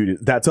my attitude.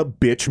 That's a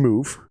bitch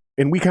move.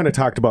 And we kind of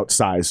talked about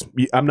size.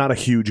 I'm not a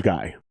huge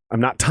guy. I'm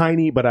not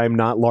tiny, but I'm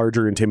not large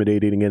or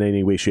intimidating in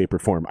any way, shape, or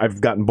form.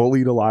 I've gotten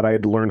bullied a lot. I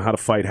had to learn how to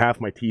fight.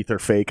 Half my teeth are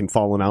fake and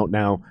falling out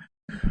now.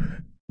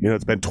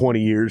 It's been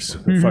 20 years.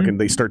 Fucking,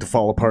 they start to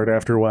fall apart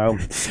after a while.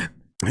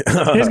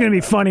 It's gonna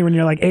be funny when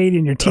you're like 80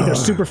 and your teeth are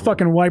super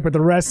fucking white, but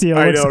the rest of you,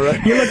 I know,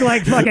 right? You look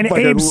like fucking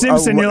Abe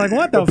Simpson. You're like,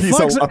 what the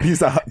fuck? A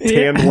piece of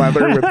tanned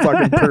leather with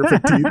fucking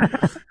perfect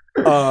teeth.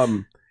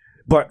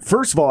 But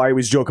first of all, I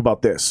always joke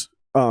about this.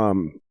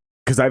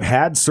 Because I've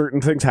had certain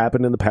things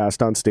happen in the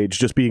past on stage,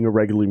 just being a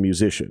regular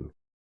musician.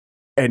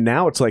 And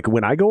now it's like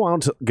when I go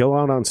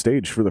out on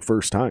stage for the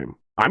first time,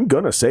 I'm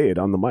gonna say it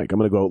on the mic. I'm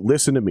gonna go,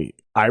 listen to me.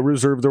 I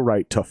reserve the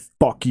right to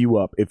fuck you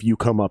up if you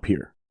come up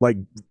here. Like,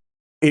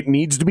 it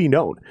needs to be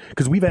known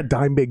because we've had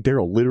Dimebag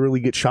Darrell literally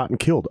get shot and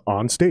killed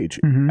on stage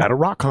at a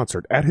rock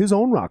concert, at his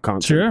own rock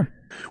concert. Sure.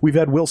 We've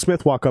had Will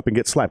Smith walk up and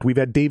get slapped. We've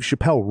had Dave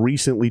Chappelle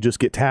recently just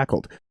get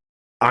tackled.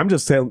 I'm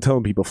just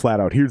telling people flat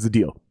out, here's the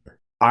deal.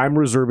 I'm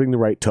reserving the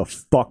right to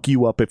fuck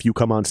you up if you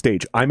come on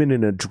stage. I'm in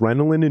an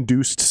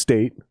adrenaline-induced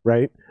state,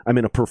 right? I'm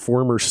in a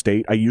performer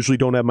state. I usually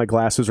don't have my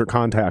glasses or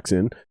contacts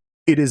in.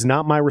 It is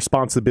not my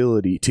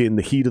responsibility to, in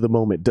the heat of the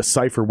moment,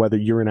 decipher whether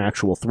you're an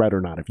actual threat or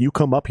not. If you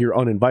come up here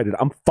uninvited,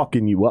 I'm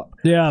fucking you up.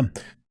 Yeah.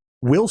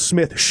 Will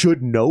Smith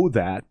should know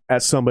that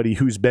as somebody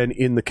who's been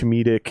in the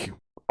comedic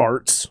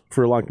arts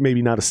for a long,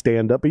 maybe not a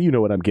stand-up, but you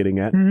know what I'm getting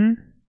at.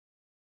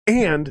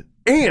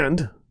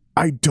 And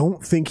I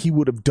don't think he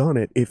would have done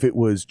it if it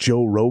was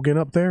Joe Rogan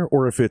up there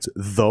or if it's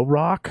The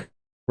Rock,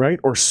 right?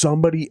 Or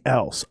somebody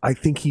else. I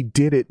think he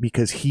did it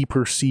because he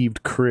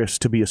perceived Chris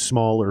to be a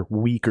smaller,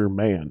 weaker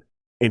man.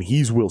 And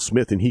he's Will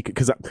Smith, and he could,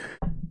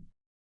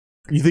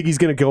 you think he's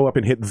going to go up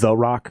and hit The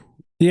Rock?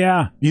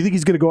 Yeah. You think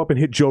he's going to go up and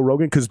hit Joe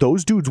Rogan? Because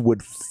those dudes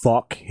would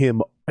fuck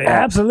him up.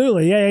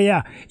 Absolutely.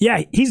 Yeah.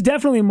 He's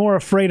definitely more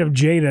afraid of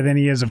Jada than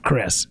he is of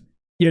Chris.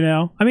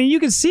 I mean, you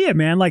can see it,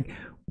 man. Like,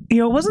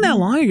 it wasn't that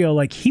long ago.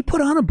 Like, he put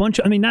on a bunch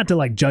of, I mean, not to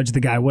like judge the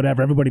guy,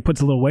 whatever. Everybody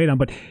puts a little weight on,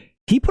 but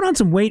he put on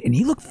some weight and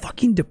he looked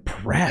fucking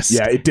depressed.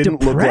 Yeah, it didn't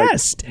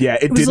depressed. look like. Yeah,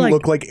 it didn't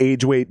look like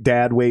age weight,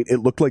 dad weight. It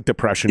looked like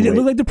depression weight. It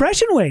looked like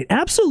depression weight.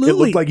 Absolutely. It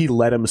looked like he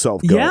let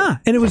himself go. Yeah,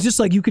 and it was just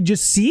like you could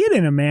just see it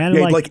in him, man. Yeah,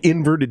 he had like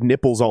inverted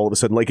nipples all of a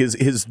sudden. Like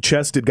his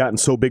chest had gotten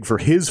so big for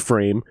his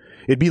frame.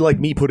 It'd be like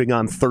me putting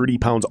on 30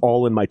 pounds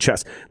all in my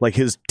chest. Like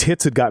his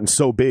tits had gotten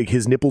so big,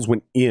 his nipples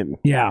went in.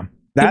 Yeah.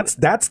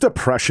 That's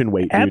depression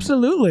weight, dude.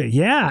 Absolutely.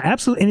 Yeah,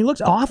 absolutely. And he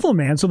looks awful,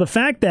 man. So the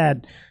fact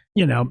that,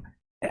 you know,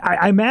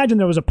 I imagine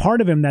there was a part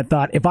of him that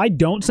thought, if I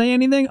don't say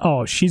anything,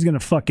 I'm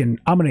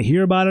going to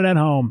hear about it at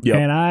home. Yep.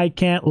 And I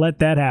can't let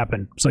that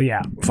happen. So,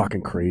 yeah.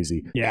 Fucking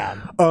crazy. Yeah.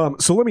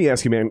 So let me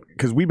ask you, man,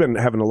 because we've been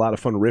having a lot of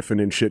fun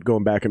riffing and shit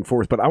going back and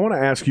forth, but I want to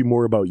ask you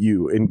more about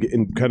you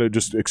and kind of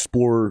just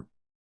explore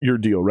your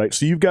deal, right?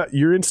 So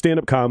you're in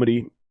stand-up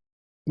comedy.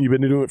 You've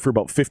been doing it for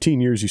about 15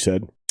 years, you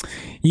said.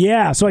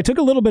 Yeah. So I took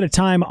a little bit of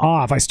time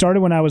off. I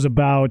started when I was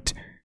about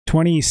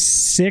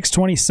 26,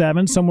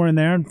 27, somewhere in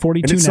there,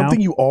 42 and it's now.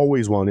 Something you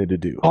always wanted to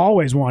do.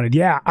 Always wanted,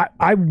 yeah.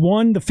 I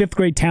won the 5th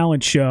grade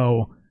talent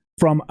show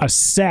from a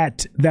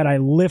set that I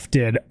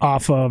lifted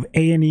off of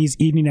A&E's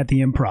Evening at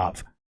the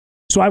Improv.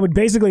 So I would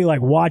basically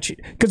like watch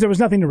it, because there was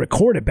nothing to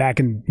record it back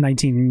in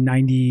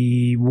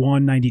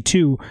 1991,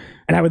 92,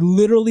 and I would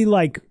literally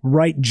like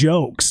write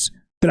jokes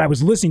that I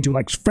was listening to,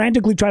 like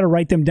frantically try to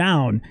write them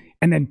down,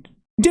 and then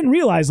didn't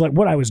realize like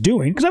what I was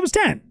doing because I was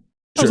 10.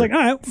 I was like, all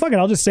right, fuck it.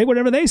 I'll just say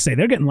whatever they say.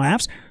 They're getting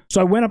laughs. So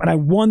I went up and I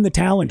won the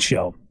talent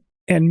show.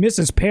 And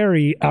Mrs.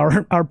 Perry,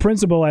 our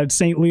principal at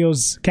St.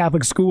 Leo's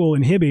Catholic School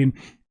in Hibbing,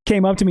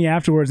 came up to me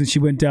afterwards and she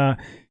went, Mr.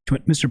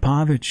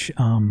 Pavich,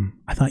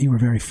 I thought you were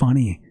very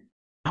funny.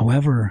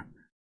 However,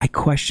 I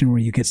question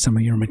where you get some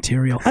of your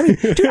material. I mean,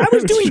 dude, I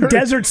was doing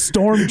Desert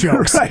Storm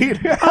jokes. Right.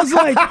 I was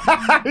like,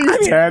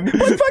 10.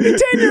 What fucking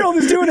 10-year-old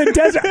is doing a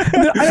desert?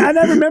 I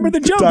remember the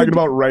joke. Talking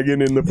about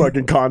Reagan in the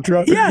fucking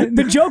Contra. Yeah,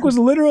 the joke was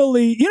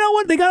literally, you know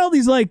what? They got all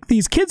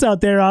these kids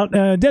out there out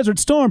Desert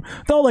Storm,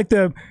 with all like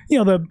the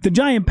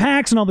giant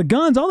packs and all the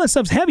guns. All that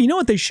stuff's heavy. You know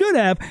what they should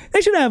have?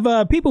 They should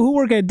have people who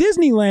work at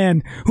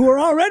Disneyland who are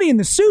already in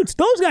the suits.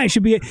 Those guys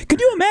should be. Could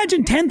you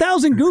imagine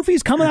 10,000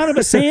 goofies coming out of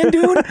a sand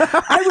dune?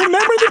 I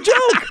remember the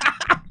joke.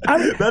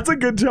 That's a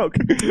good joke.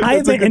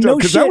 That's a good joke,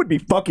 because that would be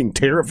fucking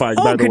terrifying.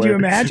 By the way, could you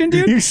imagine,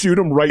 dude? You shoot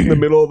him right in the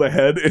middle of the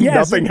head, and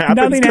nothing happens.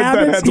 Nothing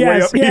happens. That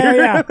head's way up here.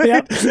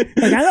 Yeah. Like,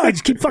 I know. I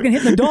just keep fucking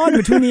hitting the dog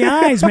between the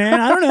eyes,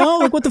 man. I don't know.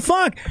 Like, what the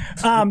fuck?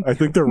 I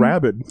think they're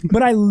rabid.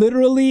 But I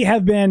literally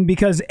have been,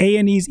 because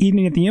A&E's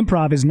Evening at the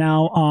Improv is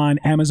now on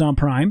Amazon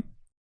Prime.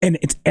 And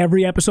it's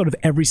every episode of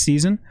every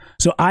season.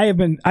 So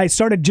I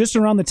started just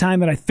around the time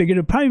that I figured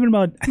it probably been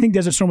about, I think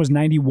Desert Storm was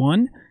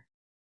 91.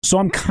 So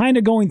I'm kind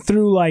of going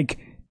through like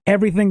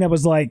everything that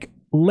was like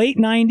late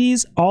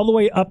 90s all the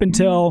way up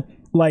until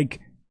like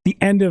the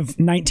end of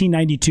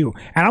 1992.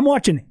 And I'm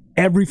watching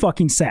every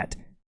fucking set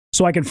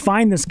so I can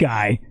find this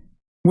guy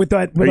with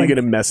that. Are you going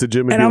to message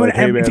him and be like,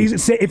 hey, man,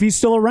 if he's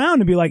still around,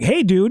 and be like,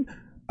 hey, dude,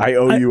 I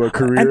owe you a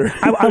career.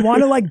 I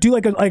want to like do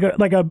like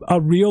a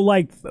real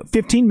like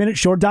 15-minute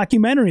short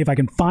documentary. If I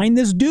can find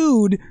this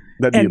dude,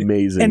 that'd be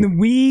amazing. And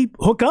we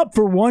hook up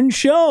for one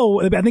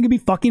show. I think it'd be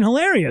fucking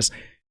hilarious.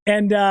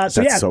 And that's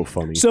so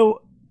funny.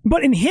 So,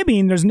 but in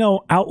Hibbing, there's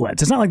no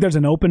outlets. It's not like there's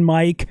an open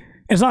mic.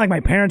 It's not like my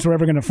parents were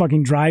ever going to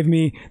fucking drive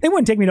me. They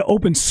wouldn't take me to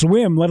Open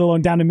Swim, let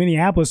alone down to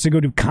Minneapolis to go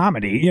do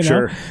comedy, you know?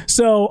 Sure.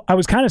 So I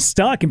was kind of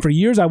stuck. And for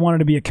years, I wanted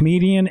to be a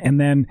comedian.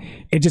 And then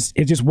it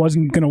just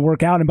wasn't going to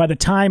work out. And by the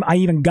time I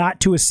even got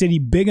to a city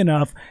big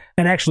enough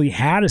and actually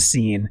had a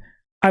scene,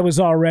 I was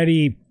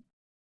already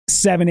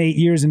 7-8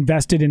 years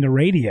invested into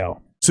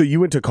radio. So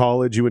you went to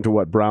college? You went to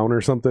what, Brown or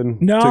something?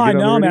 No,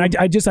 man.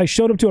 I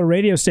showed up to a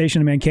radio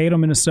station in Mankato,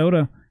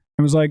 Minnesota,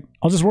 and was like,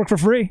 I'll just work for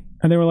free.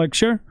 And they were like,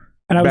 sure.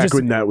 And I was back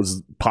when that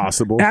was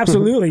possible.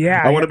 Absolutely,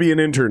 yeah. I want to be an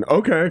intern.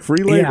 Okay,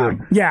 free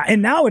labor. Yeah.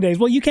 And nowadays,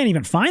 well, you can't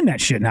even find that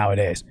shit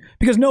nowadays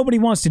because nobody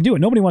wants to do it.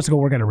 Nobody wants to go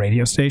work at a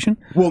radio station.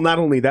 Well, not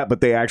only that,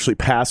 but they actually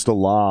passed a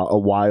law a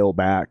while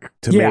back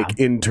to make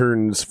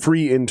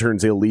free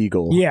interns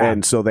illegal. Yeah.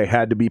 And so they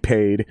had to be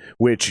paid,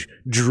 which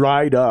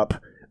dried up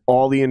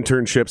all the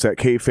internships at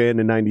KFAN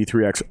and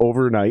 93X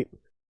overnight.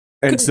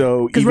 And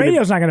so, because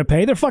radio's not going to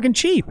pay, they're fucking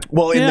cheap.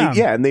 Well,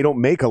 and they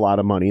don't make a lot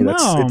of money.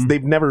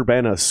 They've never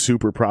been a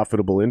super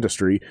profitable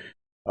industry.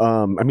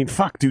 I mean,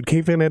 fuck, dude,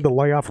 KFAN had to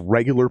lay off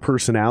regular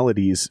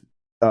personalities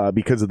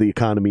because of the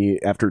economy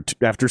after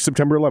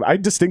September 11th. I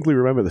distinctly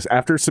remember this.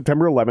 After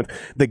September 11th,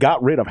 they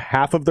got rid of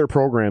half of their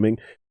programming.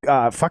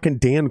 Fucking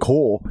Dan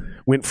Cole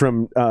went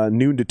from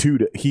noon to 2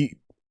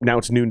 now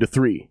it's noon to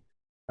 3.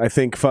 I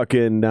think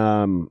fucking,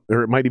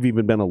 or it might have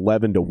even been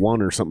 11 to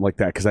 1 or something like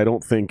that, because I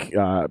don't think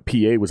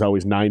PA was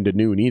always 9 to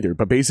noon either.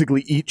 But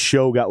basically, each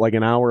show got like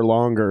an hour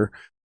longer.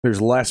 There's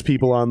less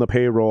people on the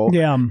payroll.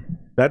 Yeah.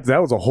 That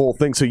was a whole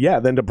thing. So yeah,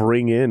 then to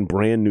bring in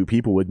brand new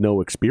people with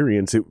no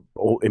experience, it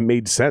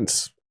made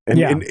sense.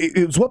 And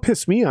it was what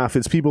pissed me off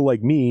is people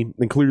like me,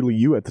 and clearly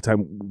you at the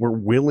time, were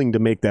willing to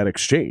make that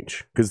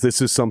exchange, because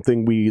this is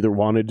something we either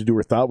wanted to do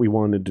or thought we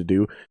wanted to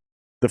do.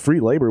 the free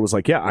labor was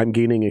like, yeah, I'm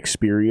gaining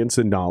experience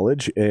and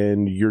knowledge,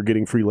 and you're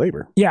getting free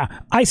labor. Yeah,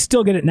 I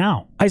still get it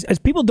now. As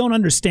people don't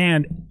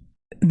understand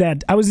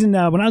that I was in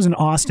when I was in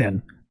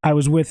Austin. I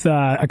was with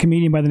a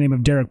comedian by the name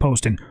of Derek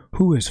Poston,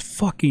 who is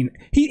fucking.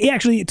 He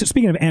actually,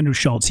 speaking of Andrew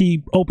Schultz,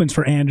 he opens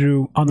for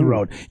Andrew on the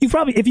road. You've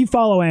probably, if you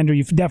follow Andrew,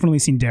 you've definitely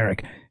seen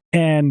Derek.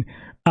 And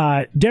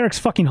Derek's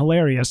fucking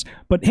hilarious.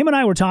 But him and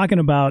I were talking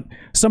about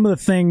some of the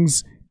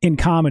things in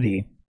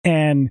comedy,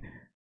 and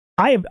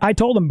I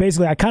told him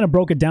basically, I kind of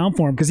broke it down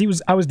for him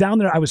because I was down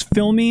there, I was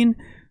filming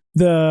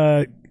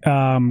the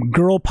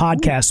girl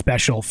podcast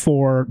special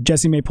for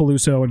Jesse May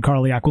Peluso and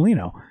Carly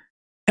Aquilino,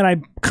 and I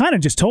kind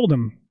of just told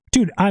him,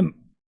 dude, I'm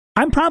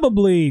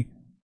probably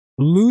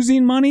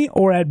losing money,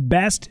 or at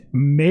best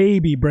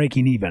maybe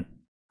breaking even.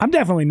 I'm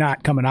definitely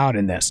not coming out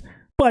in this,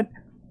 but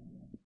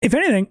if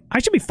anything, I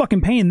should be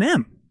fucking paying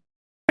them.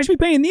 I should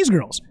be paying these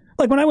girls.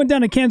 Like when I went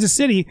down to Kansas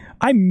City,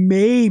 I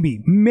maybe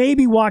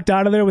walked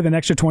out of there with an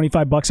extra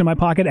 $25 in my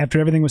pocket after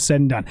everything was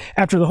said and done.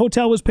 After the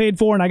hotel was paid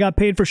for, and I got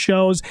paid for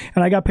shows,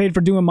 and I got paid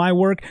for doing my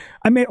work,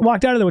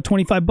 walked out of there with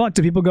 $25. And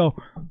people go,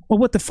 well,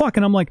 what the fuck?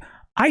 And I'm like,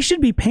 I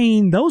should be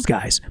paying those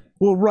guys.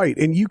 Well, right.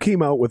 And you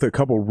came out with a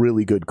couple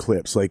really good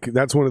clips. Like,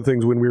 that's one of the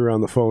things when we were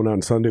on the phone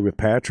on Sunday with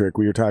Patrick,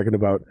 we were talking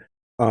about,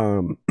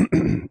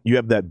 you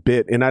have that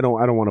bit, and I don't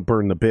want to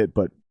burn the bit,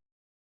 but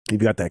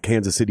you've got that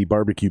Kansas City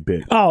barbecue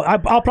bit. Oh,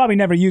 I'll probably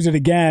never use it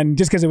again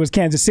just because it was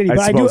Kansas City. But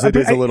I suppose it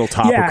is a little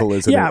topical,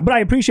 isn't it? Yeah, but I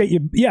appreciate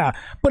you. Yeah,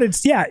 but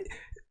it's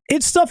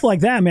stuff like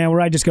that, man, where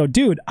I just go,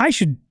 dude, I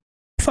should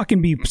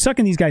fucking be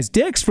sucking these guys'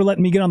 dicks for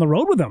letting me get on the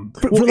road with them.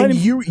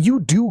 You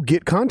do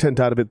get content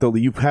out of it, though.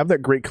 You have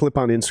that great clip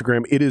on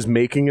Instagram. It is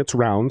making its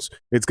rounds.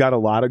 It's got a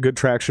lot of good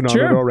traction on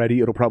it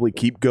already. It'll probably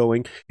keep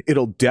going.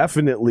 It'll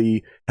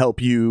definitely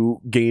help you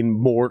gain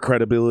more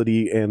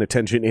credibility and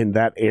attention in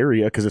that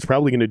area, because it's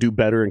probably going to do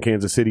better in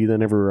Kansas City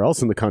than everywhere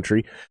else in the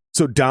country.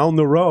 So down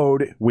the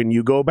road, when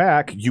you go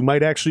back, you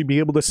might actually be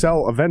able to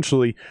sell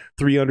eventually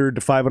 300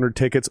 to 500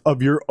 tickets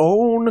of your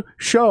own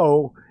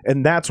show,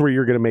 and that's where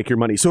you're going to make your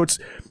money. So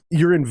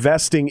you're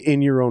investing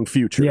in your own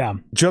future,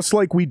 just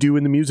like we do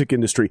in the music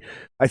industry.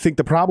 I think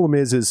the problem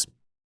is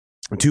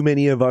too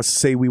many of us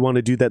say we want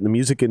to do that in the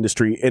music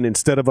industry, and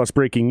instead of us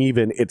breaking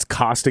even, it's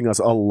costing us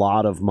a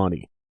lot of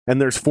money. And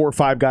there's 4 or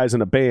 5 guys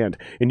in a band,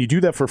 and you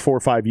do that for 4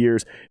 or 5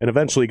 years, and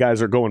eventually guys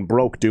are going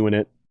broke doing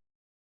it.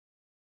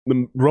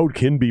 The road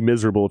can be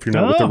miserable if you're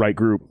not with the right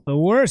group. The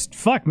worst.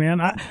 Fuck, man.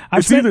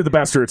 It's either the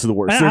best or it's the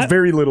worst. There's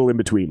very little in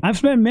between. I've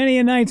spent many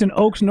a nights in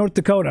Oaks, North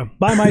Dakota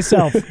by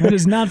myself. It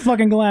is not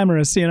fucking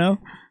glamorous, you know?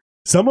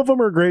 Some of them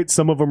are great,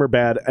 some of them are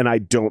bad, and I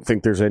don't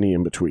think there's any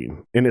in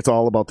between. And it's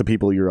all about the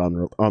people you're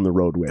on the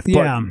road with.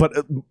 Yeah.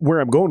 But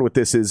where I'm going with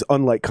this is,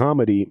 unlike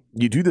comedy,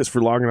 you do this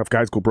for long enough,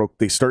 guys go broke,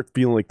 they start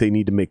feeling like they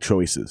need to make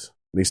choices.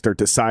 They start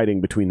deciding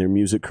between their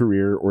music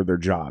career or their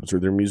jobs, or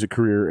their music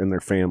career and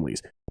their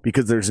families,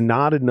 because there's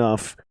not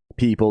enough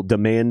people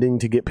demanding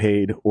to get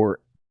paid, or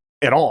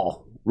at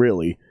all,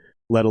 really,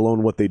 let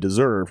alone what they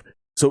deserve.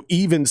 So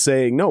even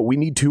saying, no, we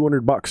need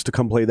 $200 to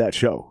come play that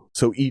show,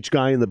 so each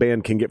guy in the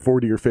band can get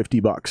 $40 or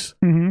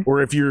 $50.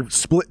 Or if you're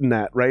splitting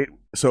that, right?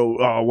 So,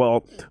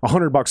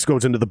 $100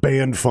 goes into the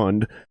band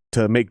fund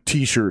to make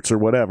t-shirts or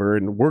whatever,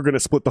 and we're going to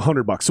split the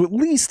 $100. So at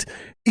least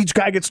each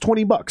guy gets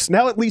 $20.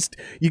 Now at least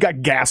you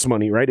got gas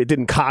money, right? It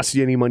didn't cost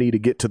you any money to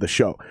get to the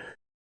show.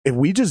 If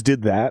we just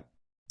did that,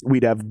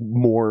 we'd have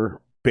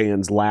more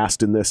bands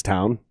last in this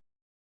town.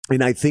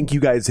 And I think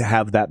you guys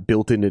have that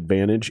built-in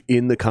advantage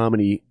in the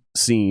comedy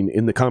scene,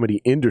 in the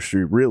comedy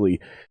industry, really.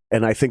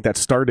 And I think that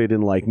started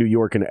in like New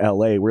York and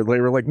LA, where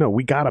they were like, no,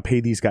 we got to pay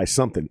these guys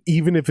something,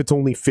 even if it's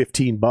only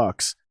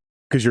 $15,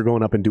 because you're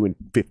going up and doing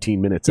 15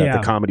 minutes at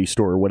the Comedy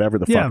Store or whatever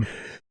the fuck.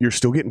 You're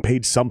still getting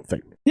paid something.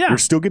 You're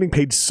still getting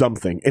paid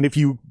something. And if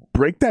you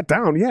break that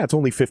down, it's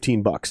only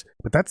 $15,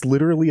 but that's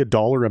literally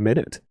 $1 a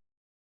minute.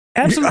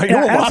 Absolutely. I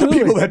know a lot of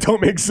people that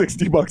don't make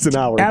 $60 an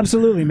hour.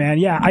 Absolutely, man.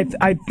 Yeah,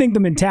 I think the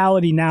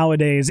mentality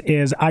nowadays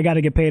is I got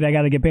to get paid, I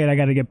got to get paid, I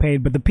got to get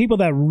paid. But the people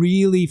that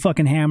really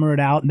fucking hammer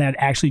it out and that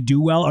actually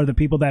do well are the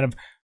people that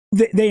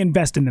they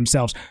invest in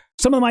themselves.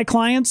 Some of my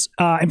clients,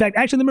 in fact,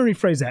 actually, let me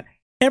rephrase that.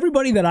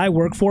 Everybody that I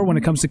work for when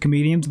it comes to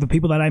comedians, the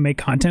people that I make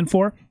content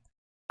for,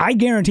 I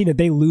guarantee that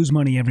they lose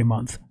money every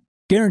month.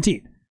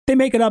 Guaranteed. They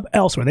make it up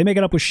elsewhere. They make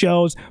it up with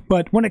shows.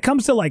 But when it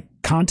comes to like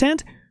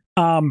content,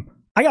 I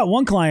got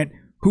one client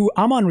who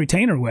I'm on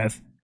retainer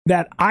with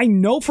that I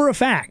know for a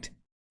fact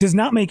does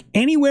not make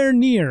anywhere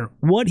near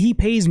what he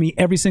pays me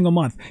every single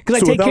month.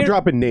 So without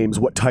dropping names,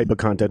 what type of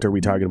content are we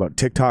talking about?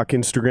 TikTok,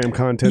 Instagram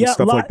content,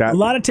 stuff like that? A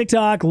lot of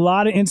TikTok, a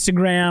lot of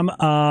Instagram,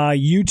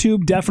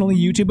 YouTube, definitely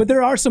YouTube. But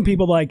there are some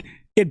people like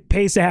it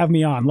pays to have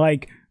me on.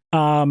 Like,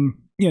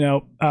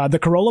 the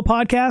Corolla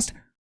podcast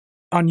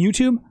on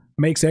YouTube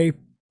makes a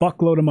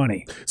fuckload of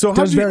money. So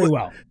does very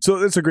well. So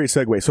that's a great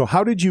segue. So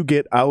how did you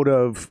get out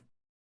of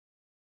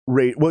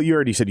well, you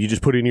already said you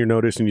just put in your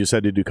notice and you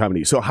said to do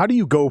comedy. So how do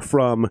you go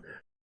from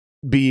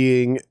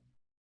being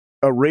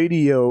a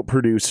radio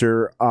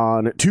producer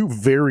on two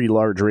very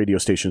large radio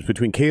stations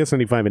between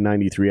KS95 and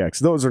 93X.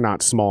 Those are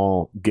not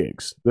small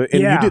gigs. And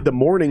you did the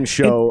morning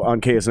show on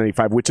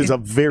KS95, which is a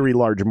very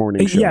large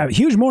morning show. Yeah,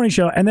 huge morning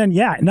show. And then,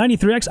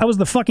 93X, I was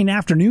the fucking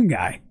afternoon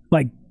guy.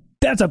 Like,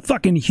 that's a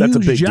fucking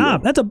huge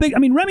job. Deal. That's a big, I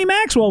mean, Remy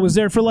Maxwell was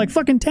there for like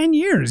fucking 10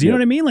 years. You know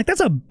what I mean? Like, that's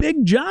a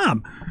big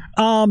job.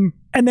 And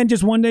then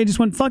just one day just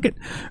went, fuck it.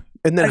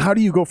 And then how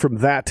do you go from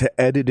that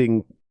to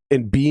editing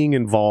and being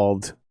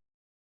involved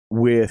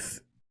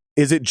with...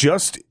 Is it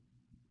just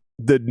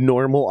the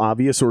normal,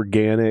 obvious,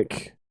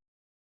 organic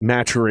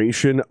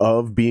maturation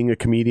of being a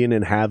comedian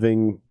and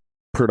having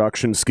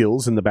production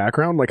skills in the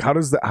background? Like, how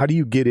do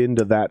you get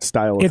into that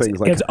style of things?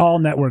 Like, it's all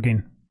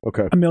networking.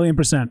 Okay.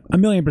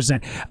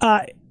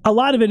 1,000,000%. A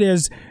lot of it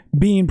is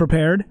being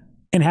prepared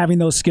and having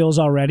those skills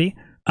already.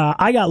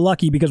 I got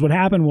lucky because what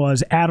happened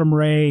was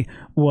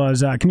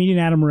comedian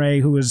Adam Ray,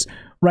 who is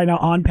right now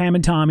on Pam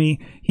and Tommy.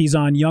 He's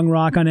on Young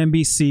Rock on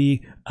NBC,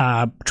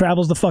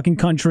 travels the fucking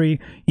country.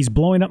 He's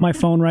blowing up my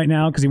phone right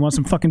now because he wants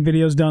some fucking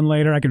videos done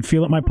later. I can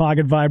feel it in my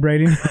pocket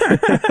vibrating.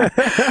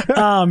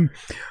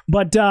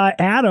 But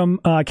Adam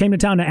came to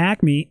town to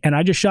Acme, and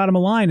I just shot him a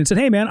line and said,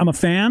 hey, man, I'm a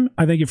fan.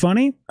 I think you're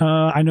funny.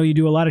 I know you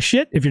do a lot of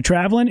shit. If you're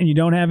traveling and you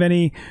don't have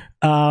any...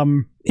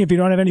 if you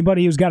don't have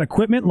anybody who's got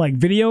equipment like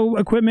video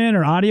equipment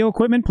or audio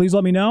equipment, please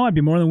let me know. I'd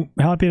be more than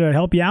happy to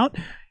help you out.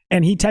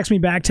 And he texted me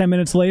back 10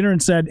 minutes later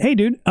and said, hey,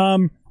 dude,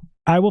 can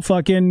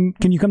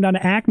you come down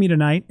to Acme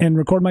tonight and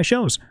record my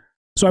shows?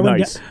 So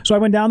I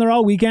went down there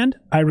all weekend.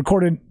 I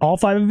recorded all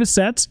 5 of his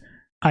sets.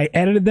 I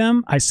edited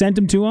them. I sent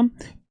them to him.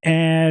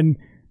 And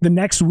the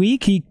next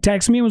week he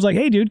texted me and was like,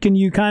 hey, dude, can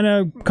you kind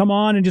of come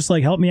on and just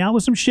like help me out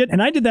with some shit?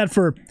 And I did that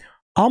for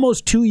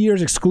almost 2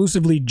 years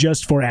exclusively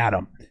just for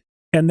Adam.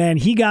 And then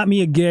he got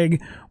me a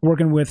gig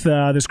working with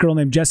this girl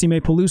named Jessie Mae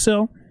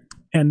Peluso.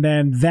 And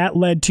then that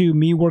led to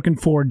me working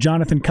for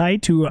Jonathan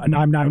Kite, who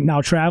I'm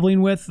now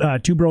traveling with,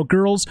 Two Broke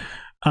Girls.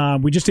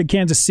 We just did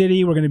Kansas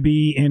City. We're going to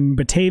be in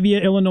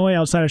Batavia, Illinois,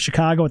 outside of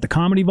Chicago at the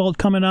Comedy Vault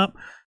coming up.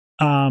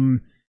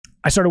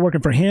 I started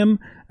working for him.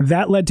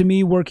 That led to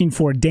me working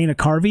for Dana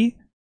Carvey.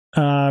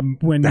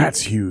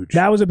 That's huge.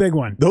 That was a big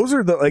one. Those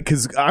are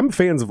because I'm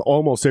fans of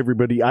almost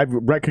everybody. I've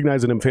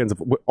recognized and I'm fans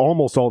of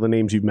almost all the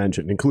names you've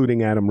mentioned,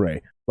 including Adam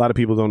Ray. A lot of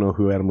people don't know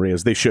who Adam Ray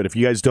is. They should. If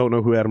you guys don't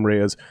know who Adam Ray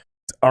is,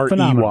 it's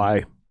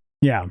R-E-Y.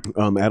 Yeah.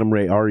 Adam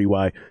Ray,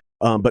 R-E-Y.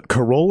 But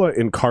Carolla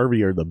and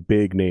Carvey are the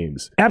big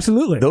names.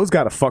 Absolutely. Those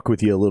got to fuck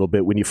with you a little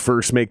bit when you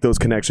first make those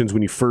connections,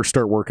 when you first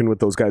start working with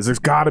those guys. There's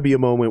got to be a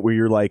moment where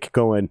you're like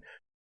going,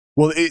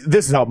 well,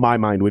 this is how my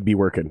mind would be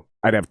working.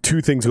 I'd have 2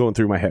 things going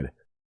through my head.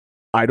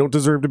 I don't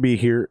deserve to be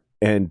here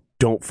and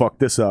don't fuck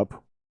this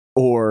up.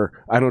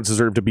 Or I don't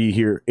deserve to be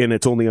here and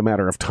it's only a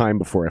matter of time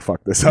before I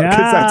fuck this up.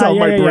 Because that's how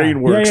my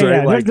brain works,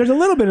 right? Like, there's a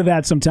little bit of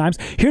that sometimes.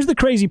 Here's the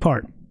crazy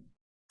part.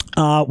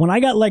 When I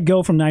got let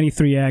go from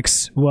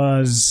 93X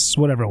was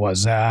whatever it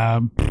was,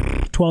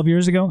 12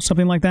 years ago,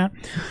 something like that.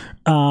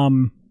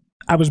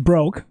 I was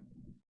broke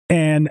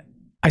and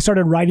I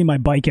started riding my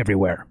bike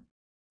everywhere.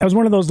 I was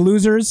one of those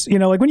losers,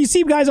 like when you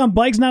see guys on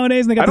bikes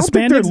nowadays and they got the spandex.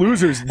 I don't think they're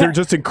losers. They're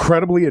just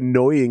incredibly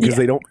annoying because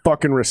they don't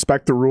fucking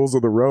respect the rules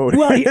of the road.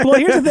 Well,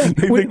 here's the thing.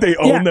 They think they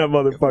own that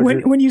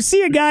motherfucker. When you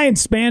see a guy in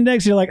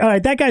spandex, you're like, all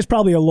right, that guy's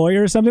probably a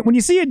lawyer or something. When you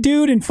see a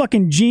dude in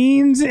fucking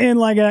jeans and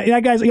like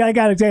that guy's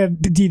got a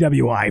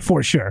DWI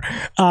for sure.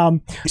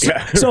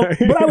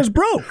 But I was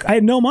broke. I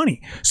had no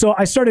money. So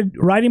I started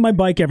riding my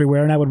bike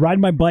everywhere and I would ride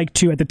my bike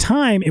to, at the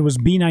time, it was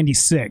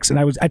B96. And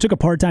I took a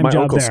part-time job there.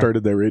 My uncle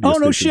started that radio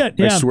station. Oh, no shit.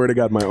 Yeah. I swear to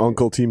God, my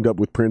uncle teamed up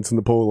with Prince and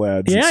the Pole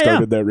Lads and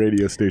started that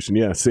radio station.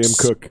 Yeah, Sam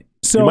Cooke.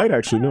 So you might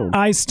actually know him.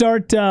 I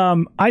start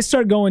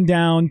going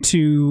down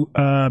to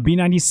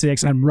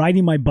B96 and I'm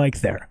riding my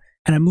bike there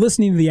and I'm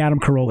listening to the Adam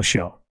Carolla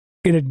show.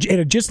 It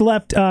had just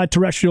left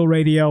terrestrial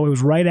radio. It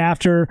was right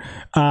after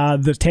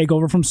the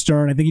takeover from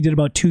Stern. I think he did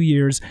about 2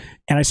 years.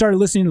 And I started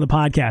listening to the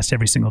podcast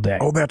every single day.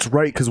 Oh, that's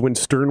right. Because when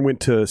Stern went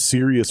to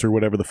Sirius or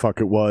whatever the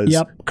fuck it was.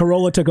 Yep.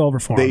 Carolla took over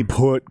for him. They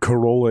put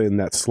Carolla in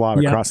that slot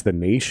across the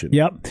nation.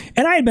 Yep.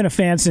 And I had been a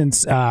fan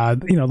since,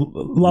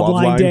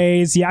 Loveline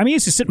days. Yeah. I mean, I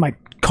used to sit in my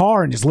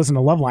car and just listen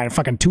to Loveline at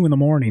fucking 2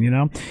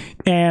 a.m,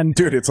 And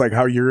dude, it's like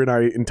how your and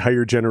I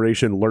entire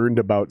generation learned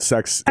about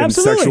sex and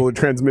sexually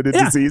transmitted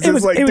diseases.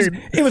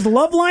 It was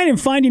Loveline and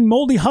finding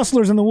moldy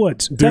hustlers in the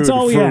woods. Dude, that's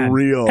all we had. For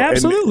real.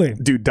 Absolutely.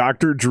 And, dude,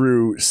 Dr.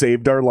 Drew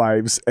saved our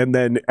lives, and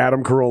then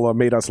Adam Carolla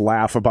made us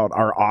laugh about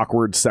our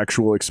awkward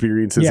sexual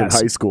experiences in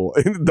high school.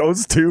 And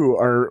those two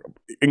are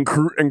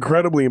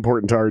incredibly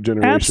important to our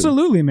generation.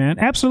 Absolutely, man.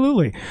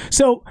 Absolutely.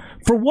 So,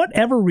 for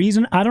whatever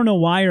reason, I don't know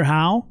why or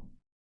how,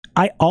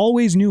 I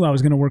always knew I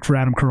was going to work for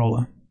Adam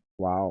Carolla.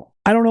 Wow.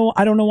 I don't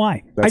know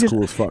why. That's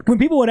cool as fuck. When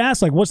people would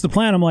ask, like, what's the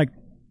plan? I'm like,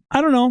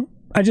 I don't know.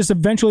 I just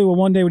eventually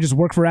one day would just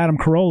work for Adam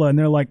Carolla, and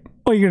they're like,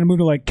 oh, you're going to move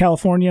to like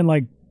California and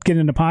like get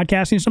into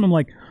podcasting or something? I'm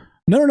like,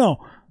 no.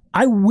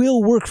 I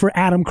will work for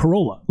Adam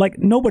Carolla, like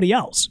nobody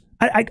else.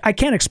 I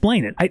can't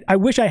explain it. I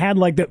wish I had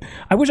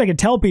I wish I could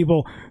tell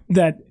people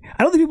that.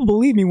 I don't think people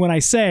believe me when I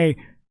say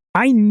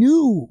I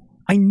knew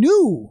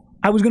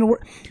I was going to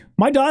work.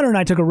 My daughter and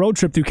I took a road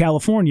trip through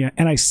California,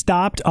 and I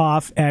stopped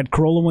off at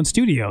Corolla One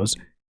Studios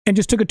and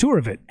just took a tour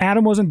of it.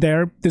 Adam wasn't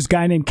there. This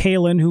guy named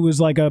Kalen, who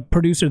was like a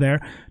producer there,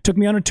 took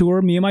me on a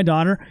tour, me and my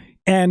daughter.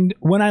 And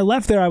when I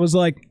left there, I was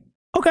like,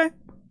 okay,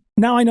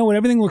 now I know what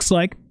everything looks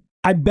like.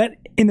 I bet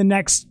in the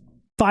next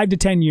 5 to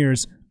 10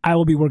 years, I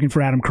will be working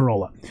for Adam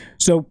Carolla.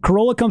 So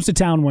Carolla comes to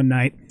town one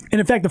night. And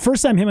in fact, the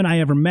first time him and I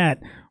ever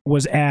met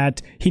was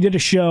he did a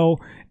show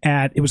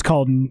it was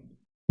called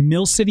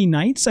Mill City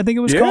Nights, I think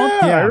it was called.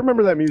 Yeah, I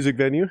remember that music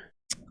venue.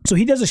 So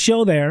he does a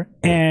show there.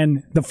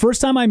 And the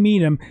first time I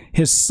meet him,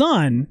 his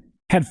son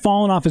had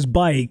fallen off his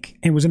bike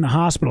and was in the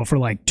hospital for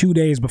like 2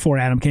 days before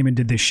Adam came and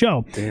did this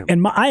show. Damn.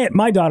 And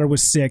my daughter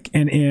was sick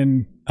and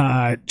in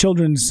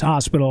Children's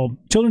Hospital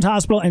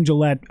and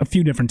Gillette a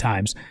few different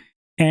times.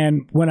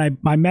 And when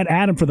I met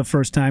Adam for the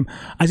first time,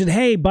 I said,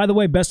 hey, by the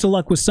way, best of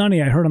luck with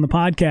Sonny. I heard on the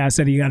podcast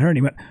that he got hurt. And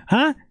he went,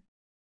 huh?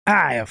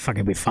 I'll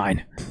fucking be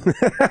fine.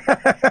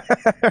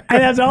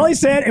 And that's all he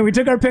said. And we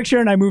took our picture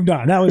and I moved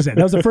on. That was it.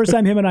 That was the first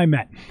time him and I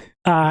met.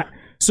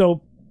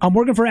 So I'm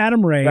working for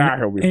Adam Ray.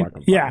 He'll be fucking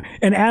fine. Yeah.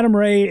 And Adam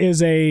Ray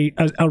is a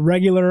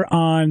regular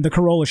on the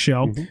Carolla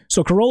show. Mm-hmm.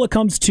 So Carolla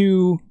comes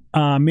to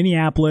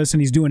Minneapolis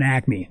and he's doing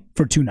Acme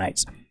for 2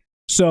 nights.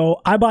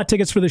 So I bought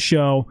tickets for the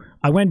show.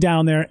 I went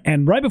down there,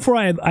 and right before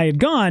I had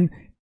gone,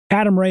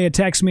 Adam Ray had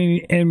texted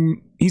me,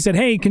 and he said,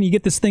 hey, can you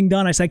get this thing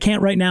done? I said, I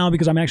can't right now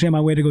because I'm actually on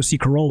my way to go see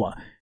Carolla.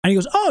 And he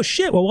goes, oh,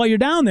 shit, well, while you're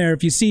down there,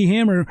 if you see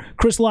him or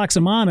Chris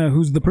Loxamana,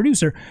 who's the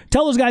producer,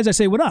 tell those guys I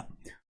say, what up?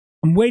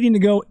 I'm waiting to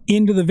go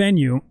into the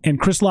venue, and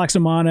Chris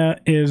Loxamana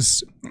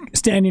is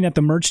standing at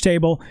the merch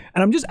table,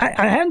 and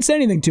I hadn't said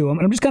anything to him,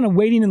 and I'm just kind of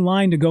waiting in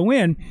line to go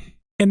in.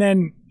 And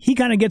then he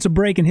kind of gets a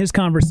break in his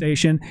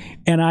conversation,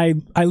 and I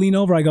lean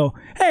over. I go,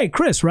 hey,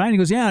 Chris, right? And he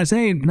goes, yeah. I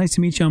say, hey, nice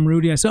to meet you. I'm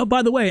Rudy. I said, oh,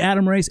 by the way,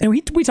 Adam Ray. And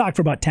we talked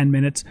for about 10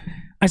 minutes.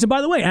 I said,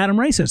 by the way, Adam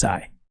Ray says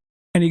hi.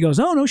 And he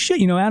goes, oh, no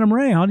shit. Adam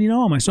Ray, how do you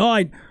know him? I said,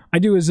 oh, I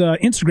do his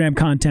Instagram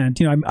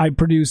content. I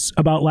produce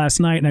About Last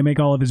Night, and I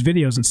make all of his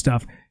videos and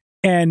stuff.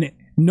 And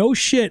no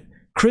shit,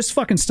 Chris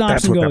fucking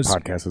stops and goes. That's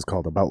what that podcast is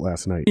called, About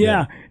Last Night.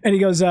 Yeah. And he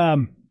goes, wait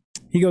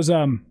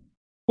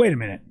a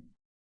minute.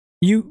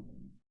 You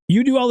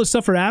do all this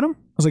stuff for Adam?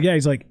 I was like, yeah.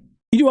 He's like,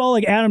 you do all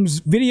like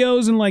Adam's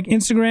videos and like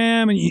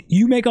Instagram and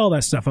you make all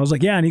that stuff. I was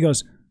like, yeah. And he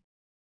goes,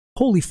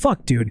 holy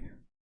fuck, dude.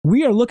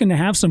 We are looking to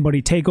have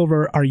somebody take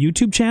over our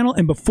YouTube channel.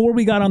 And before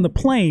we got on the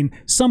plane,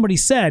 somebody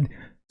said,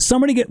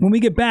 when we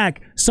get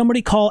back,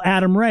 somebody call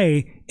Adam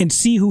Ray and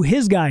see who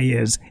his guy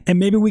is. And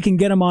maybe we can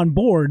get him on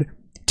board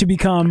to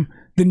become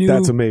the new.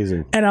 That's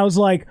amazing. And I was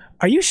like,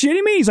 are you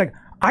shitting me? He's like,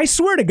 I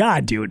swear to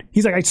God, dude.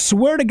 He's like, I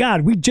swear to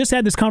God. We just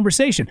had this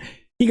conversation.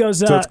 He goes,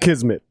 so it's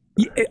Kismet.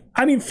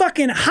 I mean,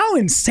 fucking how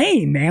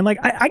insane, man. Like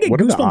I get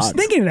goosebumps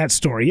thinking of that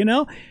story, And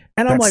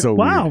I'm like, so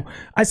wow. Weird.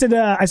 I said,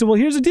 well,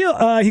 here's the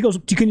deal. He goes,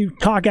 can you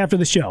talk after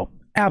the show?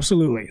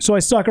 Absolutely. So I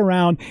stuck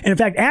around. And in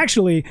fact,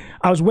 actually,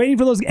 I was waiting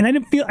for those. And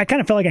I kind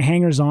of felt like a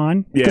hangers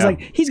on. Because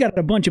like he's got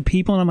a bunch of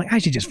people. And I'm like, I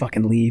should just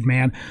fucking leave,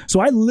 man. So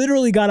I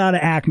literally got out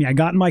of Acme. I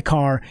got in my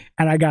car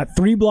and I got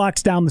 3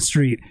 blocks down the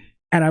street.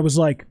 And I was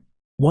like,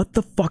 what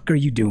the fuck are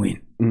you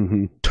doing?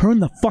 Mm-hmm. Turn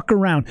the fuck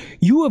around.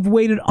 You have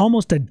waited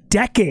almost a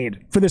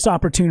decade for this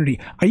opportunity.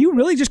 Are you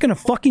really just going to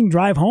fucking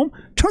drive home?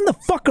 Turn the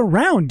fuck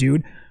around,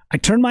 dude. I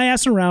turn my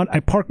ass around. I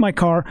park my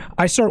car.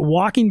 I start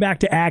walking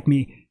back to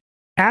Acme.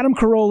 Adam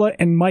Carolla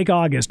and Mike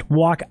August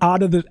walk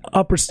out of the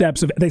upper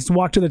steps. They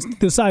walk to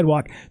the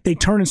sidewalk. They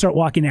turn and start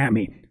walking at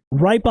me.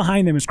 Right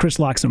behind them is Chris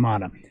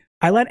Loxamana.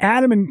 I let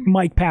Adam and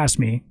Mike pass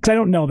me because I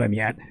don't know them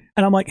yet.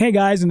 And I'm like, hey,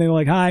 guys. And they're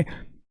like, hi.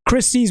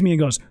 Chris sees me and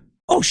goes,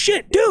 oh,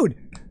 shit, dude.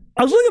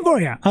 I was looking for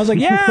you. I was like,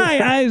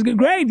 yeah, it's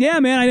great. Yeah,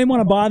 man. I didn't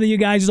want to bother you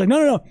guys. He's like,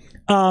 no.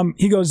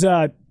 He goes,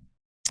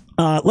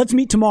 let's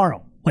meet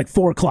tomorrow, like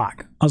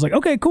 4:00. I was like,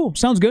 okay, cool.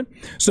 Sounds good.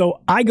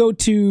 So I go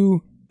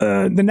to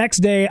the next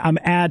day. I'm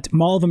at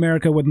Mall of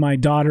America with my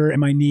daughter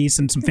and my niece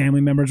and some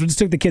family members. We just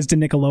took the kids to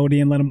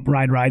Nickelodeon, let them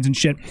ride rides and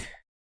shit.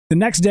 The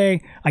next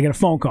day, I get a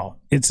phone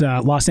call. It's a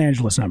Los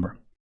Angeles number.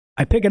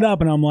 I pick it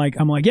up and I'm like,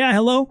 yeah,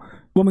 hello.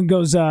 Woman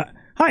goes,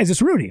 hi, is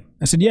this Rudy?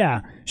 I said,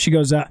 yeah. She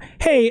goes,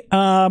 hey,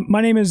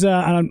 my name is,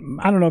 I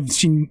don't know if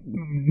she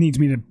needs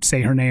me to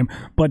say her name,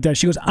 but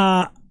she goes,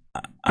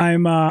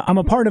 I'm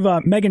a part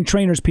of Megan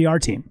Trainor's PR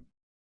team.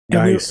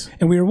 And nice.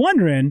 We were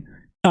wondering,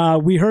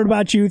 we heard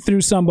about you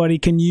through somebody.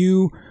 Can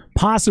you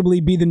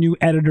possibly be the new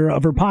editor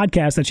of her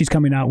podcast that she's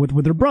coming out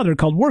with her brother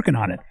called Working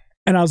on It?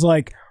 And I was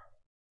like,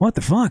 what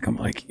the fuck? I'm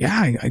like,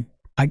 yeah,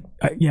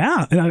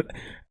 yeah. And I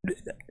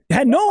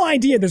had no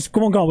idea this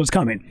phone call was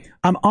coming.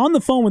 I'm on the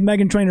phone with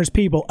Megan Trainor's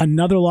people.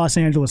 Another Los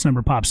Angeles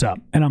number pops up.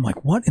 And I'm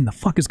like, what in the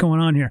fuck is going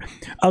on here?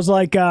 I was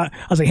like,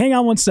 hang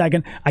on one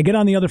second. I get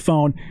on the other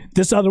phone.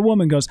 This other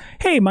woman goes,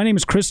 hey, my name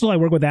is Crystal. I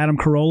work with Adam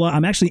Carolla.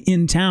 I'm actually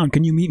in town.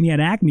 Can you meet me at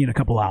Acme in a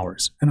couple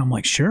hours? And I'm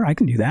like, sure, I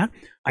can do that.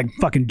 I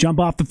fucking jump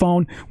off the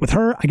phone with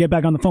her. I get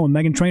back on the phone with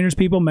Megan Trainor's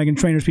people. Megan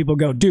Trainor's people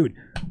go, dude,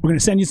 we're going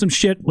to send you some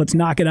shit. Let's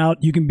knock it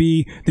out. You can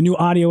be the new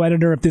audio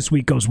editor if this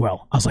week goes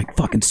well. I was like,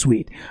 fucking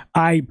sweet.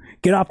 I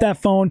get off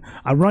that phone.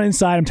 I run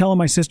inside. I'm telling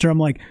my sister, I'm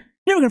like,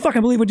 You're never gonna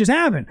fucking believe what just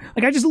happened.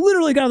 Like, I just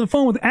literally got on the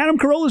phone with Adam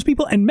Carolla's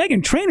people and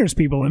Meghan Trainor's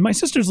people, and my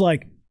sister's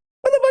like,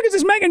 what the fuck is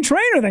this Meghan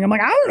Trainor thing? I'm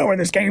like, I don't know where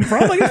this came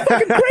from. Like, it's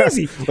fucking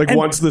crazy. Like,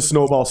 once the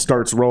snowball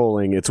starts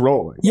rolling, it's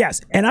rolling. Yes,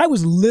 and I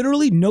was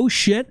literally, no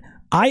shit,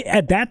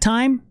 at that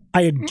time,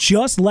 I had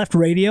just left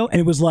radio,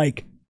 and it was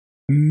like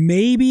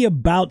maybe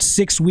about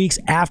 6 weeks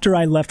after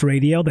I left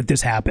radio that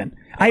this happened.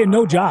 I had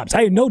no jobs.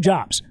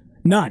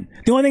 None.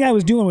 The only thing I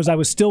was doing was I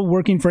was still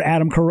working for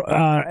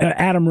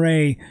Adam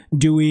Ray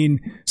doing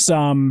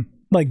some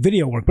like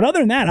video work. But other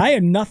than that, I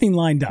had nothing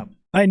lined up.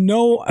 I had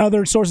no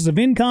other sources of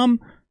income.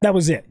 That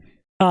was it.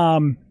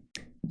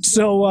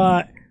 So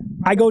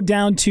I go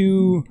down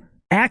to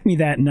Acme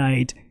that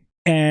night,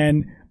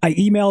 and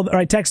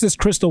I text this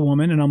Crystal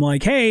woman, and I'm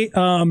like, hey,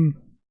 I'm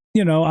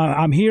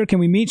here. Can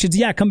we meet? She says,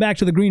 yeah, come back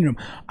to the green room.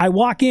 I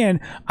walk in.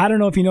 I don't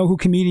know if you know who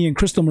comedian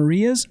Crystal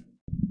Marie is.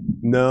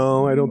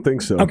 No, I don't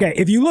think so. Okay,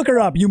 if you look her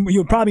up,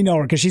 you'll probably know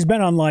her because she's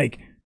been on like,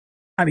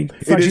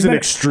 it is an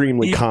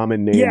extremely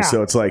common name, yeah.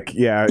 So it's like,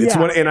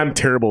 one, and I'm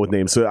terrible with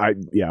names, so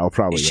I'll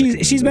probably.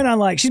 She's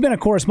been a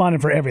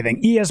correspondent for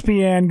everything,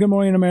 ESPN, Good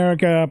Morning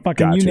America,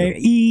 fucking you name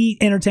E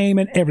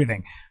Entertainment,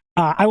 everything.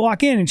 I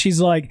walk in and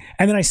she's like,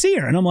 and then I see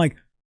her and I'm like,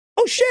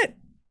 oh shit,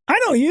 I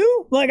know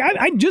you. Like,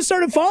 I just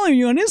started following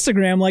you on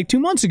Instagram like 2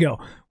 months ago.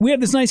 We had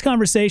this nice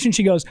conversation.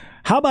 She goes,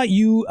 how about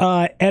you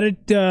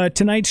edit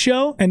tonight's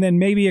show and then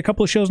maybe a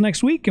couple of shows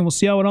next week, and we'll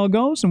see how it all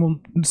goes, and we'll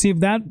see if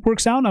that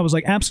works out. And I was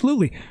like,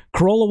 absolutely.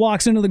 Carolla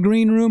walks into the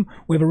green room.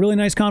 We have a really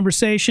nice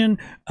conversation.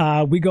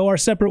 We go our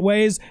separate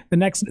ways.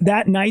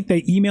 That night,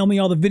 they email me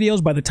all the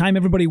videos. By the time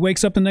everybody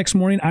wakes up the next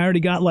morning, I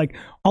already got like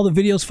all the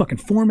videos fucking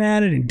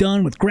formatted and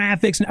done with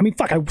graphics. And I mean,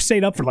 fuck, I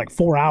stayed up for like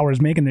 4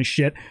 hours making this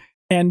shit.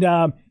 And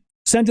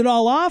sent it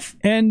all off,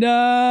 and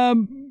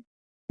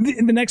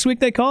the next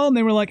week they called and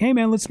they were like, hey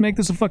man, let's make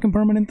this a fucking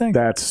permanent thing.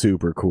 That's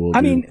super cool, dude.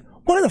 I mean,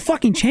 what are the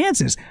fucking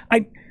chances?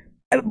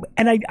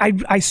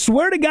 I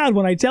swear to God,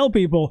 when I tell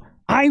people,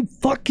 I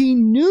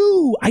fucking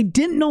knew. I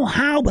didn't know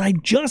how, but I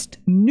just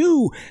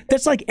knew.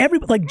 That's like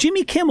like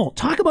Jimmy Kimmel.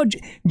 Talk about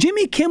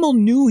Jimmy Kimmel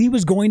knew he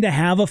was going to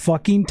have a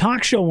fucking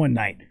talk show one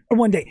night or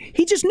one day.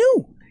 He just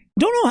knew.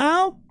 Don't know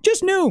how,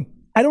 just knew.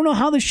 I don't know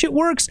how this shit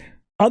works.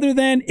 Other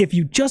than if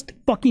you just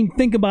fucking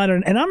think about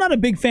it, and I'm not a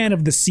big fan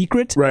of The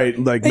Secret. Right,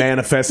 like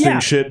manifesting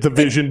shit, the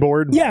vision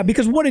board. Yeah,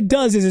 because what it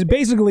does is it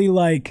basically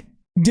like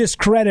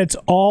discredits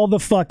all the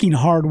fucking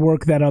hard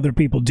work that other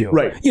people do.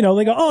 Right. You know,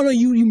 they go, oh no,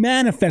 you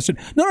manifested.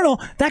 No.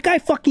 That guy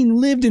fucking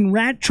lived in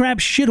rat trap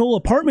shithole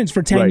apartments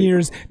for 10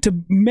 years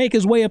to make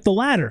his way up the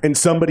ladder. And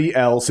somebody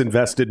else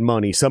invested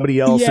money. Somebody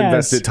else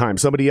invested time.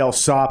 Somebody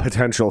else saw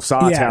potential,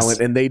 saw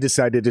talent, and they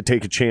decided to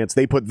take a chance.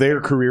 They put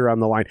their career on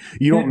the line.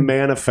 You don't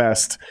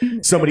manifest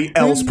somebody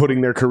else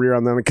putting their career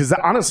on the line. Because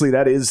honestly,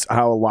 that is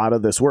how a lot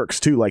of this works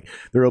too. Like,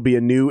 there will be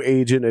a new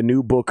agent, a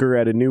new booker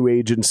at a new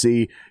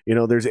agency. You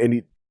know,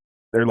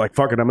 they're like,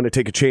 fuck it, I'm going to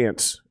take a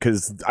chance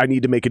because I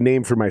need to make a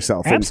name for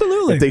myself.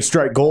 Absolutely. And if they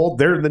strike gold,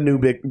 they're the new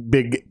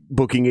big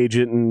booking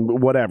agent and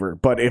whatever.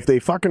 But if they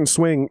fucking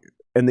swing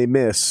and they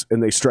miss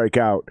and they strike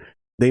out,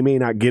 they may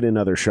not get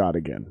another shot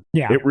again.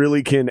 Yeah. It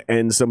really can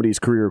end somebody's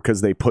career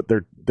because they put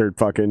their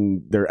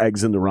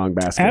eggs in the wrong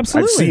basket.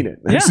 Absolutely. I've seen it.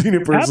 I've seen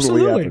it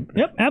personally happen.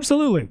 Yep,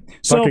 absolutely.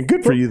 Fucking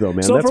good for you though,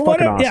 man. That's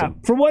fucking awesome. Yeah,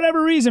 for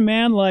whatever reason,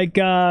 man, like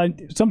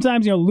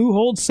sometimes, Lou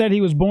Holtz said he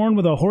was born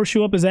with a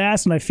horseshoe up his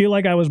ass, and I feel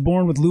like I was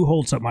born with Lou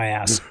Holtz up my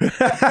ass.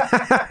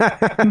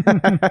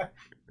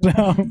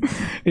 So,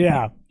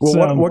 yeah.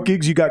 Well, what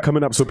gigs you got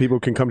coming up so people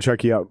can come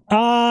check you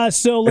out?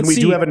 So let's see. And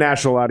we do have a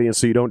national audience,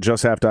 so you don't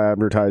just have to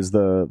advertise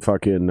the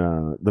fucking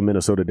the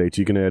Minnesota dates.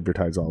 You can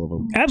advertise all of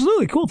them.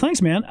 Absolutely. Cool.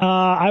 Thanks, man.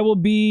 I will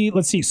be,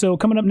 let's see. So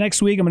coming up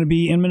next week, I'm going to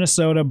be in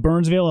Minnesota,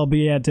 Burnsville. I'll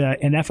be at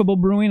Ineffable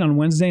Brewing on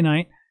Wednesday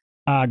night.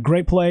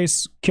 Great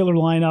place. Killer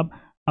lineup.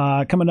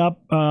 Coming up,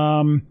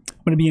 I'm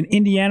going to be in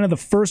Indiana the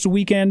first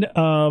weekend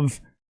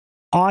of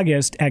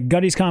August at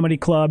Gutty's Comedy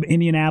Club,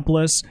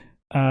 Indianapolis.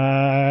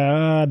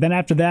 Then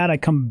after that, I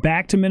come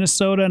back to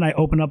Minnesota and I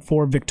open up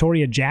for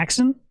Victoria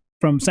Jackson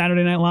from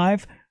Saturday Night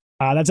Live.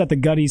 That's at the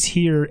Gutties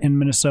here in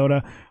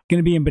Minnesota. Going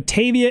to be in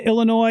Batavia,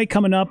 Illinois,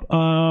 coming up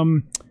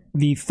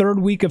the third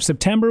week of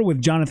September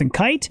with Jonathan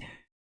Kite.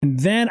 And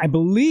then I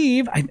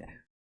believe,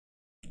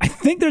 I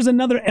think there's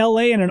another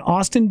LA and an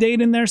Austin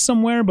date in there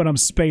somewhere, but I'm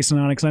spacing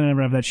on it because I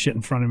never have that shit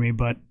in front of me.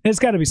 But it's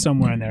got to be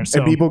somewhere in there. So.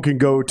 And people can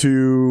go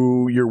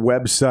to your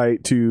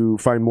website to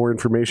find more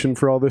information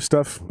for all this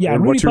stuff. Yeah,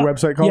 and what's your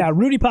website called? Yeah,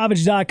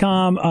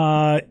 RudyPavich.com.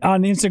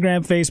 On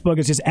Instagram, Facebook,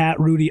 it's just at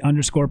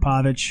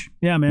Rudy_Pavich.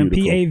 Yeah, man.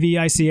 Beautiful.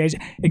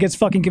 Pavich. It gets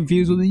fucking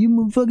confused with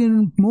you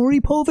fucking Maury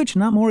Povich?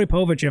 Not Maury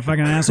Povich, you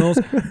fucking assholes.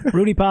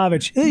 Rudy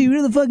Pavich. Hey,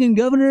 you're the fucking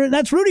governor?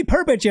 That's Rudy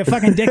Perpich, you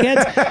fucking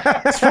dickheads.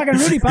 It's fucking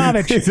Rudy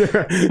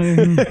Pavich.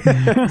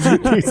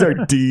 These are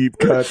deep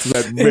cuts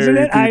that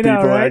very few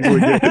people right?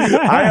 actually get.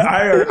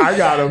 I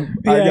got them.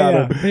 I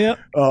got them. Yep.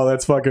 Oh,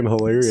 that's fucking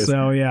hilarious.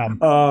 So, yeah.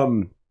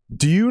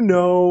 Do you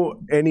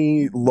know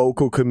any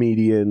local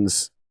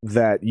comedians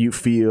that you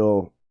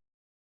feel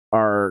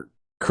are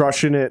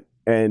crushing it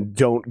and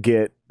don't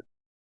get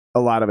a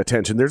lot of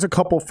attention. There's a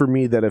couple for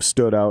me that have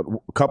stood out.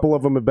 A couple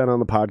of them have been on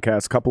the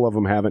podcast. A couple of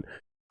them haven't.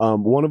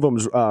 One of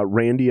them's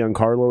Randy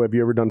Carlo. Have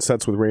you ever done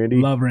sets with Randy?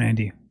 Love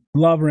Randy.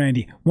 Love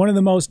Randy. One of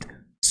the most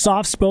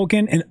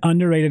soft-spoken and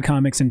underrated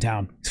comics in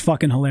town. He's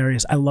fucking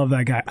hilarious. I love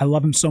that guy. I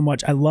love him so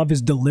much. I love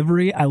his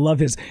delivery. I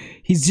love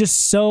he's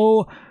just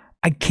so,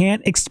 I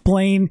can't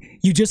explain.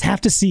 You just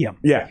have to see him.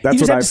 Yeah, that's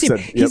what I've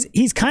said. Yep.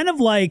 He's kind of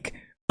like,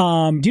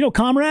 do you know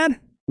Comrade?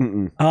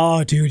 Mm-mm.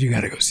 Oh, dude, you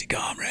got to go see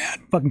Comrade.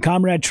 Fucking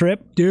Comrade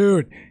Trip.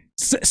 Dude,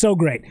 so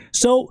great.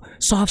 So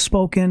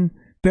soft-spoken,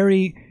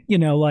 very,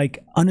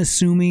 like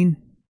unassuming,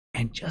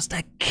 and just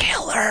a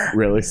killer.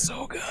 Really?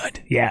 So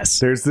good. Yes.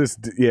 There's this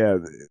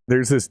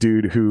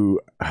dude who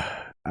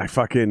I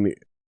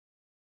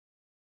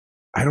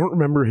don't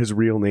remember his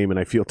real name and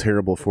I feel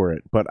terrible for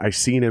it, but I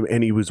seen him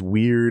and he was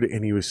weird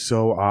and he was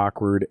so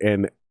awkward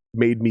and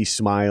made me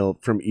smile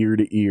from ear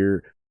to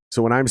ear.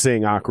 So when I'm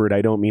saying awkward,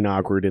 I don't mean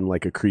awkward in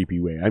like a creepy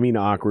way. I mean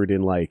awkward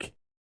in like,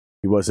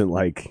 he wasn't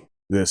like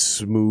this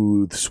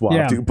smooth,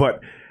 suave dude,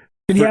 but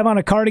did he have on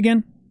a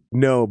cardigan?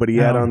 No, but he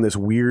had on this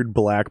weird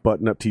black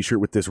button-up T-shirt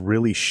with this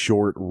really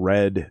short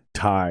red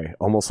tie,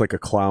 almost like a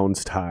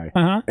clown's tie.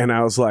 Uh-huh. And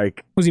I was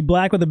like... Was he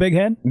black with a big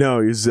head?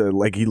 No, he was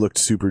he looked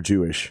super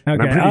Jewish. Okay.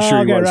 And I'm pretty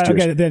sure he was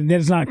Jewish. Okay, then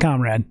it's not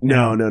Comrade.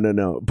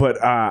 No.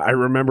 But I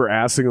remember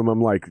asking him,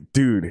 I'm like,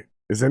 dude,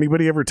 does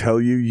anybody ever tell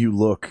you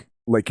look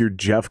like you're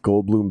Jeff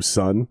Goldblum's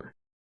son?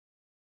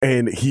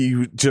 And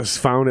he just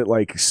found it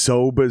like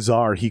so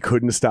bizarre. He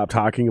couldn't stop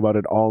talking about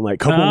it all night.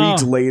 Couple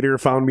weeks later,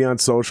 found me on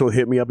social,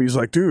 hit me up. He was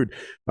like, dude,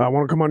 I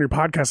want to come on your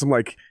podcast. I'm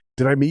like,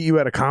 did I meet you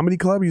at a comedy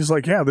club? He was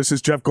like, yeah, this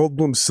is Jeff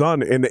Goldblum's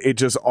son. And it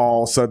just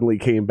all suddenly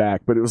came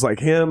back. But it was like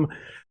him.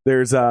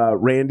 There's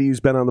Randy, who's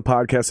been on the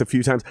podcast a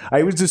few times.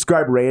 I always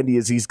describe Randy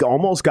as he's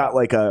almost got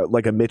like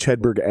a Mitch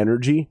Hedberg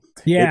energy.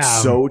 Yeah.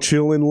 It's so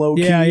chill and low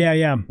key.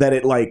 Yeah. That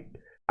it like,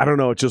 I don't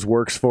know, it just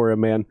works for him,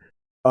 man.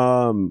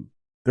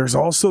 There's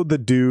also the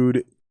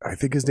dude, I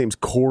think his name's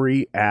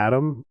Corey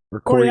Adams.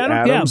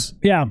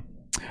 Yeah.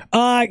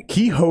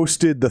 He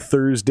hosted the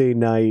Thursday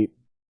night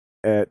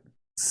at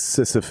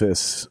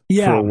Sisyphus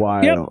for a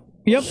while.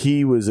 Yep.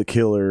 He was a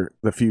killer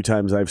the few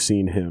times I've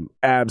seen him.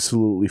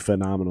 Absolutely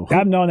phenomenal.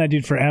 I've known that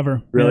dude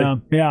forever.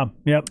 Really? Yeah.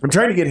 Yep. I'm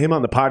trying to get him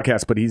on the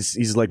podcast, but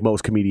he's like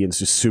most comedians,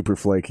 just super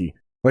flaky.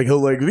 Like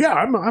he'll like, yeah,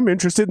 I'm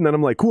interested, and then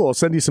I'm like, cool, I'll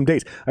send you some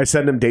dates. I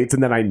send him dates,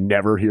 and then I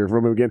never hear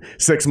from him again.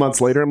 6 months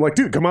later, I'm like,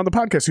 dude, come on the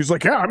podcast. He's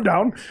like, yeah, I'm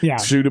down. Yeah.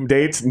 Shoot him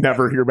dates,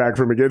 never hear back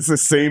from him again. It's the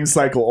same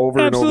cycle over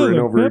and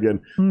over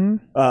again.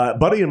 Mm-hmm.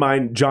 Buddy of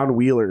mine, John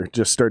Wheeler,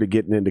 just started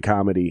getting into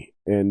comedy,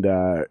 and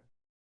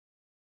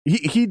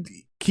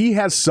he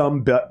has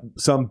some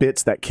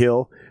bits that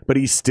kill, but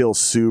he's still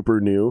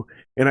super new.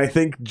 And I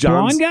think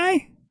John's blonde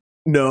guy.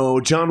 No,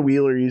 John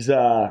Wheeler. He's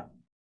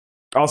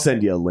I'll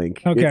send you a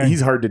link. Okay.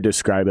 He's hard to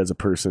describe as a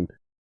person.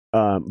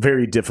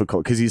 Very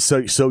difficult because he's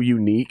so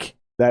unique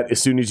that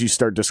as soon as you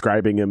start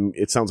describing him,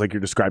 it sounds like you're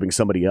describing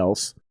somebody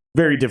else.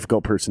 Very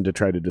difficult person to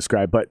try to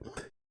describe. But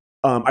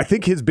I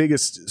think his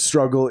biggest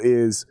struggle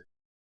is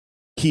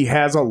he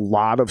has a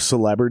lot of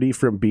celebrity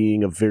from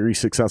being a very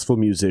successful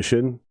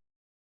musician,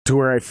 to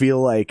where I feel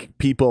like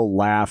people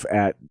laugh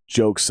at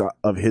jokes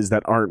of his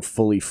that aren't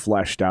fully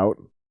fleshed out.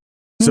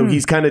 So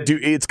he's kind of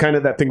it's kind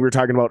of that thing we were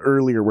talking about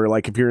earlier, where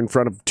like if you're in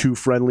front of too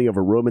friendly of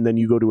a room and then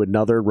you go to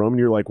another room and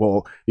you're like,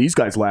 well, these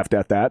guys laughed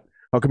at that.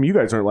 How come you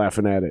guys aren't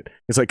laughing at it?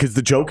 It's like, because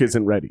the joke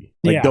isn't ready.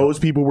 Like those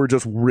people were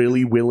just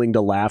really willing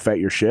to laugh at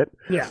your shit.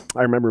 Yeah.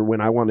 I remember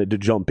when I wanted to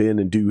jump in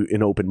and do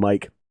an open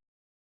mic.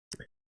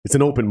 It's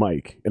an open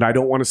mic, and I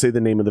don't want to say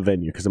the name of the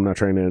venue because I'm not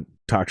trying to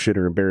talk shit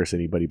or embarrass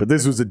anybody, but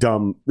this is a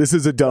dumb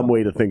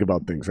way to think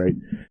about things, right?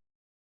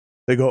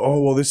 They go, oh,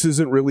 well, this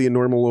isn't really a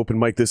normal open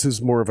mic. This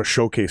is more of a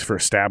showcase for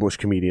established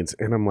comedians.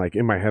 And I'm like,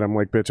 in my head, I'm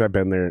like, bitch, I've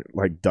been there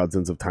like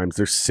dozens of times.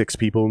 There's 6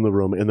 people in the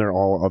room, and they're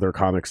all other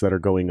comics that are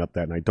going up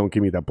that night. Don't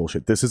give me that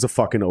bullshit. This is a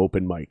fucking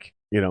open mic,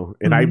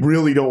 And I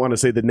really don't want to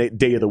say the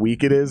day of the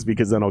week it is,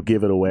 because then I'll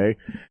give it away.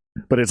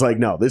 But it's like,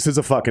 no, this is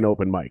a fucking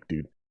open mic,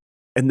 dude.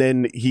 And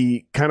then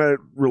he kind of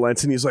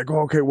relents, and he's like,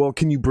 oh, okay, well,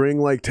 can you bring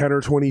like 10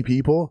 or 20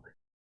 people?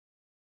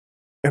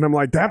 And I'm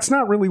like, that's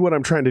not really what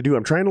I'm trying to do.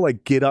 I'm trying to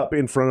like get up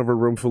in front of a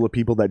room full of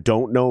people that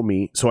don't know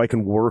me so I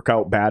can work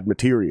out bad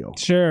material.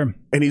 Sure.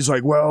 And he's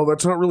like, well,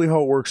 that's not really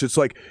how it works. It's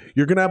like,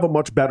 you're going to have a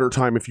much better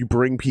time if you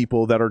bring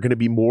people that are going to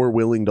be more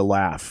willing to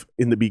laugh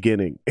in the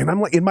beginning. And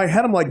I'm like, in my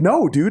head, I'm like,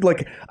 no, dude,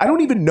 like, I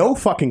don't even know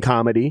fucking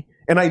comedy.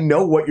 And I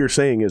know what you're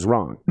saying is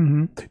wrong.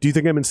 Mm-hmm. Do you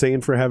think I'm insane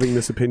for having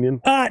this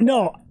opinion?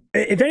 No.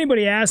 If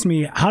anybody asks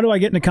me, how do I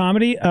get into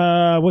comedy?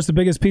 What's the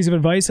biggest piece of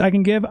advice I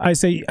can give? I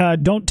say,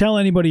 don't tell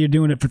anybody you're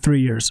doing it for 3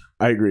 years.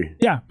 I agree.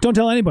 Yeah, don't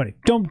tell anybody.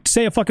 Don't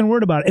say a fucking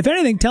word about it. If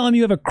anything, tell them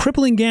you have a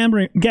crippling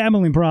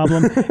gambling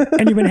problem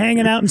and you've been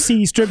hanging out in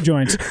seedy strip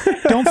joints.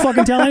 Don't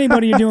fucking tell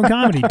anybody you're doing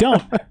comedy.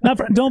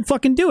 Don't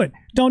fucking do it.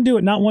 Don't do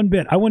it. Not one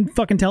bit. I wouldn't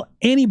fucking tell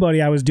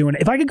anybody I was doing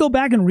it. If I could go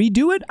back and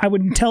redo it, I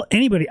wouldn't tell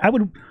anybody. I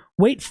would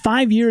wait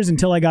 5 years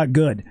until I got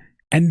good.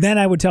 And then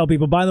I would tell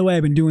people, by the way,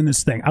 I've been doing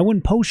this thing. I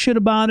wouldn't post shit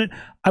about it.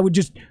 I would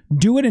just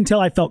do it until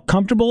I felt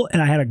comfortable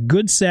and I had a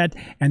good set.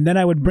 And then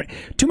I would bring,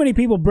 too many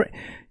people,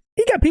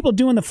 you got people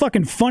doing the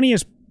fucking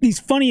these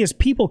funniest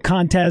people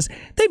contests.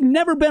 They've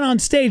never been on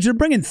stage. They're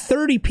bringing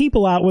 30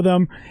 people out with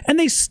them and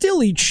they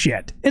still eat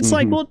shit. It's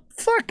like, well,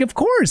 fuck, of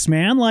course,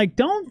 man. Like,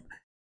 don't.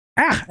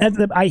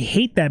 I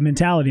hate that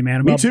mentality,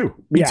 man. Me too.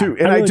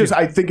 And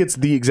I think it's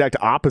the exact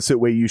opposite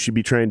way you should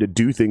be trying to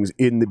do things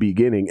in the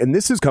beginning. And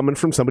this is coming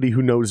from somebody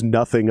who knows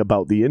nothing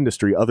about the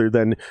industry other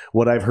than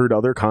what I've heard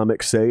other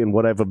comics say and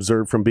what I've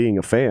observed from being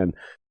a fan.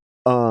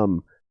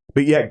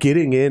 But yeah,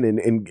 getting in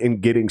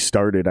and getting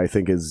started, I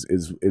think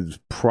is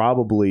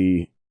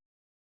probably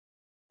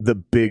the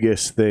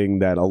biggest thing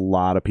that a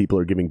lot of people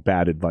are giving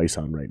bad advice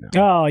on right now.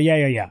 Oh,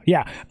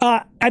 yeah.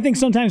 I think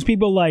sometimes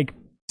people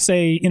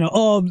say,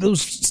 oh,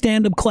 those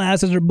stand-up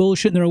classes are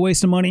bullshit and they're a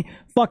waste of money.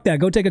 Fuck that.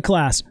 Go take a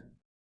class.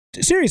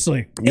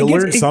 Seriously. You'll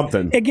learn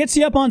something. It gets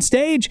you up on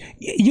stage.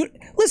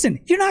 Listen,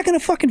 you're not going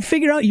to fucking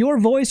figure out your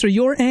voice or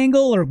your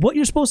angle or what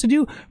you're supposed to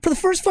do for the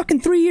first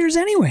fucking 3 years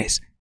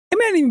anyways. It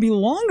might even be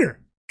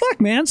longer.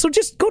 Fuck, man. So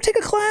just go take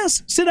a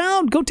class. Sit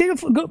down. Go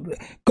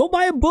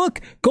buy a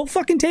book. Go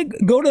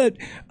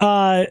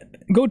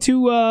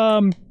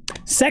to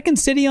Second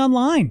City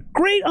Online.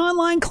 Great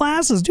online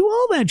classes. Do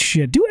all that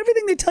shit. Do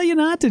everything they tell you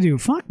not to do.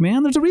 Fuck,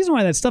 man. There's a reason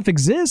why that stuff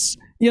exists.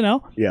 Yeah.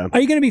 Are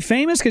you going to be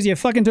famous because you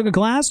fucking took a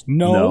class?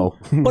 No.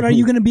 But are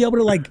you going to be able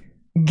to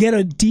get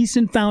a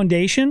decent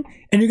foundation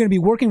and you're going to be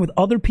working with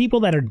other people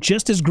that are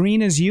just as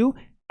green as you?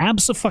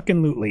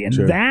 Abso-fucking-lutely.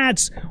 And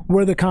that's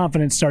where the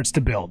confidence starts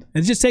to build.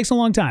 It just takes a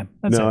long time.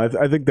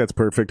 I think that's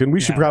perfect. And we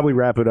should probably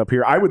wrap it up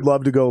here. I would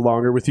love to go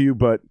longer with you,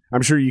 but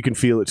I'm sure you can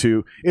feel it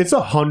too. It's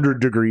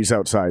 100 degrees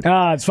outside.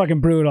 It's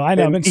fucking brutal. I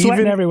know. I've been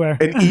sweating everywhere.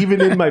 And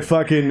even in my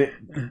fucking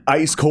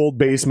ice cold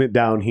basement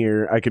down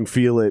here, I can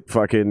feel it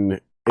fucking...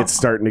 It's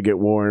starting to get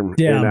warm,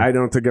 and I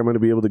don't think I'm going to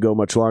be able to go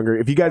much longer.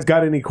 If you guys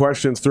got any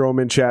questions, throw them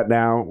in chat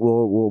now.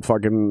 We'll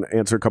fucking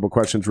answer a couple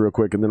questions real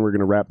quick, and then we're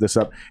going to wrap this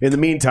up. In the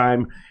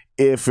meantime,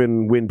 if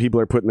and when people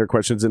are putting their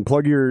questions in,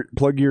 plug your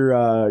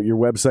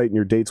website and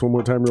your dates one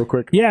more time real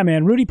quick. Yeah,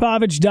 man.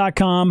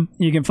 RudyPavich.com.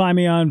 You can find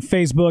me on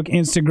Facebook,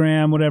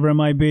 Instagram, whatever it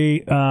might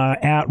be,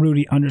 at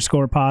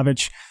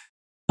Rudy_Pavich.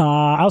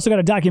 I also got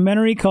a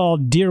documentary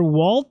called Dear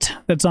Walt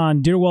that's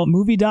on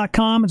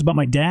DearWaltMovie.com. It's about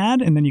my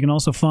dad. And then you can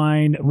also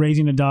find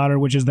Raising a Daughter,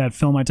 which is that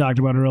film I talked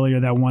about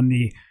earlier that won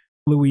the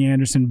Louis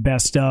Anderson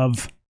Best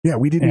of. Yeah,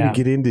 we didn't even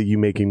get into you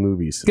making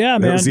movies. Yeah,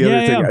 man. That was the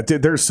other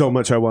thing. There's so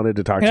much I wanted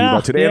to talk to you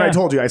about today. And I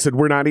told you, I said,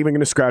 we're not even going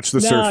to scratch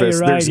the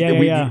surface. You're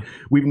right.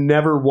 We've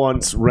never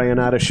once ran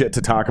out of shit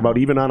to talk about,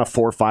 even on a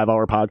 4 or 5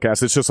 hour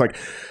podcast. It's just like,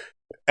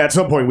 at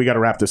some point we got to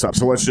wrap this up,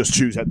 so let's just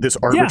choose at this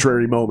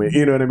arbitrary moment.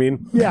 You know what I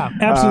mean? Yeah,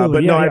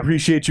 absolutely. But I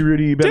appreciate you,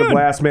 Rudy. You've been a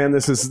blast, man.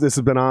 This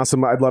has been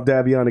awesome. I'd love to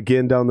have you on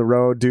again down the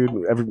road, dude.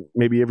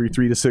 Maybe every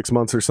 3 to 6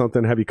 months or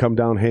something. Have you come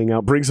down, hang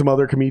out, bring some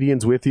other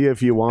comedians with you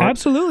if you want.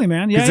 Absolutely,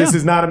 man. Because this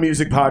is not a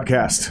music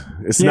podcast.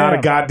 It's not a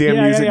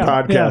goddamn music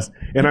podcast.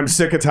 And I'm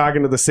sick of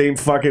talking to the same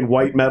fucking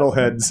white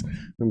metalheads.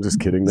 I'm just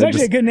kidding. It's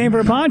actually a good name for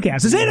a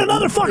podcast. This ain't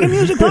another fucking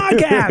music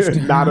podcast.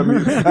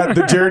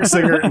 The Jared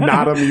Singer,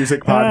 not a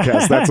music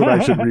podcast. That's what I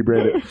should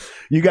rebrand it.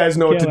 You guys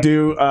know what to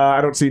do. I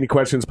don't see any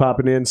questions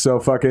popping in, so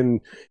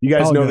fucking you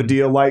guys know the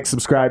deal. Like,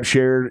 subscribe,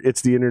 share.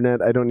 It's the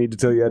internet. I don't need to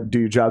tell you how to do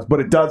your jobs,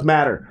 but it does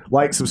matter.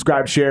 Like,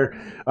 subscribe, share.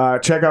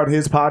 Check out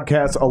his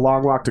podcast, A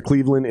Long Walk to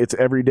Cleveland. It's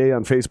every day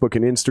on Facebook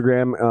and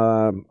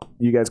Instagram.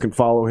 You guys can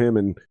follow him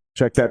and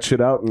check that shit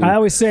out. I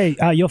always say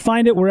you'll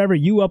find it wherever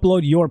you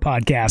upload your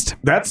podcast.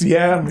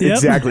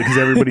 Exactly, because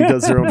everybody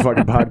does their own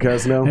fucking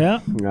podcast now. Yeah,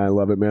 I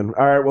love it, man.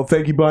 All right, well,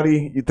 thank you,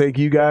 buddy. Thank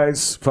you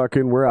guys.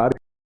 Fucking, we're out.